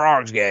turning the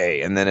frogs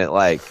gay, and then it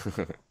like,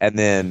 and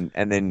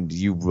then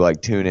you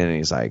like tune in and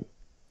he's like,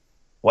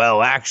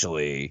 well,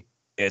 actually,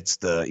 it's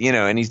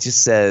and he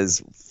just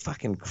says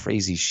fucking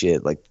crazy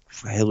shit like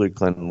Hillary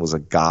Clinton was a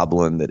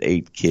goblin that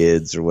ate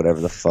kids or whatever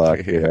the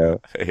fuck. Yeah.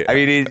 I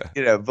Yeah. mean,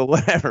 but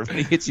whatever. But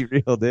he gets you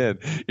reeled in.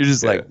 You're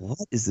just Yeah. like, what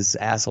is this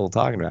asshole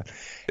talking about?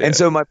 And Yeah.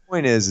 so my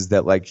point is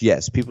that like,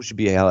 yes, people should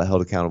be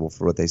held accountable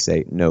for what they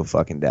say, no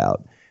fucking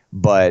doubt.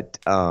 But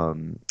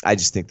I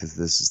just think that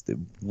this is the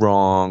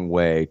wrong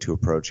way to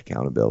approach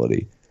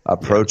accountability. Yeah.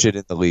 Approach it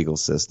in the legal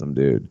system,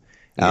 dude.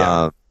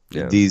 Yeah.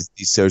 Yeah. These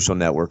social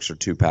networks are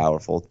too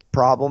powerful.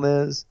 Problem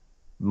is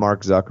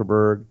Mark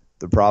Zuckerberg.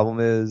 The problem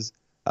is,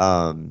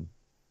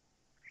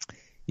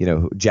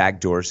 Jack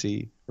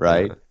Dorsey,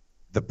 right? Uh-huh.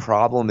 The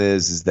problem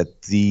is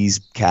that these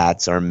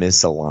cats are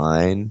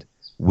misaligned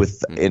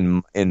with, Mm-hmm.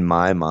 in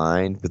my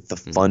mind, with the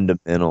Mm-hmm.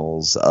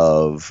 fundamentals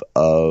of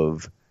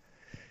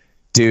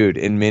dude.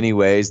 In many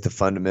ways, the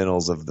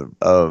fundamentals of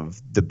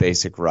the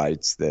basic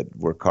rights that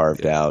were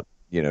carved Yeah. out,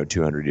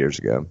 200 years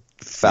ago.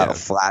 Yeah.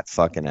 Flat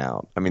fucking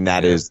out. I mean,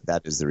 Yeah.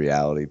 that is the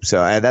reality.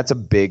 So that's a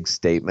big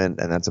statement,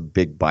 and that's a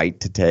big bite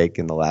to take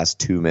in the last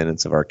 2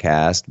 minutes of our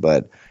cast.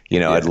 But I'd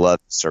Yeah. love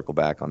to circle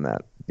back on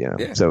that.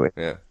 Yeah. So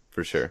Yeah.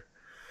 For sure.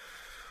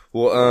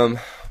 Well,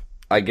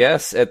 I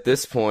guess at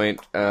this point,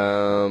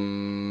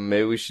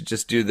 maybe we should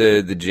just do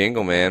the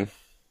jingle, man.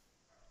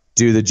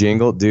 do the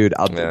jingle, dude.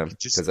 I'll Yeah,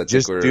 just because I think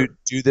just do we're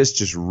do this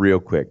just real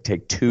quick.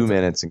 Take two what's up?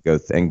 minutes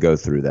and go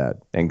through that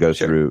and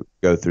Sure.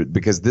 go through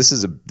because this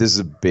is a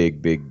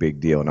big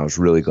deal, and I was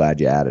really glad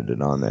you added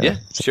it on there. Yeah,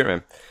 sure,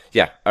 man.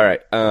 Yeah, all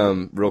right.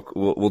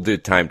 We'll do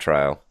time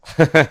trial.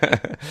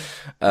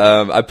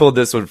 I pulled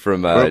this one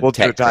from We'll do a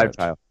time TechCrunch.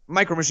 trial.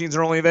 Micro machines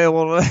are only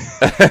available.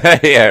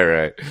 Yeah,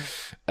 right.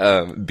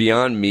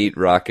 Beyond Meat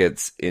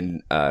rockets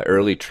in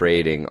early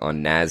trading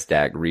on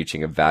Nasdaq,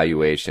 reaching a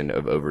valuation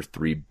of over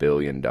 $3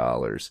 billion.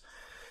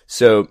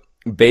 So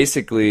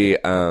basically,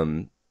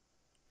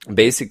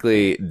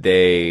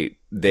 they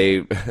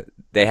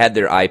they had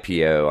their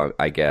IPO,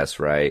 I guess,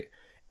 right?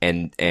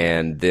 And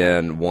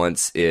then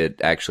once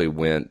it actually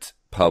went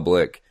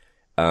public,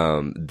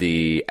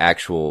 the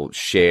actual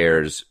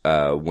shares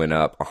went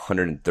up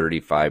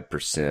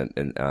 135%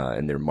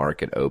 in their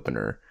market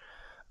opener,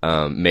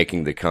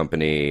 making the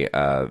company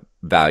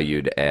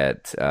valued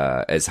at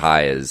as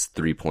high as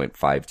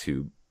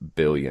 $3.52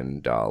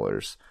 billion,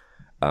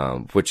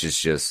 which is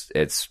just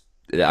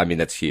I mean,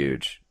 that's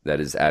huge. That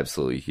is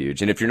absolutely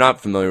huge. And if you're not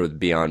familiar with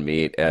Beyond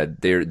Meat,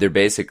 they're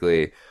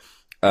basically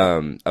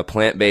a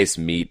plant-based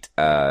meat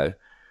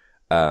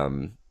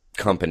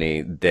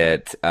company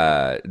that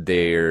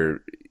they're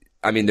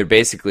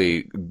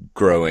basically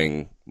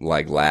growing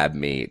like lab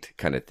meat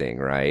kind of thing,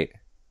 right?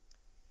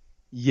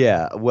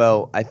 Yeah,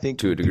 well,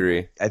 To a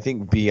degree. I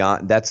think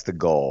beyond that's the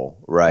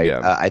goal, right?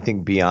 Yeah. I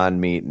think Beyond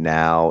Meat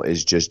now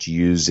is just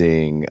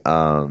using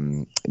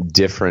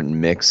different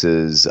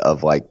mixes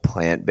of like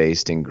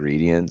plant-based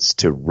ingredients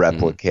to Hmm.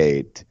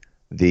 replicate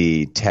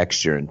the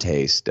texture and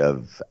taste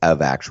of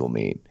actual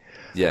meat.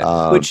 Yeah.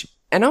 Um,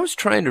 And I was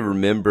trying to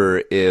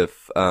remember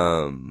if,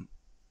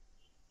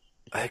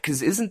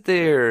 because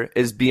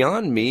is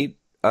Beyond Meat,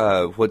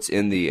 what's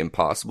in the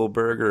Impossible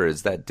Burger, or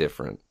is that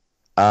different?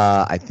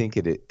 I think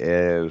it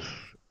is.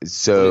 Let me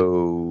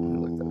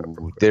look that up real So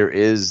quick.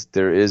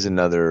 there is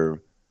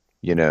another,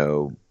 you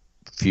know,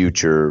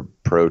 future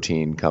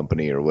protein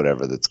company or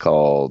whatever that's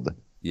called. I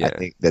Yeah.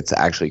 think that's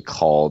actually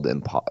called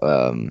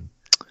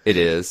It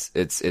is.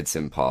 It's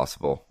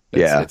impossible.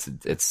 yeah,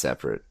 It's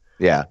separate.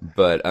 yeah.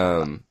 But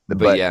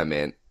But yeah,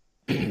 man.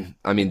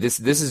 I mean, this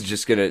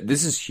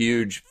is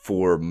huge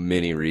for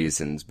many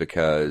reasons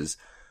because,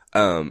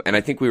 and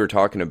I think we were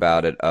talking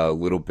about it a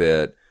little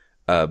bit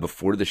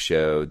before the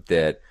show,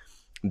 that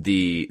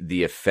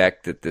the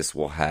effect that this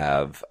will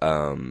have,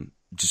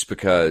 just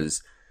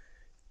because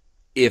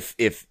if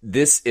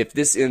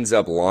this ends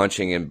up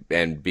launching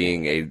and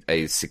being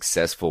a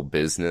successful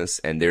business,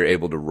 and they're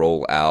able to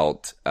roll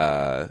out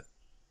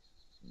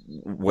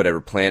whatever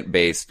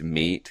plant-based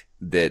meat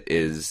that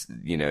is,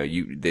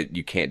 that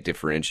you can't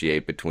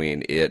differentiate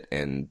between it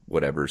and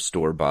whatever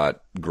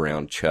store-bought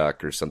ground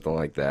chuck or something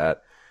like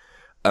that.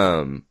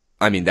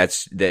 I mean,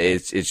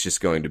 it's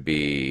just going to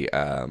be,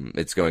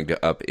 it's going to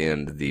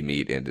upend the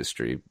meat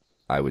industry,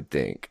 I would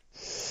think.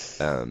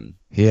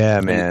 yeah,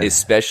 And man.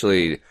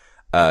 especially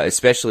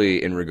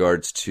in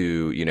regards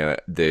to,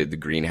 the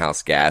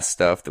greenhouse gas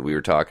stuff that we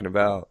were talking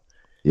about,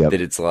 Yep.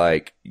 that it's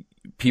like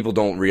people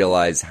don't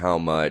realize how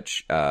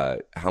much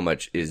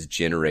is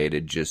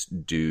generated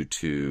just due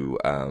to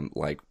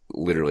like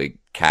literally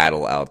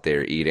cattle out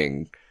there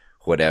eating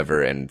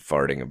whatever and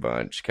farting a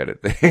bunch kind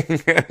of thing.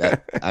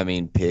 I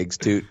mean, pigs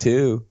toot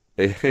too.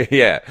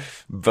 Yeah,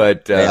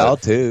 but They all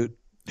toot.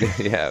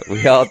 yeah,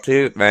 we all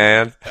toot,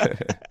 man.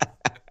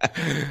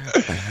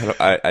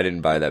 I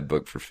didn't buy that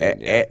book for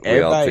Finn yet.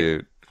 We all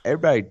toot.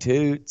 Everybody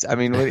toots. I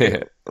mean, what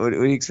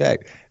do you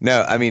expect?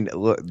 No, I mean,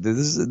 look,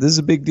 this is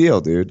a big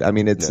deal, dude. I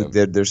mean,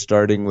 they're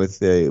starting with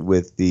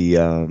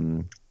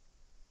the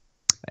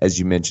as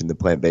you mentioned, the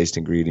plant-based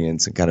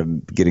ingredients and kind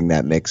of getting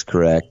that mix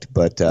correct.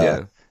 But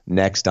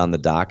next on the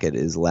docket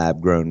is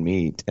lab-grown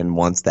meat, and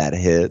once that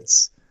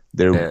hits,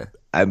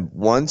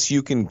 once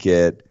you can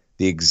get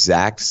the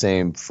exact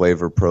same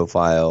flavor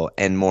profile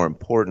and, more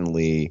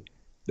importantly,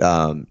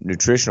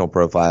 nutritional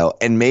profile,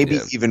 and maybe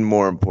even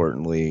more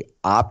importantly,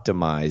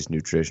 optimized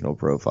nutritional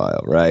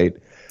profile, right?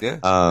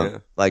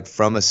 Like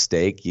from a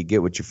steak, you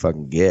get what you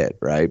fucking get,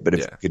 right? But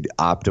if you could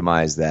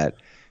optimize that,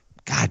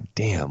 god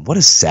damn, what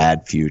a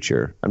sad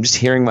future. I'm just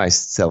hearing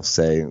myself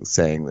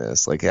saying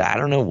this. Like, I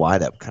don't know why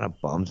that kind of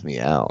bums me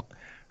out,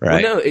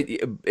 right? Well, no,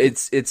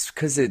 it's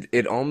because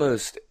it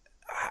almost,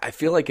 I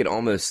feel like it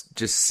almost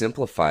just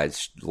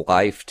simplifies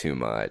life too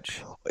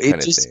much.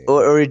 It just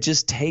it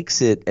just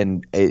takes it,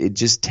 and it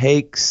just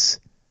takes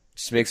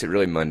makes it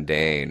really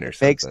mundane or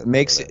something.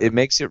 Makes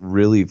it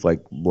really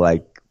like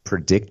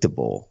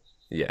predictable.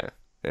 Yeah.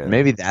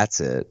 Maybe that's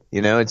it.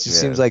 You know, it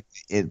just seems like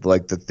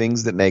like the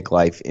things that make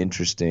life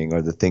interesting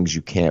are the things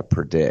you can't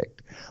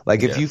predict.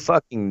 Like if you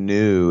fucking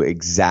knew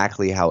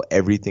exactly how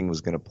everything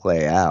was going to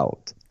play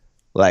out,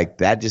 like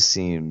that just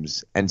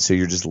seems, and so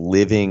you're just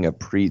living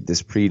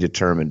this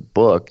predetermined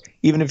book.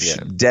 Even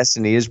if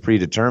destiny is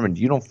predetermined,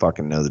 you don't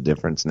fucking know the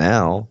difference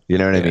now. You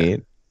know what I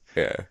mean?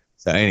 Yeah.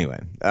 So anyway,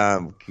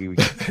 we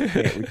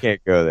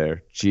can't go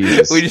there.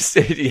 Jesus. We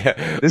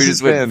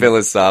just went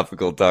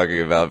philosophical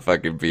talking about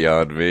fucking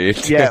Beyond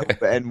Meat. Yeah,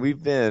 and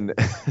we've been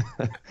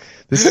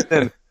this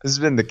has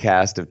been the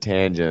cast of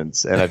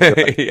tangents, and I feel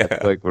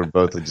like we're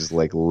both just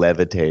like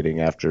levitating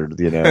after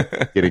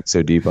getting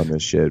so deep on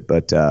this shit.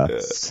 But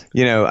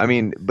I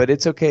mean, but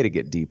it's okay to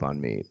get deep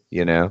on meat,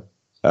 you know.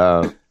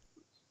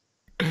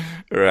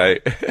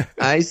 Right.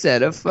 I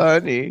said a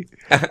funny.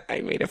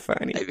 I made a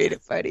funny.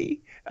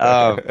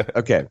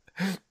 Okay.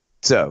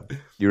 So,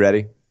 you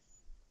ready?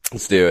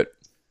 Let's do it.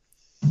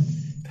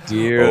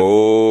 Dear.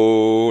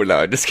 Oh,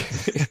 no, just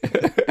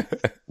kidding.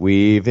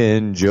 We've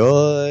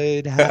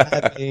enjoyed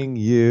having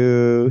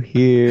you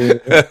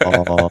here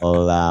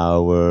all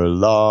hour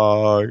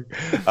long.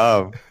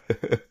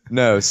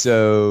 No,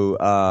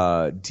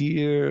 so,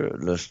 dear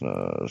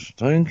listeners,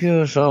 thank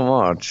you so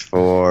much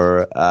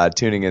for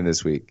tuning in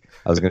this week.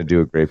 I was going to do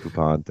a Grey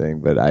Poupon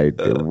thing, but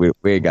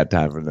we ain't got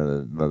time for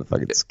another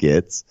motherfucking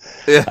skits.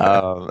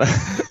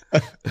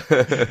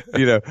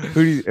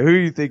 Who do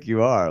you think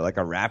you are? Like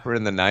a rapper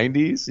in the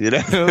 90s? You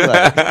know?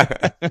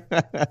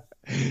 Like,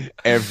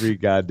 every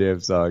goddamn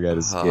song had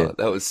a skit.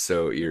 That was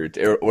so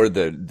irritating. Or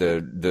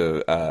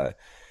the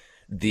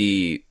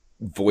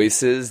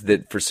voices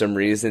that for some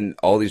reason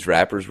all these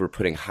rappers were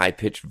putting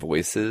high-pitched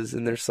voices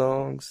in their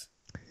songs.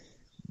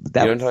 You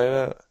know what I'm talking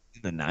about?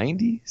 In the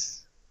 90s?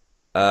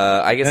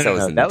 I guess that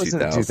was in the 2000s. In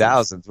the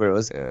 2000s where it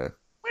was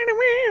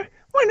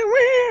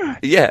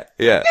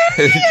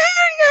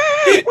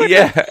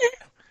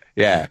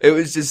yeah. It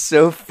was just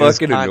so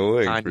fucking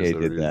annoying. Kanye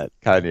did that.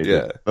 Kanye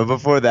did that. But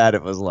before that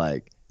it was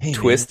like, hey,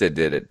 Twista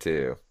did it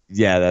too.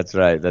 Yeah, that's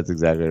right. That's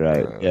exactly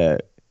right. Yeah.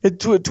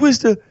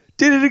 Twista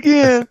did it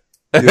again.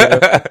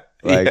 It's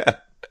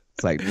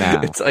like,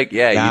 nah. It's like, you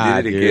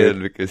did it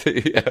again because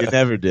you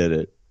never did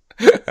it.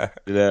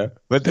 You know?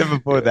 But then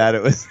before that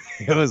it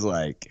was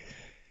like,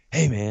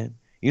 hey man,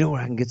 you know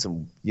where I can get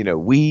some,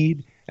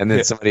 weed? And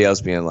then somebody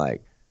else being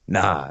like,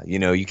 nah,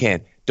 you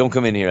can't, don't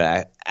come in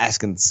here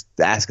asking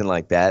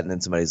like that. And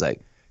then somebody's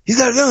like, he's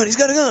got a gun. And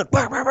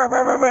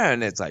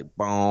it's like,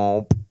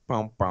 boom,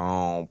 boom,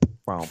 boom,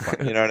 boom.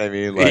 You know what I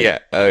mean? Like, yeah.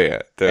 Oh yeah.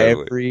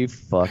 Totally. Every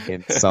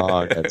fucking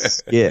song has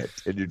skit.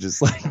 And you're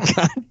just like,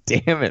 god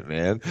damn it,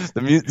 man.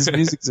 This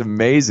music's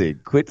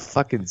amazing. Quit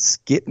fucking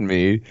skitting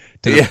me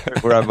to the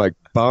point where I'm like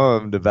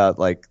bummed about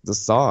like the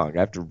song. I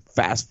have to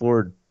fast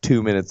forward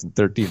 2 minutes and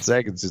 13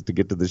 seconds just to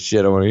get to the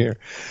shit I want to hear.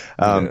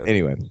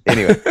 Anyway,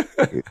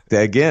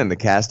 again, the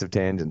cast of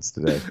tangents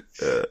today.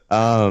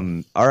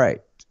 All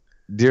right,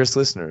 dearest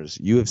listeners,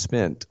 you have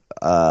spent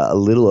a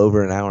little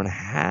over an hour and a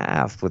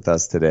half with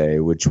us today,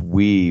 which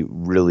we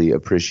really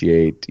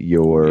appreciate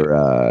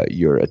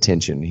your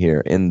attention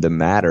here in the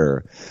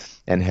matter,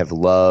 and have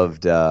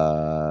loved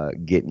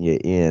getting you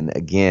in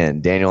again.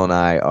 Daniel and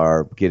I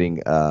are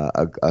getting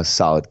a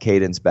solid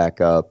cadence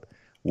back up.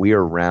 We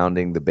are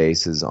rounding the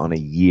bases on a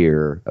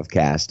year of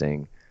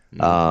casting,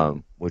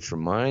 which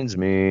reminds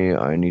me,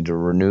 I need to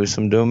renew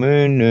some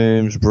domain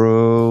names,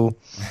 bro.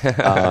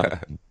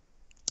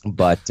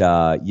 But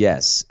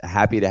yes,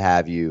 happy to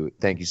have you.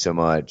 Thank you so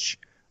much.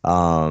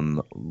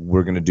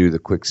 We're going to do the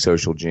quick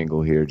social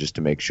jingle here just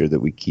to make sure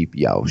that we keep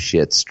y'all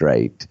shit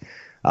straight.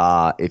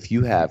 If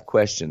you have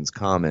questions,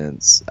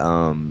 comments,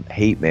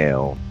 hate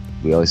mail,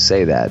 we always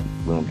say that.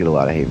 We don't get a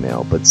lot of hate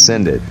mail, but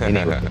send it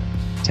anyway.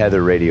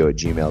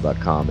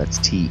 tetherradio@gmail.com. That's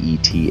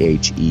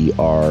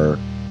TETHERRADIO.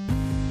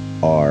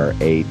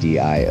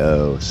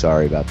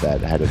 Sorry about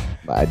that.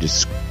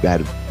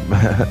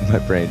 My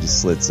brain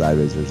just slid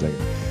sideways for a second.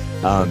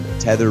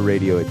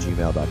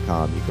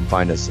 Tetherradio@gmail.com. You can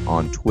find us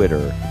on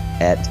Twitter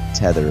at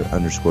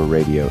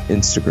tether_radio.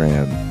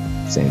 Instagram,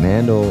 same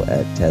handle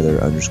at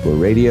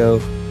tether_radio.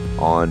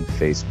 On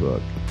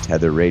Facebook,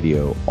 Tether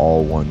Radio,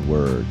 all one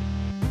word.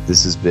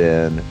 This has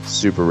been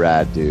super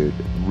rad, dude.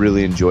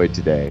 Really enjoyed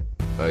today.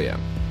 Oh, yeah.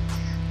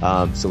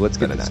 So let's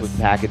get this one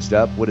packaged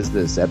up. What is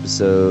this?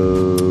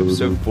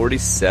 Episode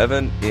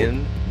 47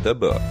 in the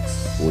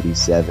books.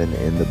 47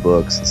 in the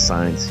books,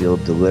 signed,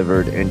 sealed,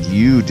 delivered. And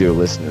you, dear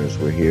listeners,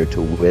 we're here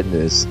to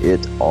witness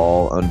it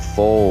all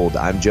unfold.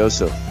 I'm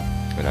Joseph.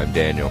 And I'm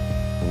Daniel.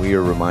 We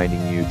are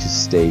reminding you to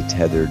stay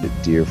tethered,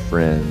 dear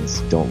friends.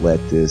 Don't let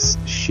this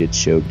shit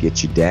show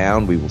get you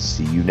down. We will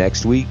see you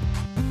next week.